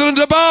had President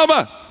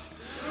Obama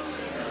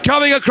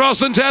coming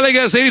across and telling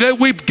us, you know,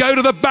 we'd go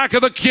to the back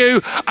of the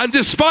queue, and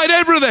despite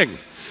everything,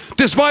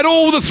 despite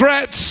all the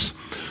threats,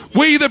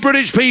 we, the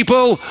British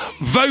people,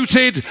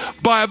 voted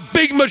by a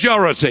big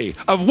majority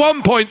of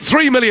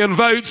 1.3 million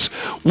votes.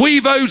 We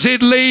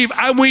voted leave,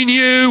 and we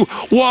knew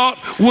what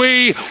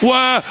we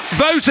were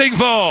voting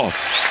for.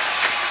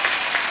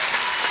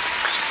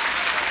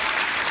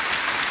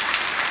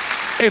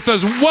 If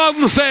there's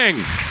one thing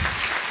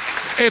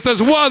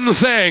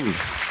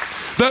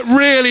that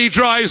really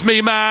drives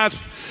me mad,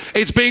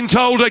 it's being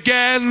told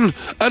again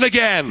and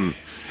again.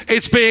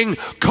 It's being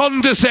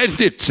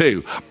condescended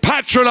to,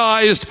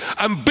 patronised,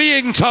 and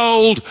being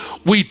told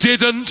we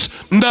didn't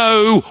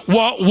know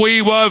what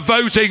we were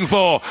voting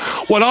for.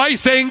 Well, I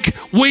think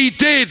we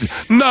did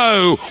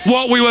know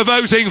what we were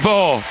voting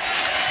for.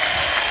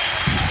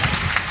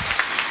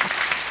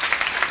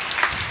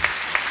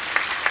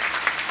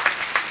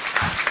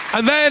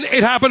 And then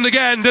it happened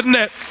again, didn't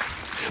it?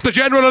 The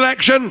general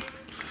election,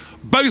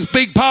 both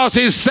big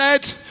parties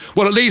said,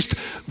 well, at least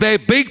they're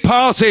big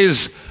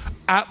parties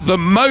at the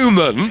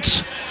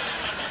moment,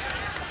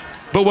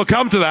 but we'll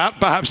come to that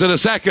perhaps in a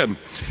second.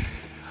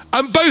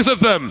 And both of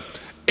them,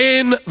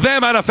 in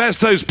their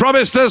manifestos,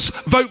 promised us,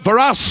 vote for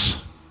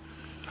us,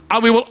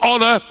 and we will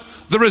honour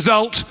the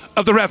result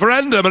of the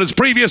referendum. And as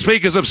previous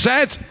speakers have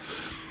said,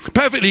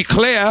 perfectly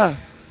clear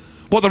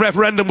what the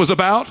referendum was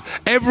about.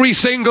 Every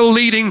single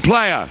leading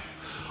player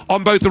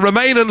on both the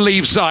Remain and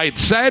Leave side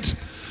said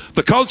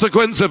the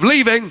consequence of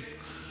leaving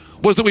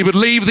was that we would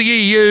leave the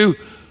EU,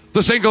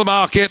 the single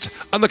market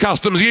and the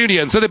customs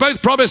union. So they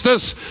both promised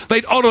us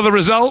they'd honour the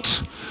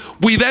result.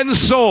 We then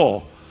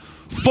saw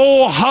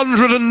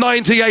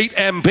 498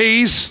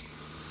 MPs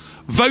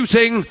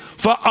voting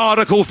for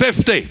Article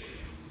 50.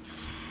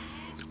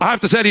 I have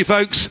to tell you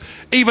folks,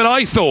 even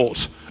I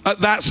thought at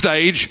that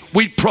stage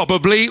we'd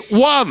probably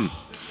won.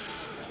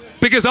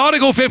 Because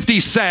Article 50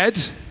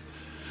 said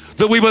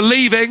that we were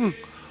leaving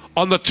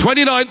on the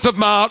 29th of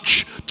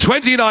March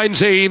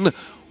 2019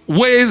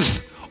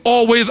 with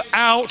or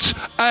without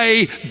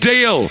a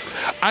deal.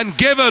 And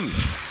given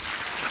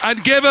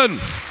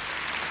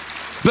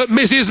that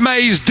Mrs.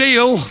 May's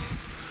deal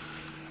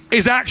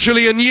is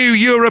actually a new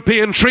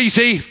European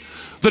treaty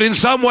that in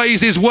some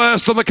ways is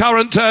worse than the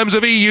current terms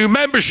of EU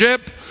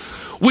membership,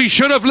 we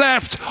should have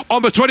left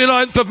on the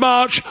 29th of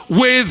March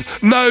with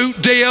no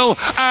deal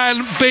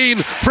and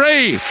been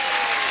free.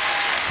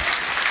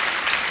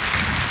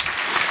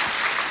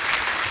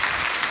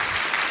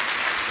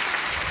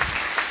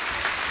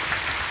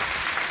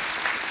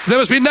 There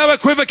must be no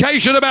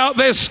equivocation about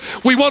this.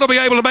 We want to be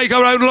able to make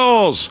our own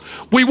laws.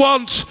 We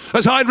want,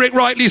 as Heinrich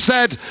rightly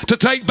said, to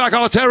take back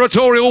our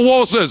territorial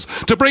waters,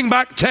 to bring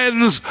back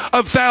tens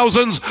of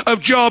thousands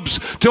of jobs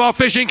to our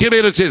fishing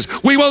communities.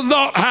 We will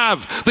not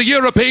have the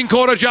European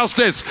Court of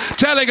Justice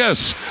telling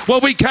us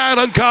what we can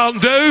and can't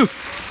do.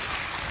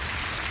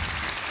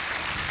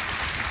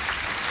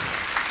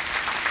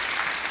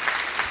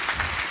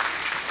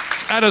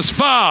 And as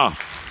far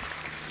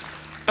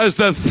as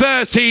the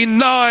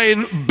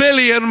 £39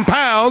 billion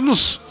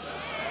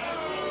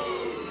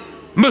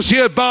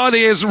Monsieur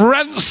Barnier's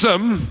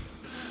ransom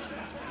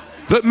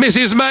that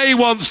Mrs May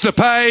wants to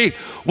pay,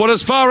 well,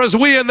 as far as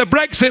we in the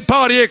Brexit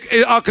Party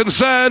are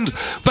concerned,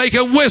 they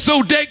can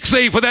whistle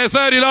Dixie for their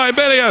 £39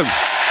 billion.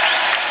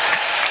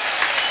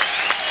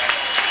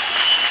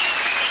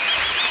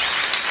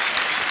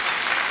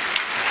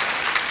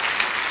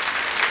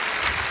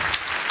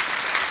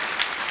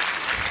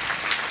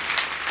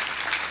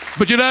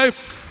 But you know,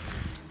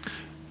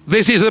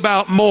 this is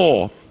about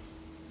more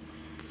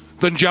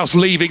than just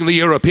leaving the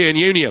European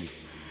Union.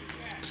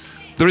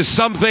 There is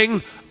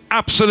something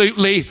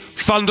absolutely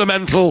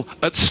fundamental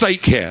at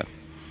stake here.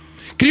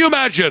 Can you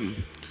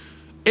imagine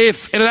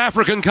if in an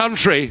African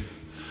country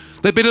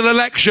there'd been an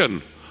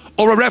election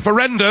or a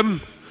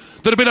referendum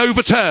that had been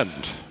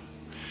overturned?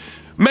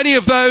 Many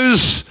of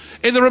those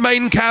in the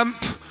Remain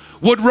camp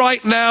would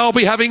right now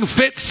be having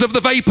fits of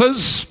the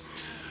vapours,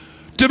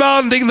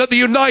 demanding that the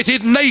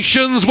United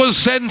Nations was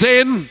sent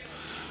in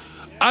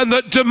and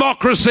that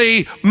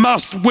democracy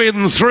must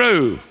win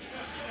through.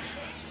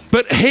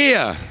 But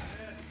here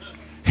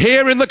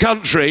in the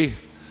country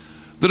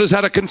that has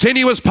had a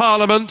continuous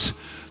parliament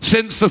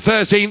since the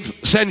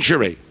 13th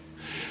century,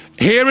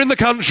 here in the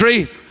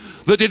country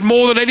that did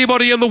more than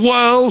anybody in the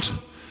world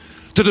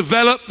to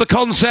develop the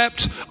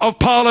concept of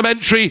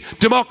parliamentary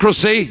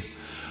democracy,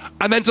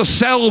 and then to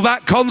sell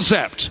that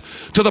concept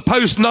to the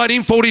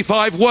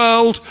post-1945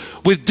 world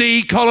with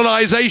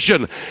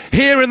decolonisation,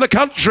 here in the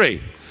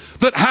country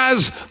that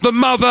has the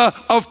mother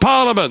of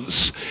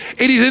parliaments.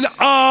 It is in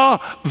our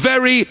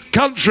very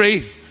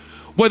country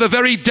where the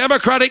very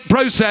democratic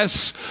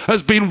process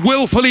has been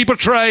willfully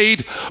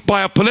betrayed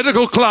by a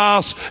political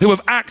class who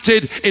have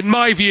acted, in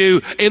my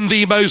view, in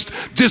the most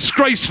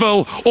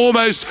disgraceful,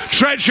 almost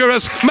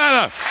treacherous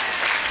manner.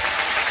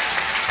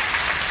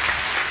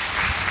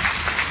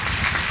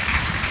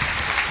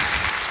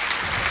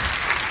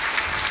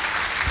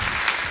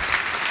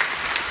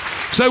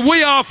 So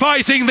we are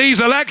fighting these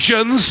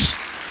elections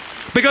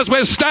because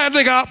we're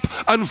standing up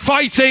and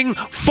fighting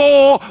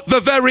for the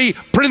very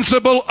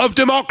principle of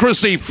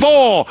democracy,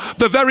 for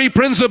the very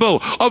principle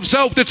of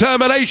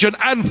self-determination,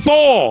 and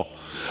for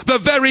the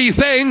very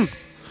thing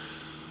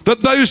that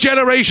those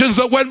generations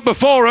that went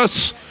before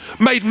us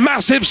made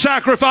massive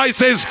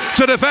sacrifices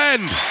to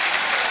defend.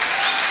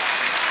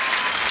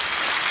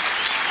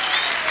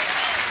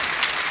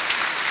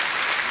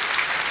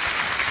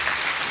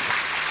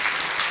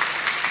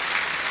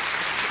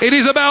 It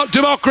is about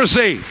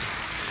democracy.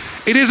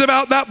 It is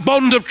about that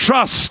bond of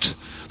trust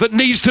that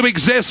needs to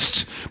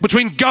exist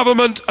between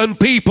government and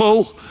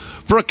people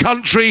for a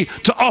country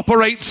to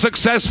operate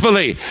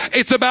successfully.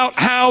 It's about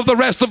how the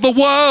rest of the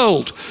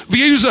world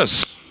views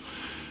us.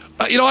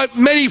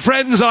 Many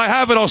friends I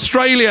have in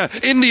Australia,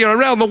 India,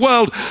 around the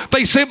world,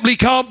 they simply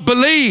can't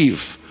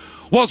believe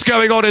what's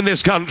going on in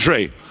this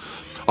country.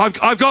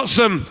 I've got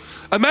some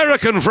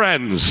American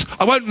friends,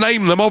 I won't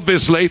name them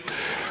obviously,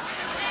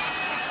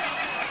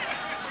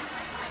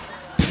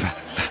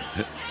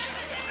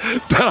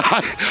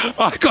 but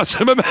I've got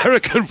some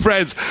American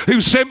friends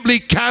who simply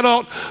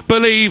cannot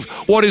believe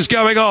what is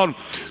going on.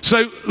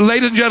 So,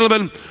 ladies and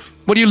gentlemen,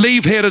 when you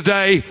leave here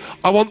today,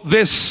 I want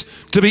this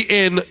to be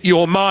in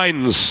your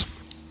minds.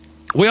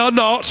 We are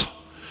not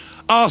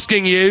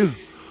asking you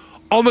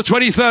on the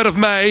 23rd of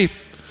May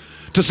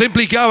to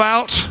simply go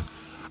out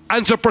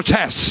and to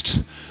protest.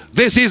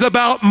 This is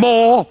about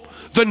more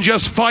than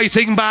just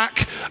fighting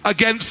back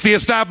against the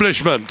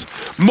establishment.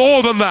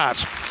 More than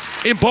that,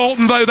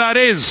 important though that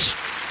is.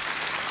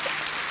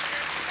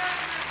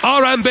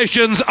 Our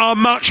ambitions are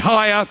much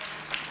higher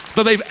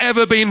than they've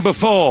ever been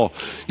before.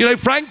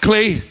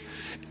 Frankly,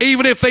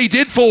 even if they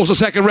did force a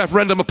second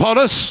referendum upon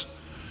us,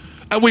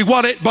 and we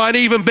won it by an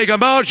even bigger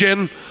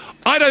margin,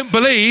 I don't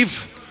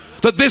believe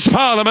that this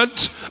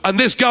Parliament and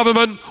this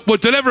government would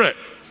deliver it.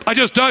 I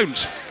just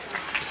don't.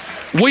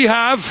 We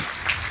have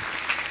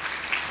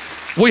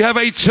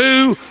a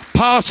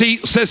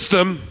two-party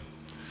system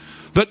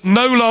that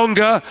no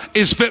longer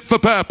is fit for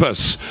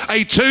purpose.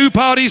 A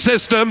two-party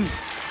system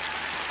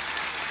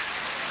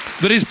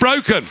that is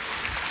broken.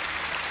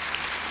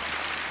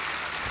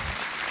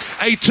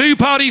 A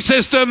two-party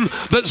system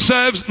that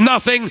serves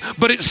nothing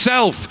but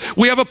itself.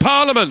 We have a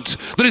parliament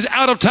that is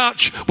out of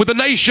touch with the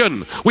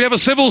nation. We have a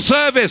civil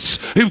service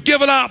who've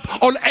given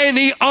up on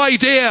any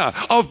idea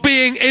of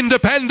being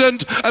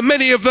independent, and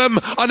many of them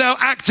are now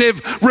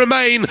active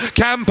Remain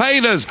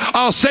campaigners.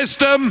 Our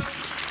system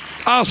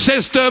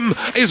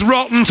is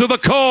rotten to the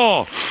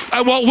core.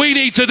 And what we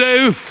need to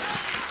do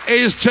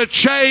is to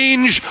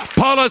change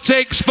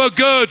politics for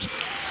good.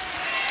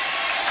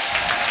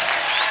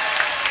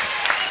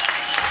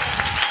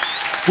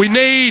 We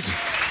need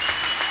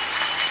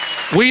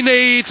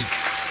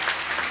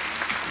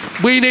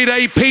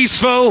a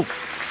peaceful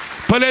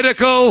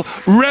political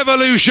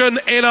revolution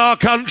in our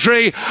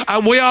country,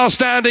 and we are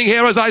standing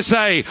here, as I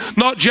say,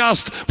 not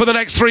just for the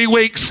next 3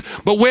 weeks,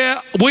 but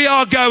we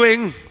are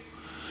going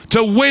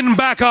to win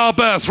back our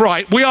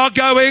birthright. We are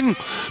going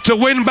to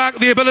win back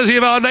the ability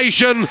of our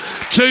nation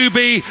to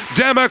be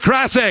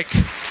democratic.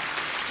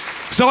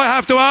 So I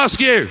have to ask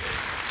you,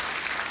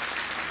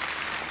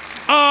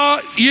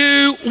 are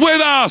you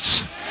with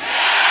us?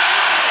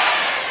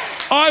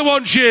 I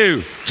want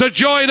you to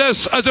join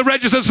us as a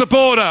registered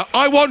supporter.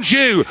 I want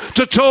you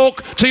to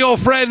talk to your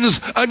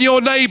friends and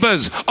your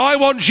neighbours. I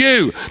want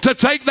you to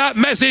take that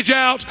message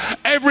out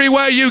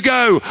everywhere you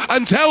go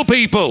and tell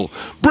people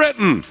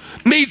Britain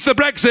needs the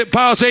Brexit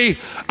Party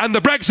and the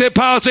Brexit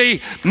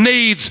Party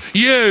needs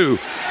you.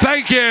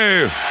 Thank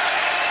you.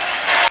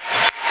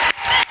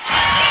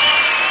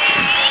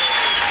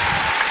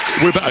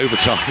 We're a bit over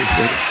time.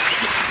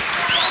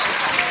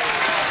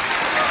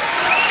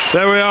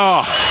 There we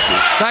are.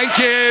 Thank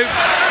you.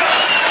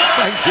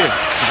 Thank you.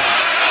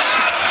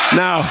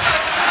 Now,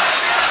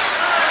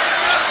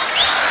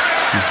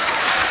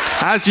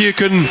 as you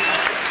can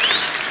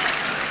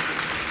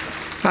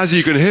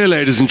hear,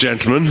 ladies and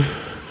gentlemen,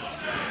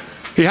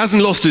 he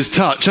hasn't lost his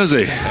touch, has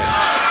he?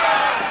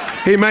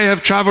 He may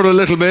have travelled a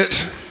little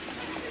bit,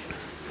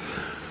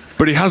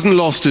 but he hasn't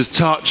lost his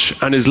touch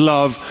and his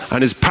love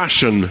and his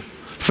passion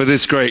for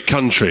this great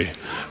country.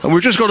 And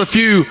we've just got a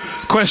few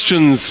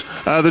questions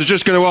that are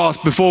just going to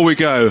ask before we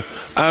go.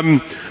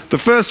 The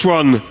first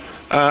one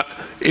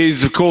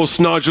is, of course,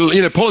 Nigel,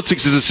 you know,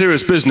 politics is a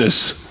serious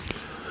business.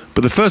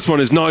 But the first one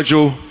is,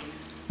 Nigel,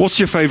 what's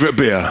your favourite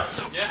beer?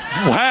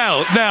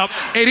 Well, now,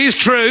 it is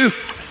true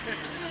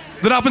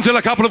that up until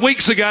a couple of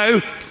weeks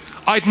ago,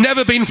 I'd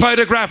never been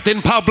photographed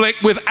in public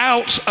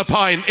without a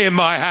pint in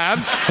my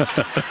hand.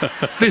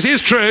 This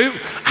is true.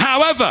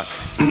 However,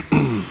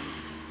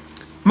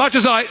 much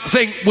as I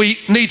think we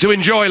need to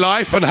enjoy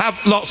life and have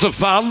lots of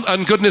fun,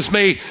 and goodness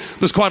me,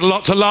 there's quite a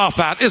lot to laugh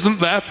at,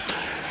 isn't there?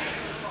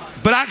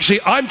 But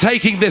actually, I'm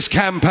taking this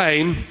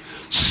campaign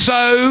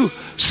so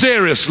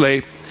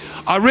seriously.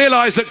 I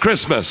realised at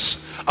Christmas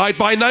I'd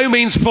by no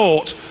means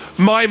fought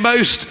my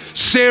most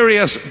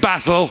serious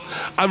battle,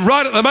 and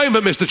right at the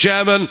moment, Mr.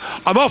 Chairman,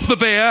 I'm off the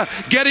beer,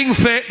 getting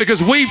fit,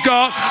 because we've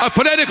got a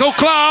political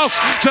class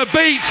to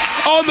beat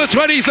on the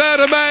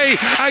 23rd of May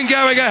and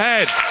going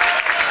ahead.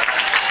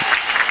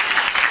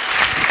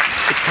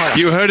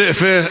 You heard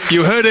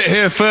it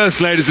here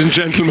first, ladies and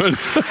gentlemen.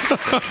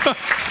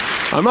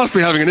 I must be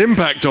having an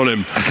impact on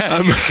him.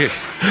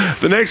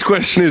 The next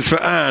question is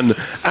for Anne.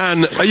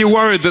 Anne, are you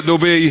worried that there'll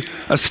be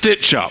a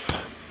stitch-up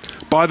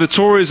by the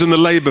Tories and the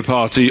Labour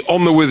Party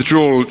on the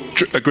withdrawal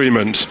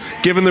agreement,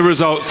 given the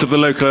results of the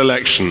local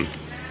election?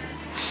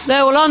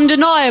 There will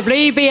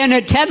undeniably be an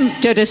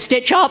attempt at a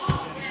stitch-up,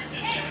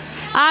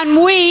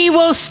 and we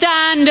will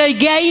stand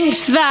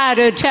against that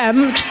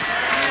attempt.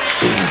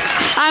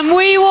 And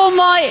we will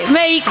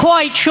make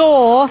quite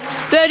sure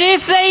that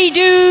if they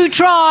do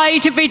try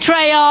to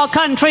betray our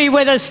country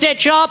with a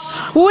stitch-up,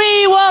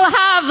 we will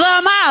have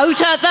them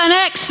out at the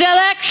next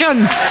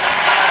election.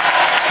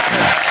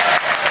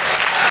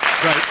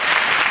 Right.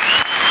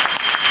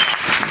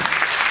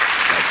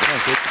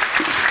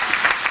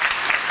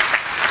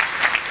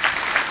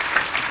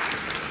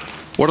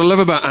 What I love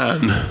about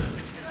Anne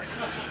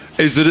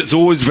is that it's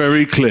always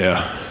very clear.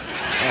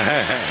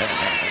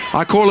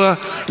 I call her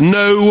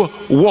No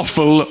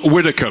Waffle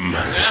Widdicombe.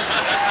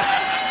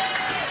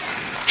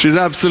 She's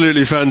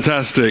absolutely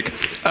fantastic.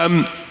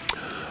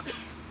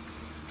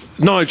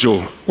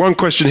 Nigel, one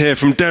question here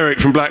from Derek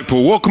from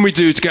Blackpool. What can we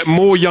do to get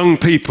more young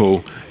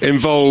people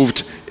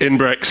involved in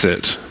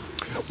Brexit?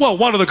 Well,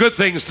 one of the good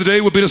things to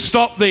do would be to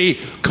stop the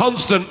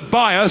constant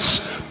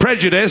bias,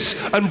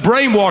 prejudice and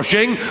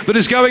brainwashing that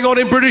is going on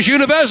in British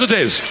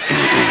universities.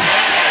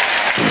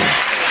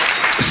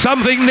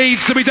 Something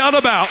needs to be done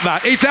about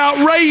that. It's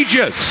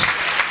outrageous.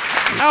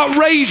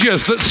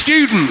 Outrageous that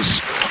students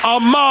are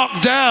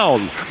marked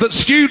down, that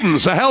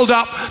students are held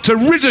up to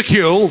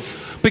ridicule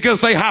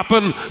because they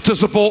happen to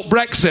support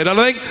Brexit. And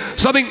I think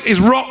something is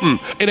rotten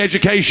in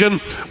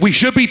education. We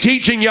should be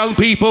teaching young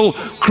people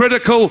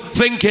critical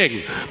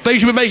thinking. They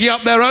should be making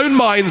up their own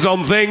minds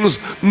on things,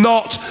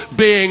 not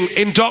being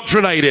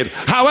indoctrinated.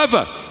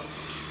 However,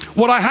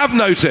 what I have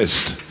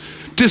noticed,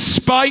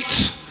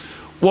 despite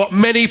what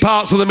many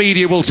parts of the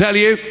media will tell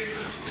you,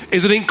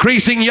 is an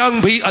increasing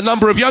a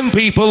number of young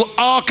people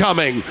are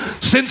coming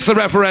since the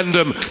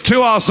referendum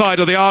to our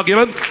side of the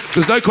argument.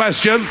 There's no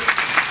question.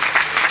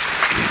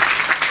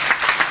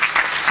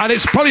 And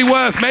it's probably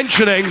worth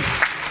mentioning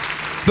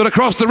that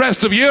across the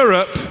rest of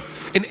Europe,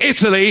 in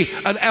Italy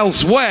and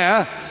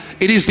elsewhere,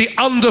 it is the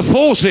under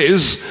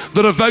 40s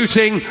that are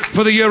voting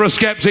for the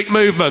Eurosceptic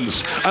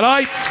movements. And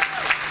I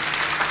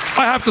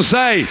have to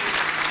say,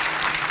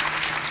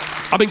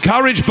 I'm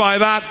encouraged by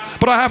that,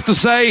 But I have to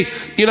say,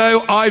 you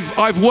know,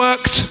 I've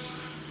worked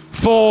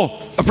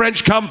for a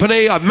French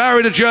company, I've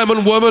married a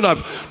German woman,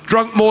 I've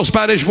drunk more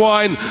Spanish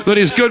wine than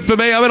is good for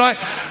me. I mean,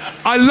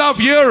 I love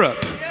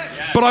Europe,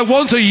 but I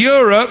want a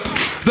Europe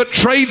that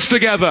trades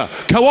together,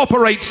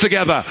 cooperates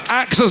together,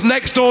 acts as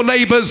next door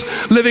neighbours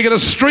living in a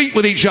street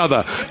with each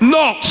other.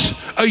 Not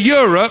a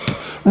Europe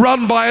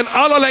run by an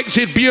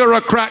unelected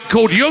bureaucrat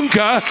called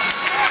Juncker,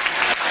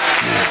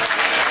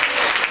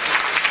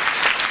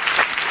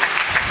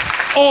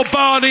 or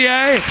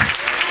Barnier,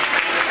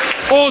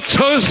 or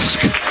Tusk,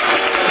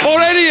 or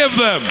any of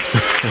them.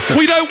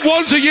 We don't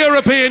want a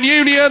European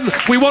Union.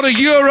 We want a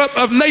Europe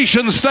of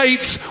nation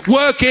states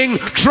working,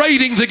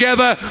 trading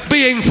together,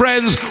 being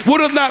friends.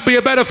 Wouldn't that be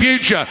a better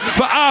future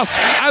for us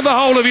and the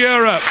whole of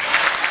Europe?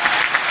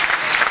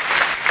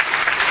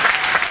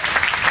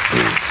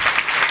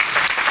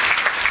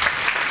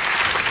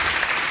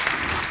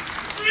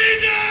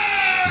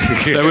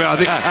 There we are.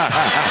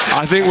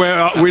 I think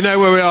we know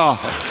where we are.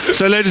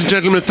 So, ladies and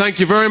gentlemen, thank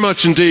you very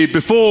much indeed.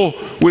 Before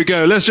we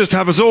go, let's just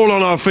have us all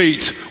on our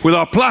feet with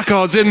our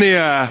placards in the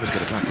air. Let's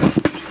get a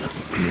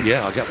placard.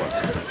 Yeah, I'll get one.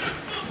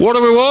 What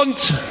do we want?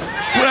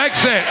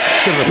 Brexit.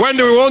 When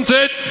do we want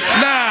it?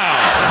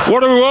 Now.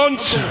 What do we want?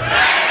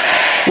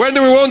 Brexit. When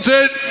do we want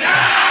it?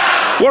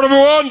 Now. What do we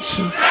want?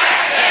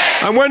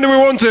 Brexit. And when do we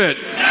want it?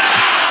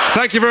 Now.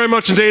 Thank you very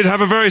much indeed.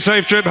 Have a very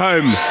safe trip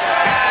home.